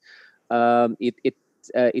countries.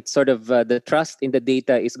 It's sort of the trust in the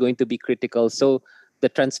data is going to be critical. So the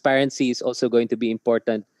transparency is also going to be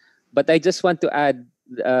important. But I just want to add,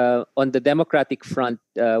 on the democratic front,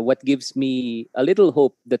 what gives me a little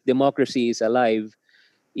hope that democracy is alive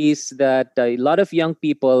is that a lot of young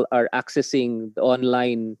people are accessing the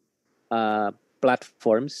online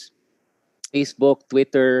platforms, Facebook,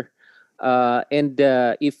 Twitter, and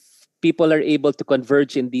if people are able to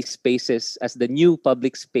converge in these spaces as the new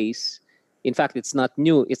public space, in fact, it's not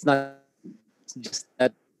new. It's not just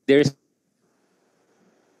that there's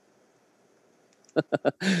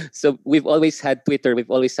so we've always had Twitter,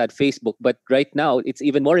 we've always had Facebook, but right now it's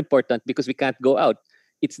even more important because we can't go out.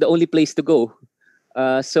 It's the only place to go.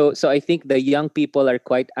 So I think the young people are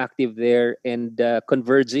quite active there and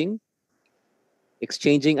converging,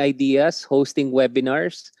 exchanging ideas, hosting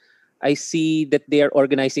webinars. I see that they are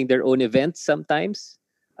organizing their own events sometimes,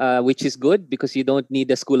 which is good because you don't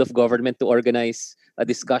need a school of government to organize a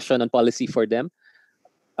discussion on policy for them.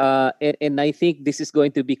 And I think this is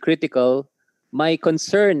going to be critical. My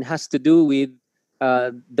concern has to do with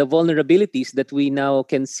the vulnerabilities that we now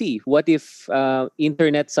can see. What if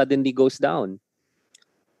internet suddenly goes down?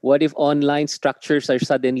 What if online structures are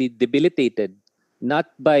suddenly debilitated? Not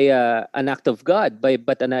by an act of God,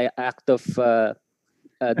 but an act of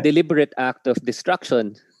deliberate act of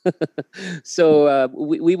destruction. So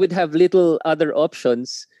we would have little other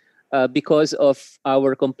options because of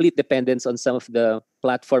our complete dependence on some of the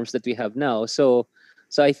platforms that we have now. So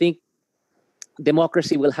I think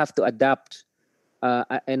democracy will have to adapt,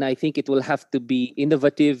 and I think it will have to be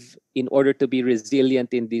innovative in order to be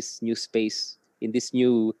resilient in this new space, in this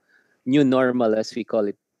new normal, as we call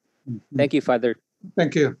it. Thank you, Father.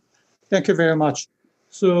 Thank you. Thank you very much.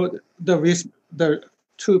 So the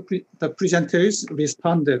presenters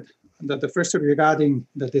responded. The first regarding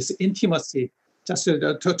this intimacy, just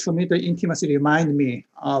to me, the intimacy remind me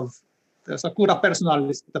of the cura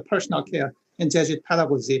personalis, the personal care in Jesuit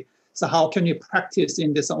pedagogy. So how can you practice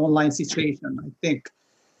in this online situation, I think.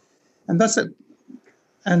 And that's it.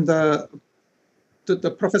 And the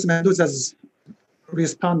Professor Mendoza's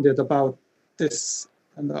responded about this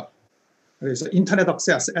and internet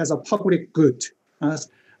access as a public good,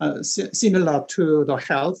 similar to the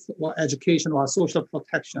health or education or social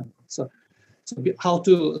protection. So how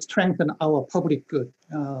to strengthen our public good.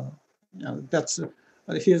 That's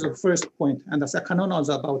here's the first point. And the second one was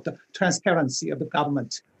about the transparency of the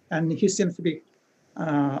government. And he seems to be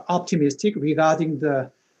optimistic regarding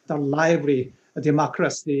the lively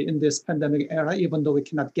democracy in this pandemic era, even though we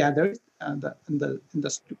cannot gather in the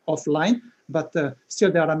offline, but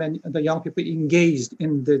still there are many the young people engaged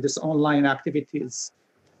in this online activities.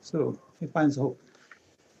 So he finds hope.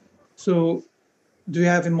 So do you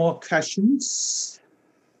have any more questions?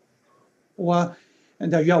 Or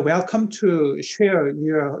and you are welcome to share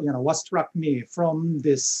your what struck me from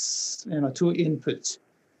this two inputs.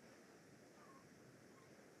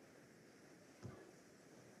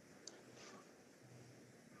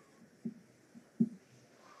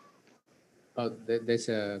 Oh, there's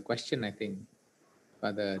a question, I think,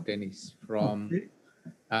 Father DENIS, from,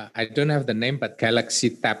 I don't have the name, but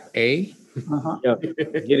Galaxy Tab A. Yeah,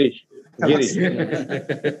 Girish. Girish.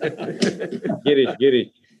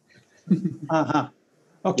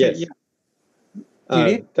 Okay, yes.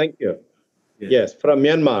 Yeah. Thank you. Yes, from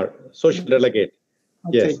Myanmar, social delegate.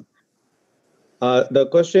 Okay. Yes. The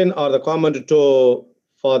question or the comment to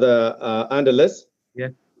Father ANDALAS. Yeah.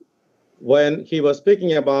 When he was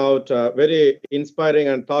speaking about very inspiring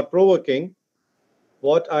and thought-provoking,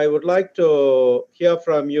 what I would like to hear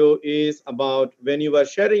from you is about when you were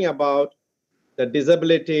sharing about the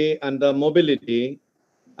disability and the mobility,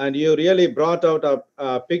 and you really brought out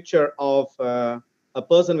a picture of a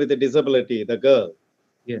person with a disability, the girl.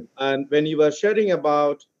 Yeah. And when you were sharing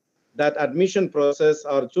about that admission process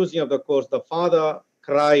or choosing of the course, the father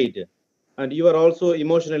cried, and you were also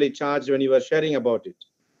emotionally charged when you were sharing about it.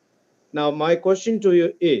 Now, my question to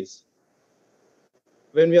you is,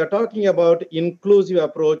 when we are talking about inclusive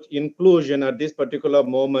approach, inclusion at this particular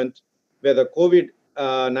moment, where the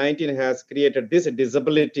COVID-19 has created this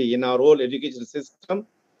disability in our whole education system,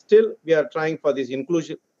 still we are trying for this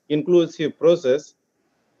inclusive process.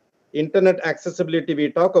 Internet accessibility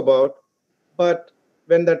we talk about, but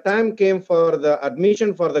when the time came for the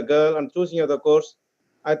admission for the girl and choosing of the course,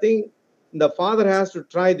 I think the father has to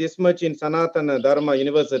try this much in Sanata and Dharma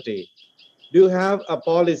University. Do you have a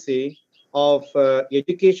policy of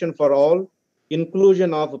education for all,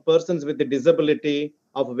 inclusion of persons with a disability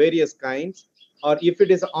of various kinds? Or if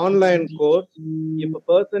it is an online course, if a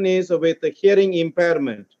person is with a hearing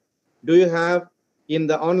impairment, do you have in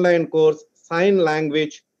the online course sign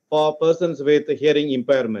language for persons with a hearing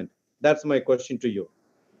impairment? That's my question to you.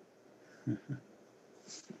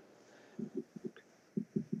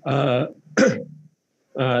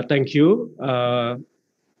 Thank you.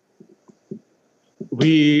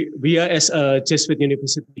 We are as a Jesuit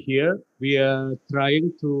university here. We are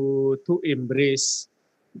trying to embrace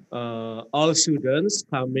all students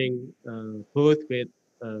coming both with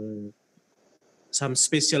some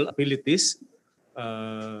special abilities,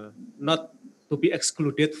 not to be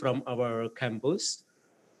excluded from our campus.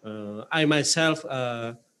 I myself,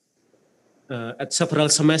 at several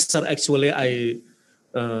semesters, actually,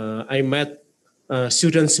 I met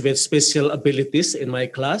students with special abilities in my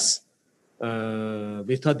class,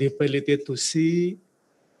 without the ability to see,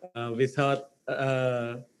 without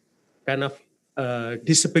kind of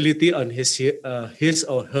disability on his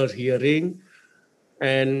or her hearing.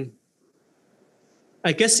 And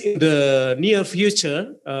I guess in the near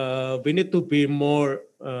future, we need to be more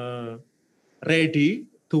ready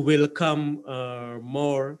to welcome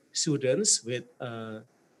more students with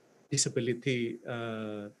disability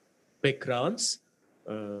backgrounds,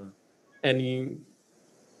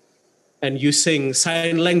 and using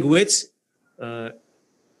sign language,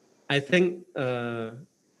 I think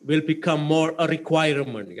will become more a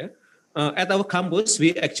requirement. Yeah? At our campus,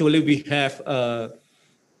 we have a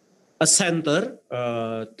center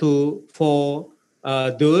for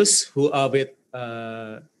those who are with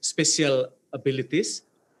special abilities,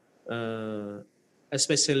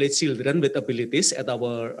 especially children with abilities at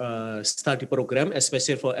our study program,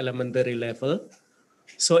 especially for elementary level.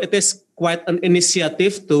 So it is quite an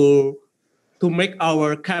initiative to make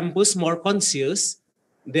our campus more conscious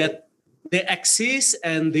that they exist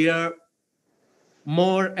and they are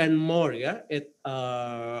more and more, yeah, at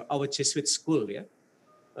our Jesuit school, yeah.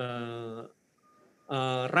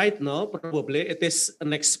 Right now, probably it is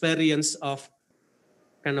an experience of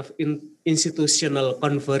kind of institutional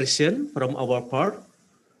conversion from our part,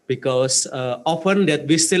 because often that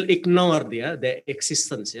we still ignore their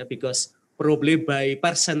existence, yeah, because probably by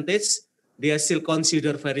percentage they are still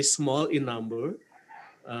considered very small in number,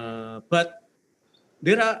 but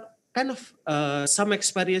there are kind of some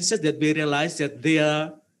experiences that we realize that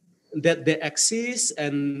they exist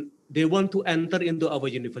and they want to enter into our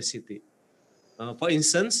university. For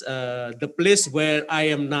instance, the place where I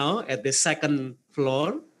am now at the second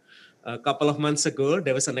floor, a couple of months ago,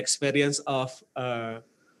 there was an experience of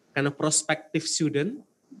kind of prospective student.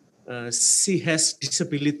 She has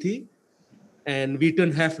disability and we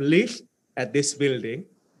don't have lift at this building.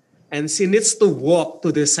 And she needs to walk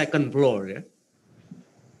to the second floor. Yeah?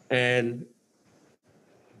 And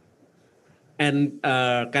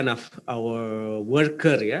kind of our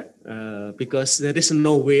worker, yeah, because there is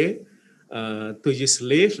no way to use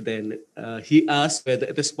lift. Then he asked whether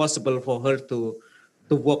it is possible for her to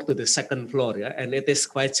walk to the second floor, yeah, and it is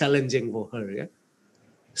quite challenging for her, yeah.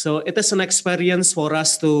 So it is an experience for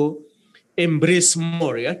us to embrace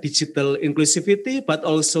more, yeah, digital inclusivity, but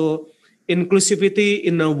also inclusivity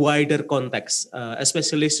in a wider context,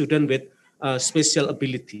 especially students with special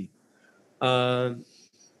ability.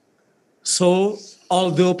 So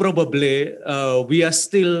although probably we are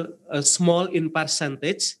still small in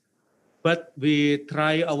percentage, but we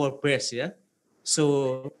try our best, yeah.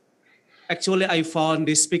 So actually I found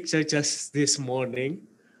this picture just this morning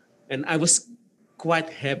and I was quite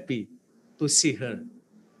happy to see her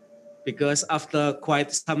because after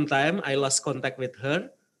quite some time I lost contact with her,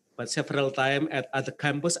 but several times at the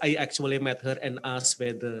campus I actually met her and asked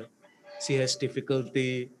whether she has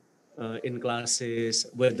difficulty in classes,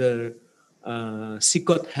 whether she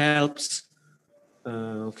got helps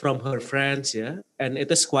from her friends, yeah, and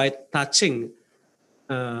it is quite touching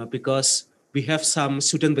because we have some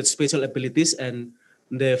students with special abilities and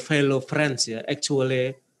their fellow friends, yeah,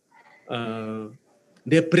 actually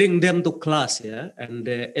they bring them to class, yeah, and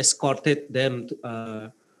they escorted them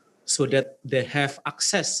to, so that they have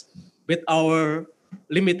access with our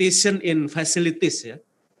limitation in facilities, yeah.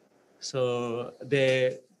 So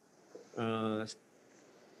they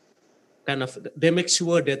they make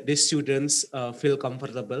sure that the students feel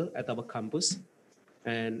comfortable at our campus,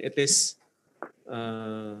 and it is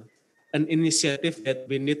an initiative that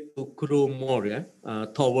we need to grow more, yeah,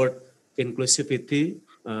 toward inclusivity,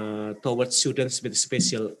 towards students with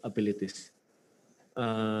special abilities.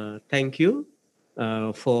 Thank you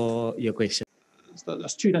for your question. The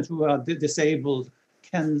students who are disabled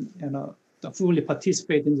can, fully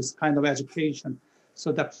participate in this kind of education.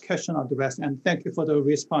 So that question addressed, and thank you for the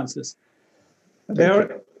responses.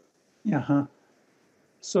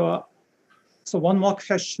 So one more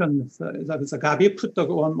question. Gabi put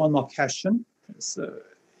one more question. So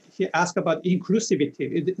he asked about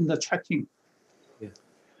inclusivity in the chatting. Yeah.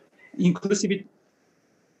 Inclusivity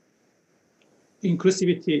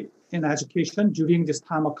in education during this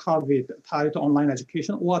time of COVID, tied to online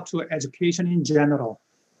education or to education in general.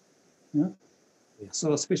 Yeah? Yeah.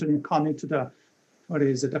 So especially coming to the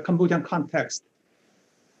Cambodian context.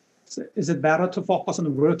 So is it better to focus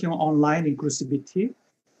on working on online inclusivity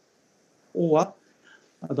or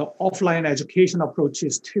the offline education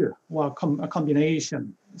approaches too, or a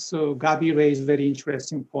combination? So Gabi raised a very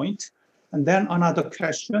interesting point. And then another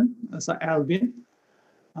question, so Alvin,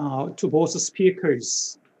 to both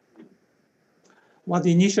speakers. What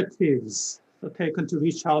initiatives are taken to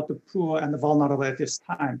reach out to poor and vulnerable at this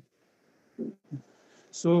time?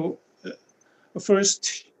 So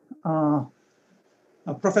first,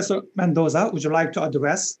 Professor Mendoza, would you like to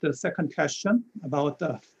address the second question about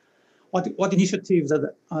what initiatives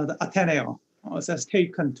that the Ateneo has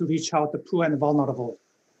taken to reach out to poor and vulnerable?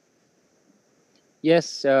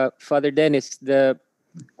 Yes, Father Dennis, the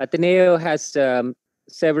Ateneo has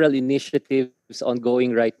several initiatives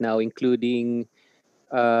ongoing right now, including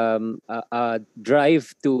a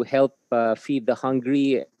drive to help feed the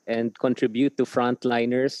hungry and contribute to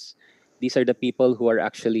frontliners. These are the people who are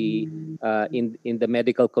actually in the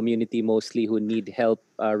medical community mostly, who need help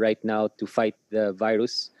right now to fight the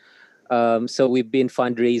virus. So we've been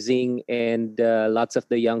fundraising, and lots of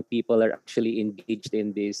the young people are actually engaged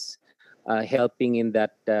in this, helping in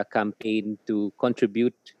that campaign to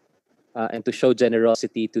contribute and to show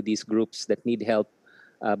generosity to these groups that need help,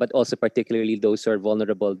 but also particularly those who are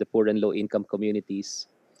vulnerable, the poor and low-income communities.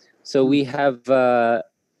 So we have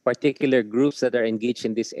particular groups that are engaged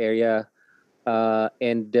in this area,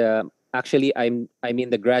 and actually I'm in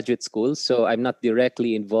the graduate school, so I'm not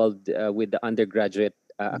directly involved with the undergraduate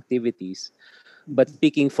activities. But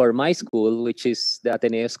speaking for my school, which is the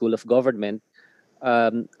Ateneo School of Government,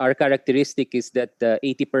 our characteristic is that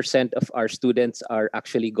 80% of our students are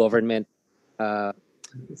actually government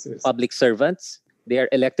public servants. They are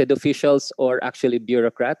elected officials or actually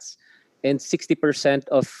bureaucrats. and 60%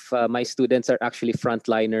 of my students are actually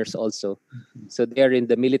frontliners also. So they are in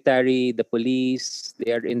the military, the police,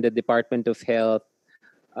 they are in the Department of Health.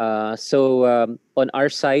 On our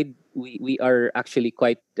side, we are actually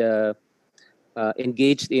quite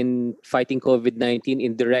engaged in fighting COVID-19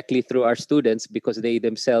 indirectly through our students because they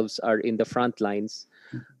themselves are in the front lines.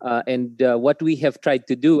 What we have tried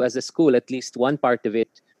to do as a school, at least one part of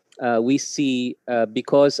it, we see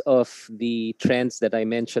because of the trends that I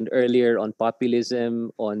mentioned earlier on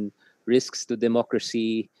populism, on risks to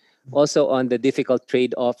democracy, also on the difficult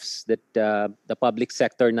trade-offs that the public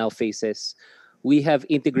sector now faces, we have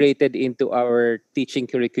integrated into our teaching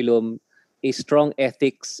curriculum a strong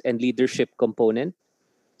ethics and leadership component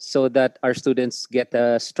so that our students get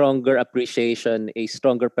a stronger appreciation, a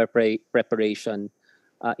stronger preparation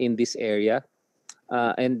in this area.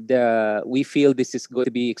 We feel this is going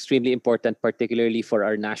to be extremely important, particularly for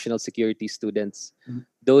our national security students,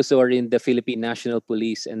 those who are in the Philippine National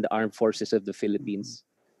Police and the Armed Forces of the Philippines.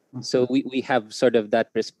 So we have sort of that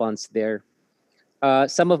response there.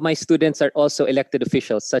 Some of my students are also elected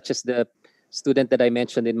officials, such as the student that I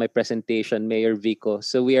mentioned in my presentation, Mayor Vico.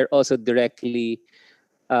 So we are also directly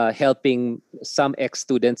helping some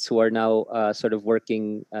ex-students who are now sort of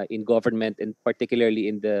working in government, and particularly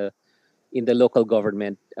in the local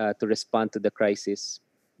government to respond to the crisis.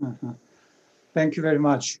 Thank you very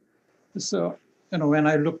much. So, when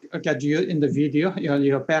I look at you in the video,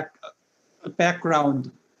 your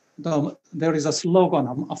background, there is a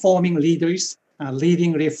slogan, forming leaders,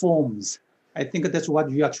 leading reforms. I think that's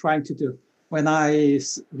what you are trying to do. When I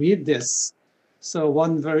read this, so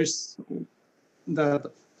one verse,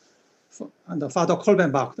 the Father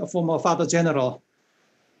Kolbenbach, the former Father General,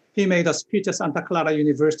 he made a speech at Santa Clara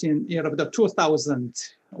University in year of the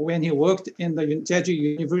 2000 when he worked in the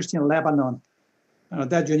Jesuit University in Lebanon.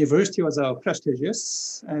 That university was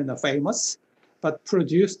prestigious and famous, but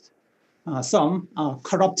produced some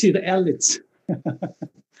corrupted elites.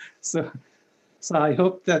 So I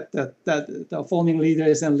hope that the forming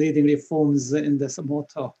leaders and leading reforms in this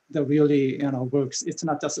motto that really works. It's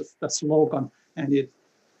not just the slogan, and it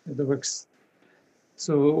works.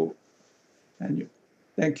 So,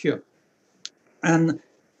 thank you. And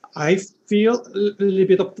I feel a little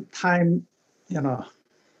bit of the time,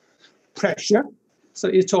 pressure. So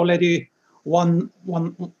it's already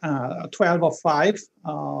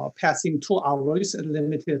 12:05, passing 2 hours,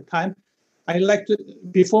 limited time. I'd like to,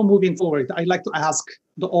 before moving forward, I'd like to ask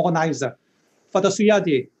the organizer, Father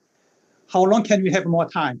Suyadi, how long can we have more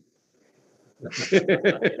time?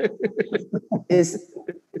 It's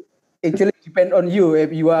actually depend on you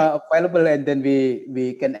if you are available, and then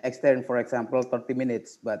we can extend, for example, 30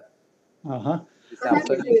 minutes. But it's up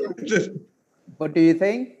to you. What do you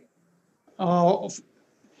think?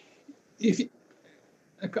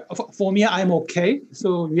 For me, I'm okay.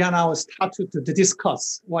 So we are now start to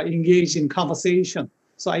discuss or engage in conversation.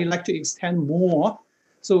 So I like to extend more.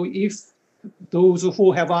 So if those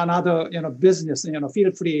who have another business,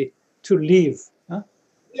 feel free to leave.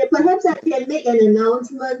 Yeah, perhaps I can make an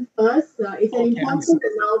announcement first. It's an important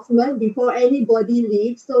announcement before anybody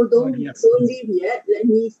leaves. So don't leave yet. Let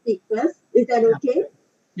me speak first. Is that okay?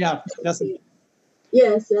 Yeah, that's okay.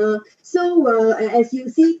 Yes. As you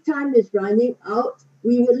see, time is running out.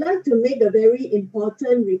 We would like to make a very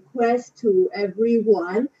important request to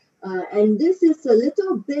everyone. And this is a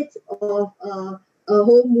little bit of a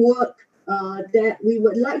homework that we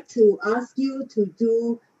would like to ask you to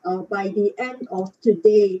do by the end of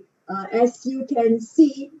today. As you can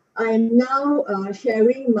see, I am now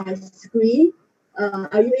sharing my screen.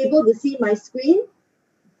 Are you able to see my screen?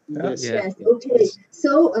 Yes. Yes. Okay.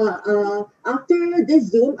 So after this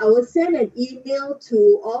Zoom, I will send an email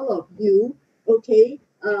to all of you. Okay.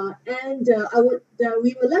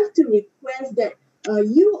 We would like to request that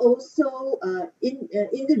you also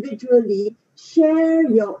individually share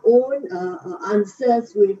your own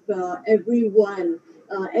answers with everyone.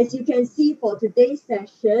 As you can see for today's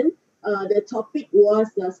session, the topic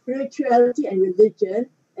was spirituality and religion,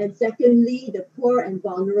 and secondly, the poor and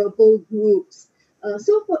vulnerable groups.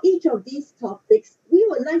 So for each of these topics, we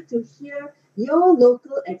would like to hear your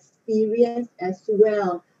local experience as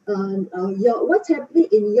well. What's happening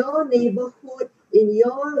in your neighborhood, in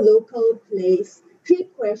your local place. 3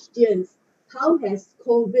 questions. How has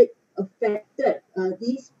COVID affected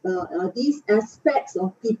these aspects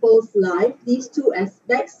of people's life, these 2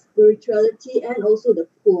 aspects, spirituality and also the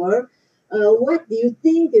poor? What do you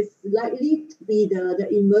think is likely to be the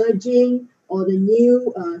emerging or the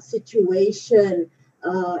new situation?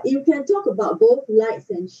 You can talk about both lights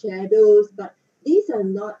and shadows, but these are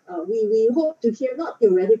not, we hope to hear not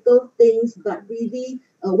theoretical things, but really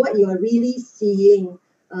what you are really seeing.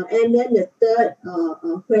 And then the third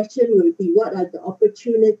question will be, what are the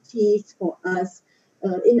opportunities for us?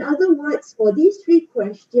 In other words, for these three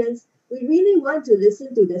questions, we really want to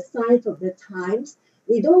listen to the signs of the times.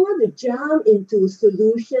 We don't want to jump into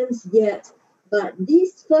solutions yet, but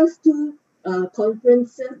these first two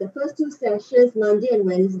conferences, the first two sessions, Monday and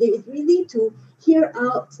Wednesday, is really to hear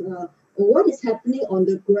out what is happening on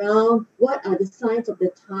the ground, what are the signs of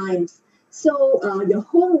the times. So your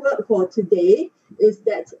homework for today is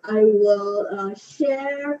that I will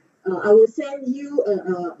share, I will send you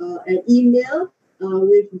an email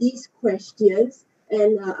with these questions,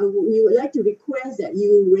 and we would like to request that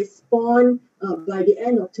you respond by the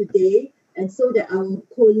end of today, and so that I will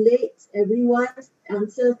collate everyone's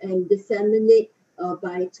answers and disseminate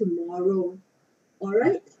by tomorrow. All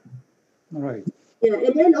right? All right. Yeah,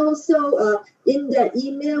 and then also in that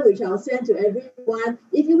email, which I'll send to everyone,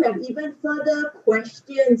 if you have even further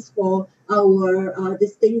questions for our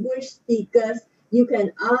distinguished speakers, you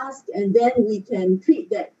can ask, and then we can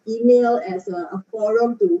treat that email as a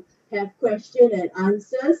forum to have question and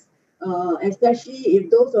answers, especially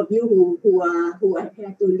if those of you who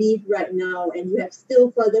have to leave right now and you have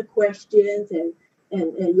still further questions and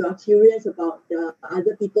you are curious about the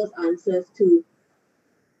other people's answers too.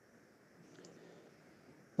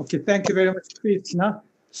 Okay, thank you very much, Krishna.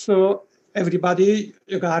 So everybody,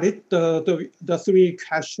 you got it, the three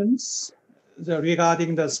questions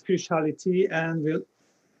regarding the spirituality and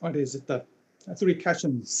what is it, the three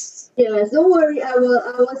questions. Yes, don't worry, I will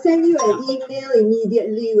send you an email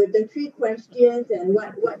immediately with the three questions and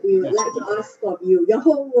what we would like to ask of you, your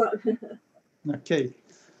homework. Okay,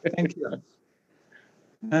 thank you.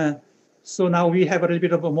 So now we have a little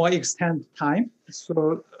bit of a more extended time.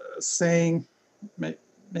 So saying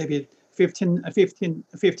maybe 15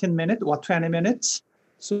 minutes or 20 minutes.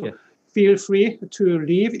 So yeah. Feel free to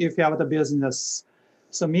leave if you have the business.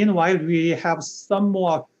 So meanwhile, we have some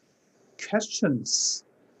more questions.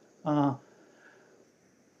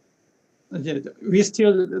 We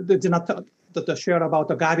still did not share about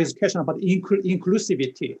the Gabi's question about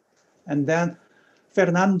inclusivity. And then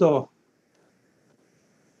Fernando,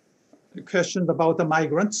 questions about the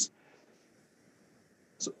migrants.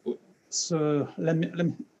 So let me,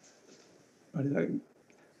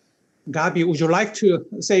 Gabi, would you like to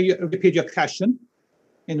repeat your question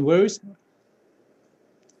in words?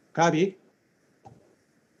 Gabi?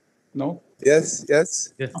 No? Yes.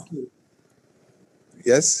 Okay.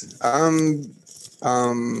 Yes. I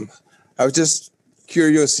was just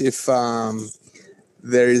curious if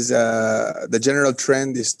there is the general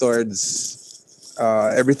trend is towards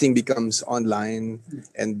everything becomes online,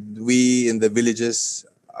 and we in the villages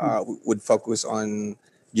would focus on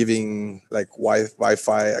giving like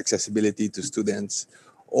Wi-Fi accessibility to students,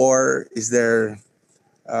 or is there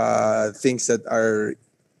things that are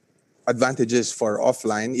advantages for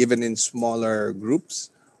offline even in smaller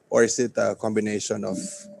groups, or is it a combination of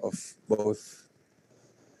both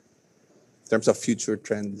in terms of future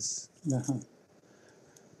trends?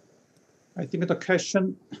 I think the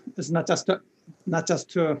question is not just for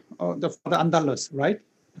the ANDALAS, right?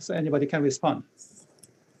 So anybody can respond.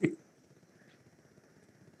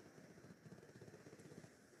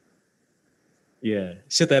 Yeah,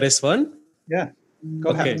 should I respond? Yeah, go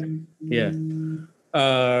ahead. Yeah.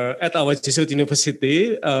 At our JESUIT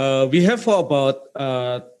University, we have for about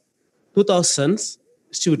 2,000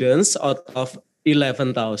 students out of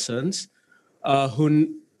 11,000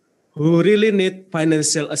 who really need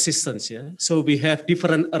financial assistance. Yeah, so we have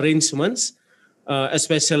different arrangements,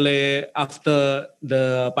 especially after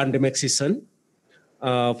the pandemic season.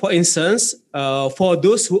 For instance, for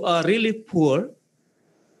those who are really poor,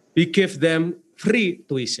 we give them free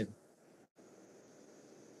tuition.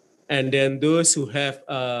 And then those who have,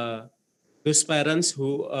 those parents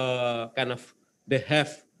who they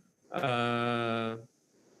have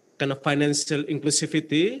kind of financial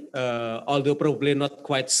inclusivity, although probably not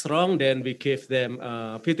quite strong, then we give them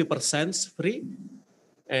 50% free.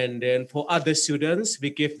 And then for other students, we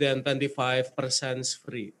give them 25%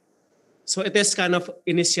 free. So it is kind of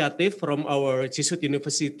initiative from our JESUIT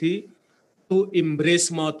University to embrace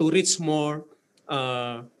more, to reach more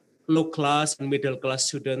low class and middle class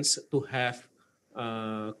students to have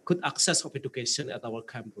good access of education at our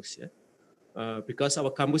campus. Yeah? Because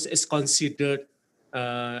our campus is considered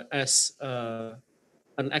as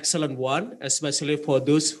an excellent one, especially for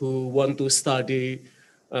those who want to study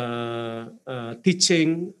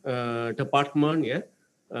teaching department. Yeah.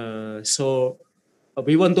 So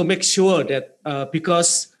we want to make sure that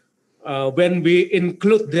because when we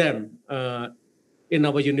include them in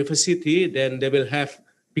our university, then they will have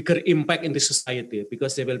bigger impact in the society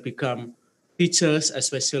because they will become teachers,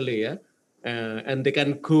 especially, and they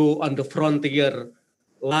can go on the frontier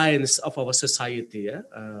lines of our society,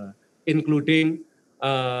 including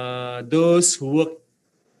those who work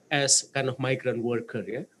as kind of migrant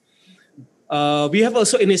worker. We have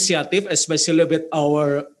also initiative, especially with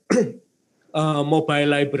our mobile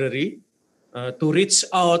library, to reach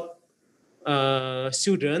out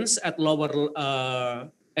students at lower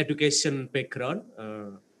education background,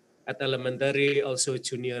 at elementary, also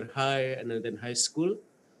junior high, and then high school,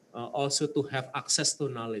 also to have access to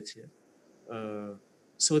knowledge.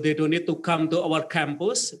 So they don't need to come to our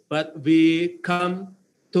campus, but we come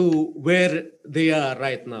to where they are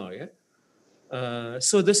right now.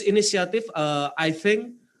 So this initiative, I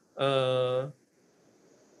think,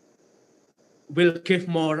 will give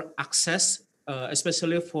more access,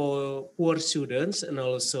 especially for poor students and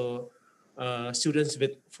also students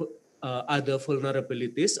with other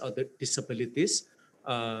vulnerabilities or disabilities,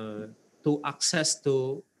 to access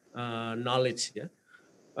to knowledge.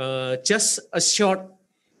 Just a short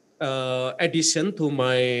addition to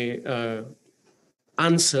my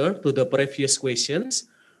answer to the previous questions.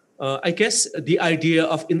 I guess the idea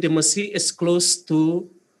of intimacy is close to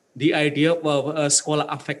the idea of schola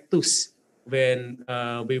affectus when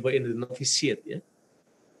we were in the novitiate.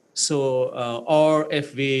 So, or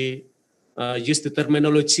if we use the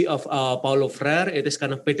terminology of Paulo Freire, it is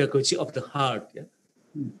kind of pedagogy of the heart.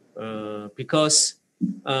 Because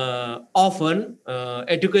often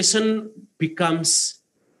education becomes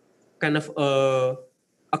kind of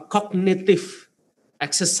a cognitive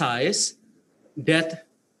exercise that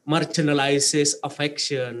marginalizes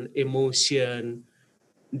affection, emotion,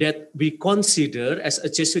 that we consider as a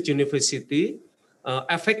Jesuit university.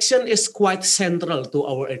 Affection is quite central to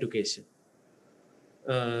our education.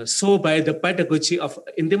 So by the pedagogy of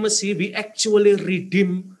intimacy, we actually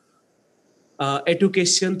redeem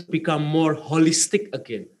education to become more holistic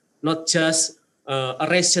again, not just a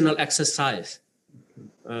rational exercise.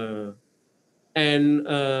 And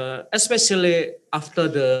especially after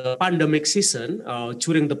the pandemic season,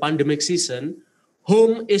 during the pandemic season,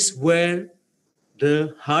 home is where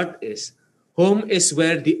the heart is. Home is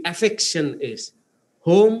where the affection is.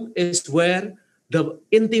 Home is where the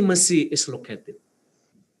intimacy is located.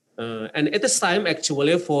 And it is time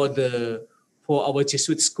actually for our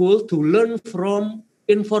Jesuit school to learn from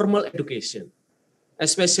informal education,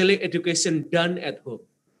 especially education done at home,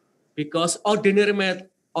 because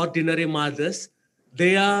ordinary mothers,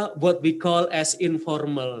 they are what we call as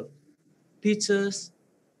informal teachers.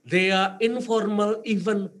 They are informal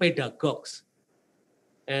even pedagogues.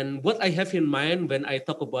 And what I have in mind when I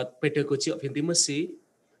talk about pedagogy of intimacy,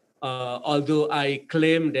 although I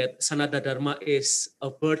claim that Sanata Dharma is a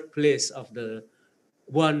birthplace of the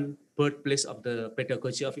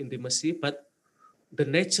pedagogy of intimacy, but the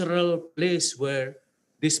natural place where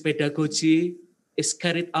this pedagogy is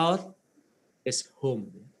carried out is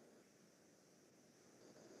home.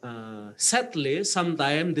 Sadly,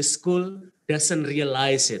 sometimes the school doesn't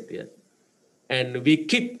realize it yet. And we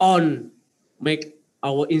keep on make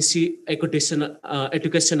our educational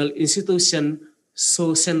institution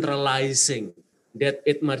so centralizing that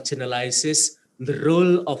it marginalizes the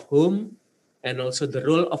role of home and also the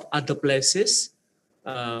role of other places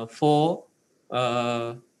for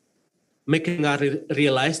making us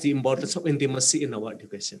realize the importance of intimacy in our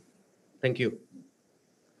education. Thank you.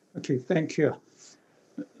 Okay, thank you.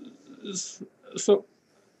 So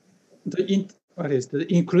what is the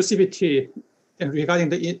inclusivity? Regarding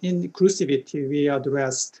the inclusivity, we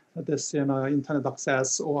addressed this, internet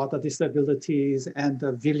access or other disabilities and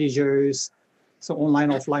the villagers, so online,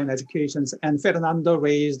 offline educations. And Fernando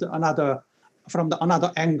raised another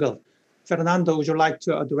angle. Fernando, would you like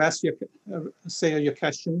to address your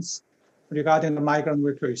questions regarding the migrant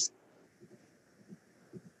workers?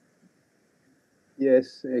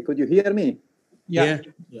 Yes, could you hear me? Yeah.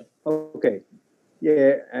 Okay.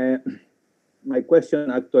 Yeah. My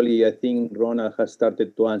question, actually, I think Ronald has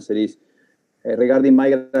started to answer, is regarding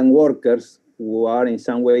migrant workers who are in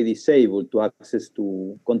some way disabled to access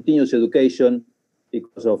to continuous education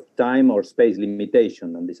because of time or space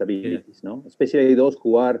limitation and disabilities, no? Especially those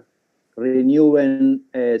who are renewing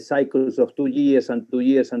cycles of 2 years and 2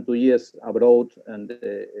 years and 2 years abroad, and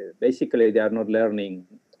basically they are not learning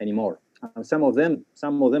anymore. And some of them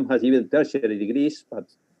has even tertiary degrees, but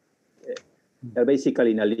they're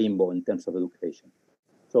basically in a limbo in terms of education.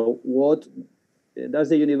 So what does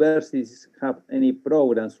the universities have any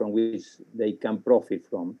programs from which they can profit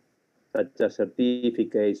from such as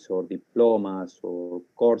certificates or diplomas or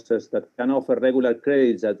courses that can offer regular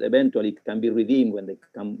credits that eventually can be redeemed when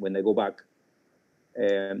they go back,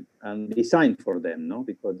 and designed for them, no?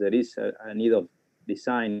 Because there is a need of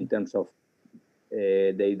design in terms of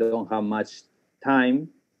they don't have much time.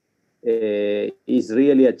 Is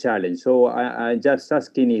really a challenge. So I'm just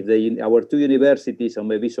asking if our two universities, or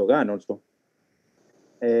maybe Sogang also,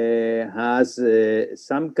 has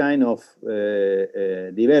some kind of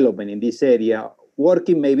development in this area,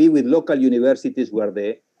 working maybe with local universities where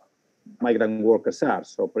the migrant workers are.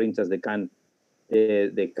 So, for instance, there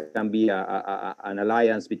can be an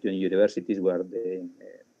alliance between universities where the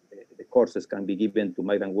courses can be given to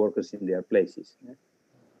migrant workers in their places.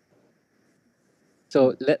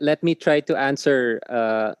 So let me try to answer,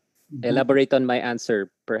 elaborate on my answer,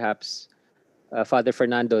 perhaps, Father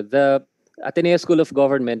Fernando. The Ateneo School of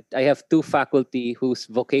Government, I have two faculty whose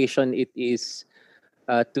vocation it is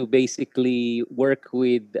to basically work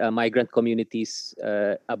with migrant communities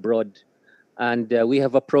abroad. And we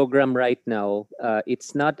have a program right now.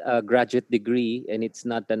 It's not a graduate degree and it's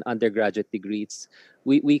not an undergraduate degree.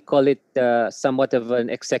 We call it somewhat of an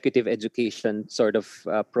executive education sort of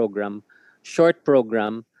program, short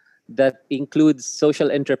program that includes social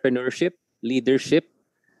entrepreneurship, leadership,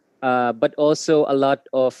 but also a lot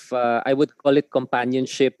of, I would call it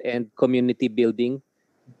companionship and community building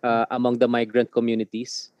among the migrant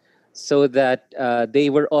communities, so that they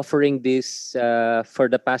were offering this for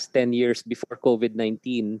the past 10 years before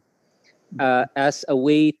COVID-19 as a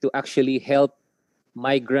way to actually help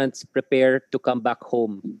migrants prepare to come back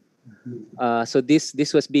home. So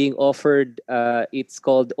this was being offered. It's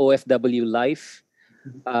called OFW Life,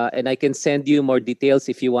 and I can send you more details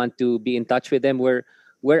if you want to be in touch with them.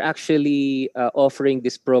 We're actually offering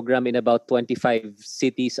this program in about 25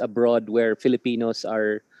 cities abroad where Filipinos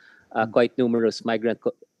are quite numerous. Migrant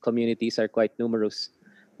communities are quite numerous.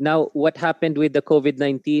 Now, what happened with the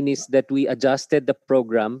COVID-19 is that we adjusted the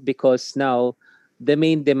program because now the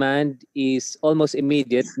main demand is almost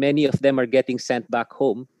immediate. Many of them are getting sent back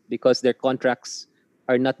home because their contracts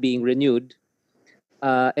are not being renewed.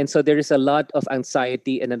 And so there is a lot of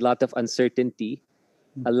anxiety and a lot of uncertainty,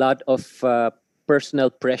 a lot of personal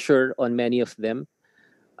pressure on many of them.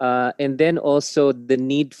 And then also the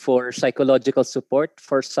need for psychological support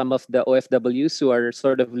for some of the OFWs who are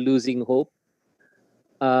sort of losing hope.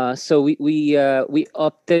 So we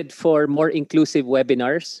opted for more inclusive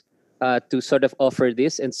webinars to sort of offer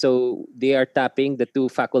this. And so they are tapping the two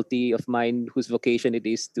faculty of mine whose vocation it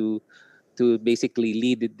is to basically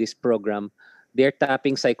lead this program. They're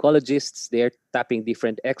tapping psychologists, they're tapping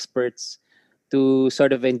different experts to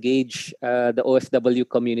sort of engage the OFW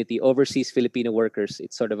community, overseas Filipino workers,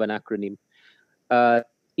 it's sort of an acronym,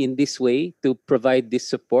 in this way to provide this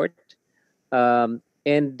support.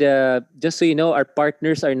 And just so you know, our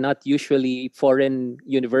partners are not usually foreign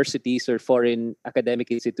universities or foreign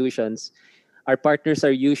academic institutions. Our partners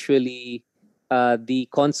are usually the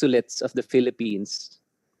consulates of the Philippines,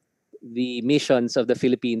 the missions of the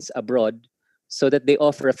Philippines abroad, so that they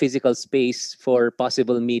offer a physical space for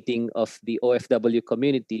possible meeting of the OFW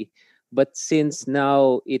community. But since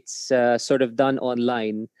now it's sort of done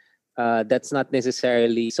online, that's not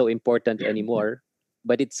necessarily so important anymore,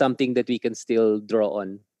 but it's something that we can still draw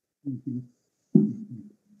on.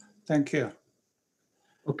 Thank you.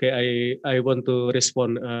 Okay, I want to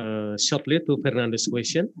respond shortly to Fernando's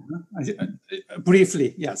question.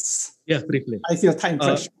 Briefly, yes. Yeah, briefly. I feel time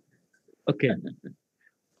pressure. Okay.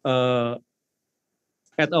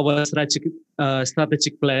 At our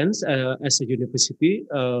strategic plans as a university,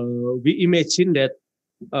 we imagine that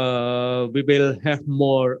we will have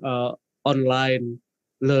more online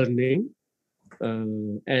learning,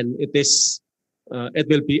 and it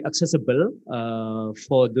will be accessible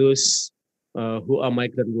for those who are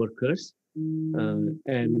migrant workers,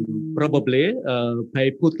 and probably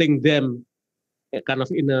by putting them kind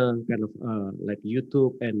of in a kind of like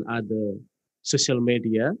YouTube and other social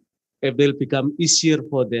media, it will become easier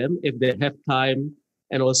for them if they have time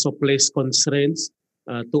and also place constraints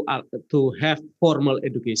to have formal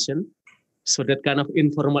education. So that kind of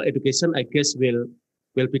informal education, I guess, will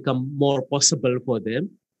become more possible for them.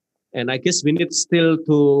 And I guess we need still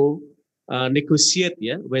to negotiate,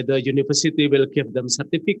 whether university will give them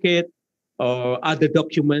certificate or other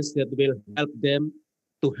documents that will help them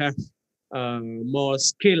to have more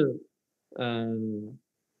skill,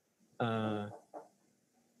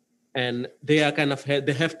 and they are kind of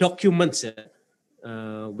they have documents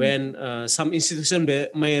when some institution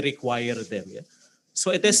may require them.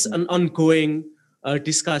 So it is an ongoing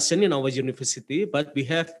discussion in our university, but we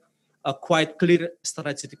have a quite clear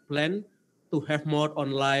strategic plan to have more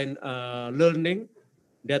online learning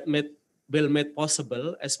that will made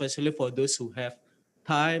possible, especially for those who have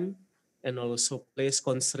time and also place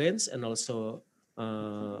constraints, and also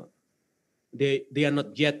they are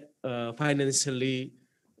not yet financially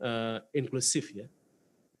inclusive. Yeah.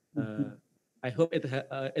 I hope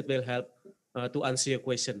it will help to answer your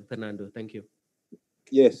question, Fernando. Thank you.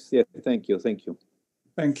 Yes, yes, thank you, thank you.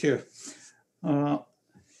 Thank you.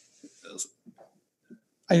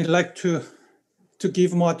 I'd like to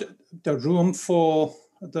give more the room for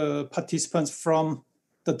the participants from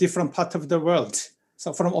the different part of the world.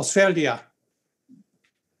 So from Australia.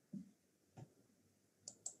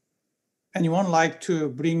 Anyone like to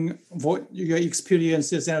bring your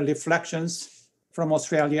experiences and reflections from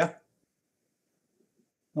Australia?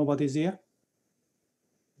 Nobody's here?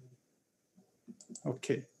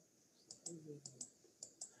 Okay.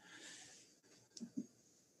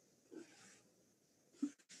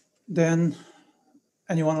 Then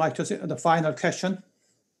anyone like to say the final question?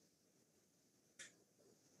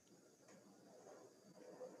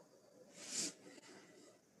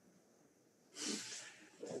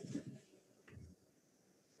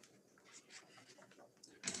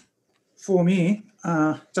 For me,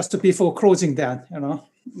 just before closing that,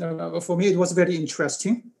 for me it was very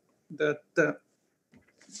interesting that the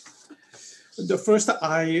first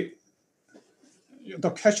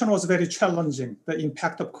the question was very challenging, the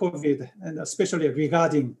impact of COVID, and especially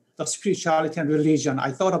regarding the spirituality and religion.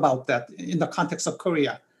 I thought about that in the context of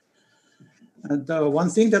Korea. And the one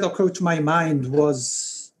thing that occurred to my mind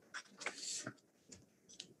was,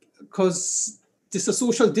 because this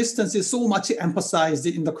social distance is so much emphasized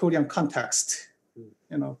in the Korean context,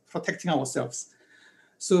 protecting ourselves.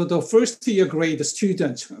 So the first year grade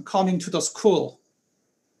student coming to the school,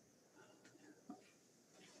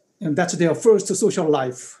 and that's their first social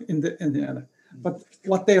life but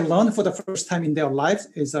what they learn for the first time in their life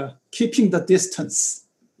is keeping the distance.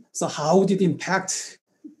 So how did it impact,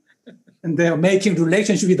 and they're making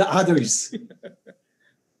relationship with the others.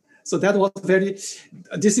 So that was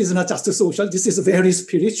this is not just social, this is very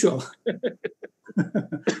spiritual.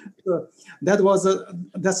 So that's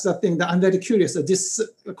the thing that I'm very curious, this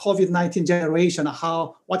COVID-19 generation,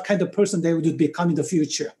 what kind of person they would become in the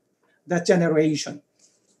future, that generation.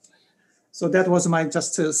 So that was my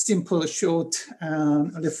just a simple, short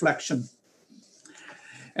reflection.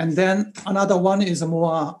 And then another one is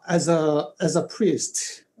more as a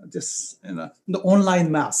priest, the online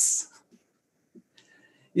mass.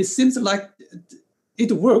 It seems like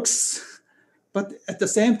it works, but at the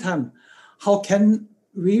same time, how can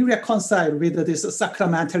we reconcile with this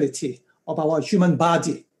sacramentality of our human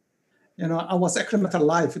body? Our sacramental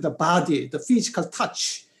life, the body, the physical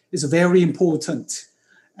touch is very important.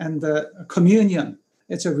 And the communion,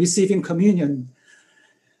 it's a receiving communion.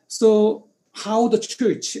 So how the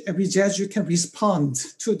church, every Jesuit can respond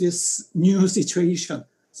to this new situation.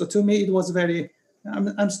 So to me, it was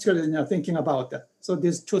I'm still thinking about that. So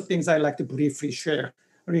there's two things I like to briefly share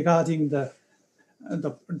regarding the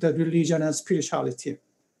religion and spirituality.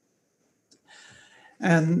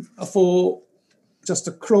 And for just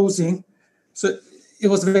a closing, so it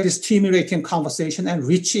was a very stimulating conversation and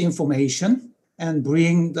rich information, and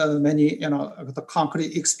bring the many, the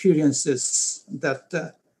concrete experiences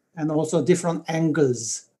that, and also different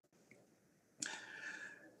angles.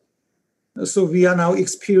 So we are now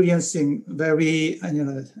experiencing very,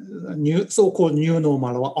 new, so-called new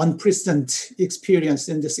normal or unprecedented experience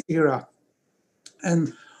in this era.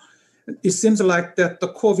 And it seems like that the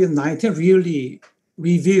COVID-19 really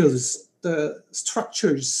reveals the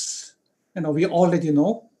structures, we already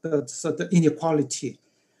know, the inequality,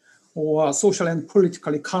 or social and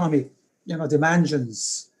political economic,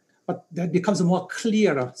 dimensions, but that becomes more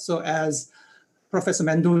clearer. So as Professor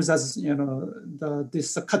Mendoza's,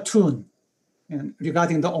 this cartoon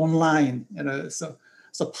regarding the online, so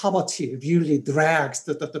poverty really drags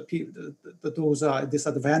those are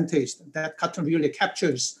disadvantaged. That cartoon really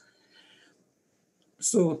captures.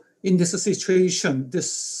 So in this situation, the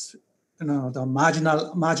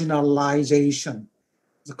marginalization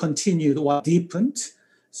continued or deepened.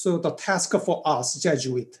 So the task for us,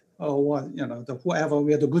 Jesuit, or whoever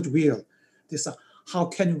with the goodwill, how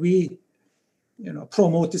can we,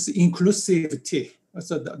 promote this inclusivity?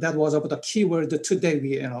 So that was about the keyword today.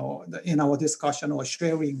 In our discussion or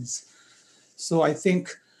sharings. So I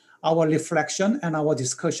think our reflection and our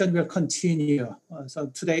discussion will continue. So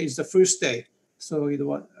today is the first day, so it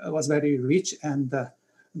was very rich, and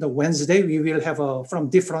the Wednesday we will have from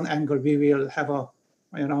different angle. We will have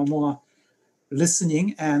more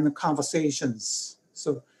listening and conversations.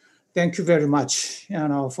 So thank you very much,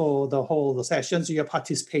 for the whole sessions, your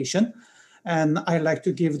participation. And I like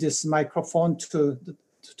to give this microphone to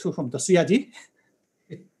whom? The Suyadi?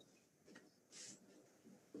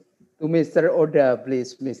 To Mr. Oda,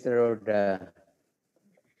 please, Mr. Oda.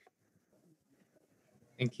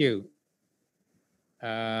 Thank you.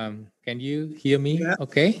 Can you hear me? Yeah.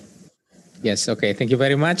 Okay. Yes. Okay. Thank you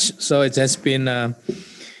very much. So it has been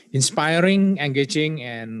inspiring, engaging,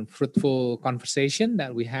 and fruitful conversation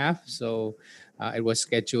that we have. So it was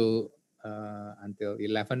scheduled until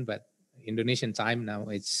 11, but Indonesian time now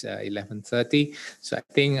it's 11:30. So I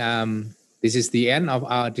think this is the end of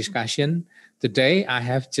our discussion today. I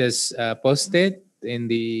have just posted in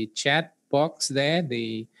the chat box there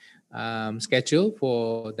the schedule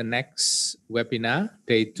for the next webinar,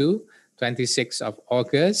 day 2, 26th of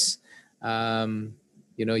August.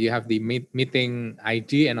 You have the meeting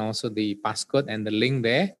ID and also the passcode and the link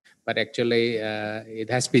there, but actually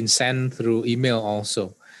it has been sent through email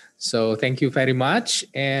also. So thank you very much.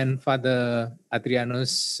 And Father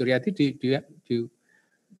Adrianus Suryati, do you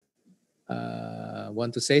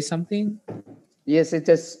want to say something? Yes, I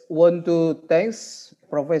just want to thanks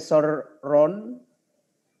Professor Ron,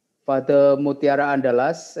 Father Mutiara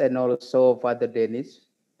Andalas, and also Father DENIS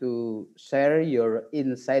to share your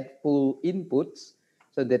insightful inputs,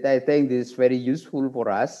 so that I think this is very useful for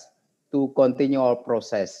us to continue our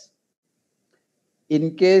process.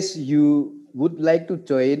 In case you would like to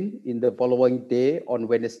join in the following day on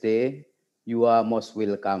Wednesday, you are most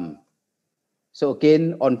welcome. So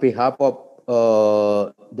again, on behalf of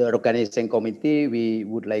the organizing committee, we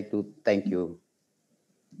would like to thank you.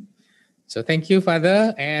 So thank you,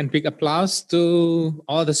 Father, and big applause to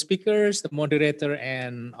all the speakers, the moderator,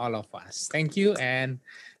 and all of us. Thank you, and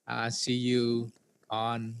see you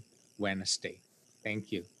on Wednesday.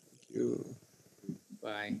 Thank you. Thank you.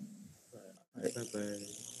 Bye. Bye-bye.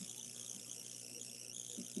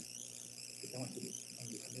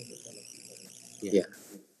 Yeah.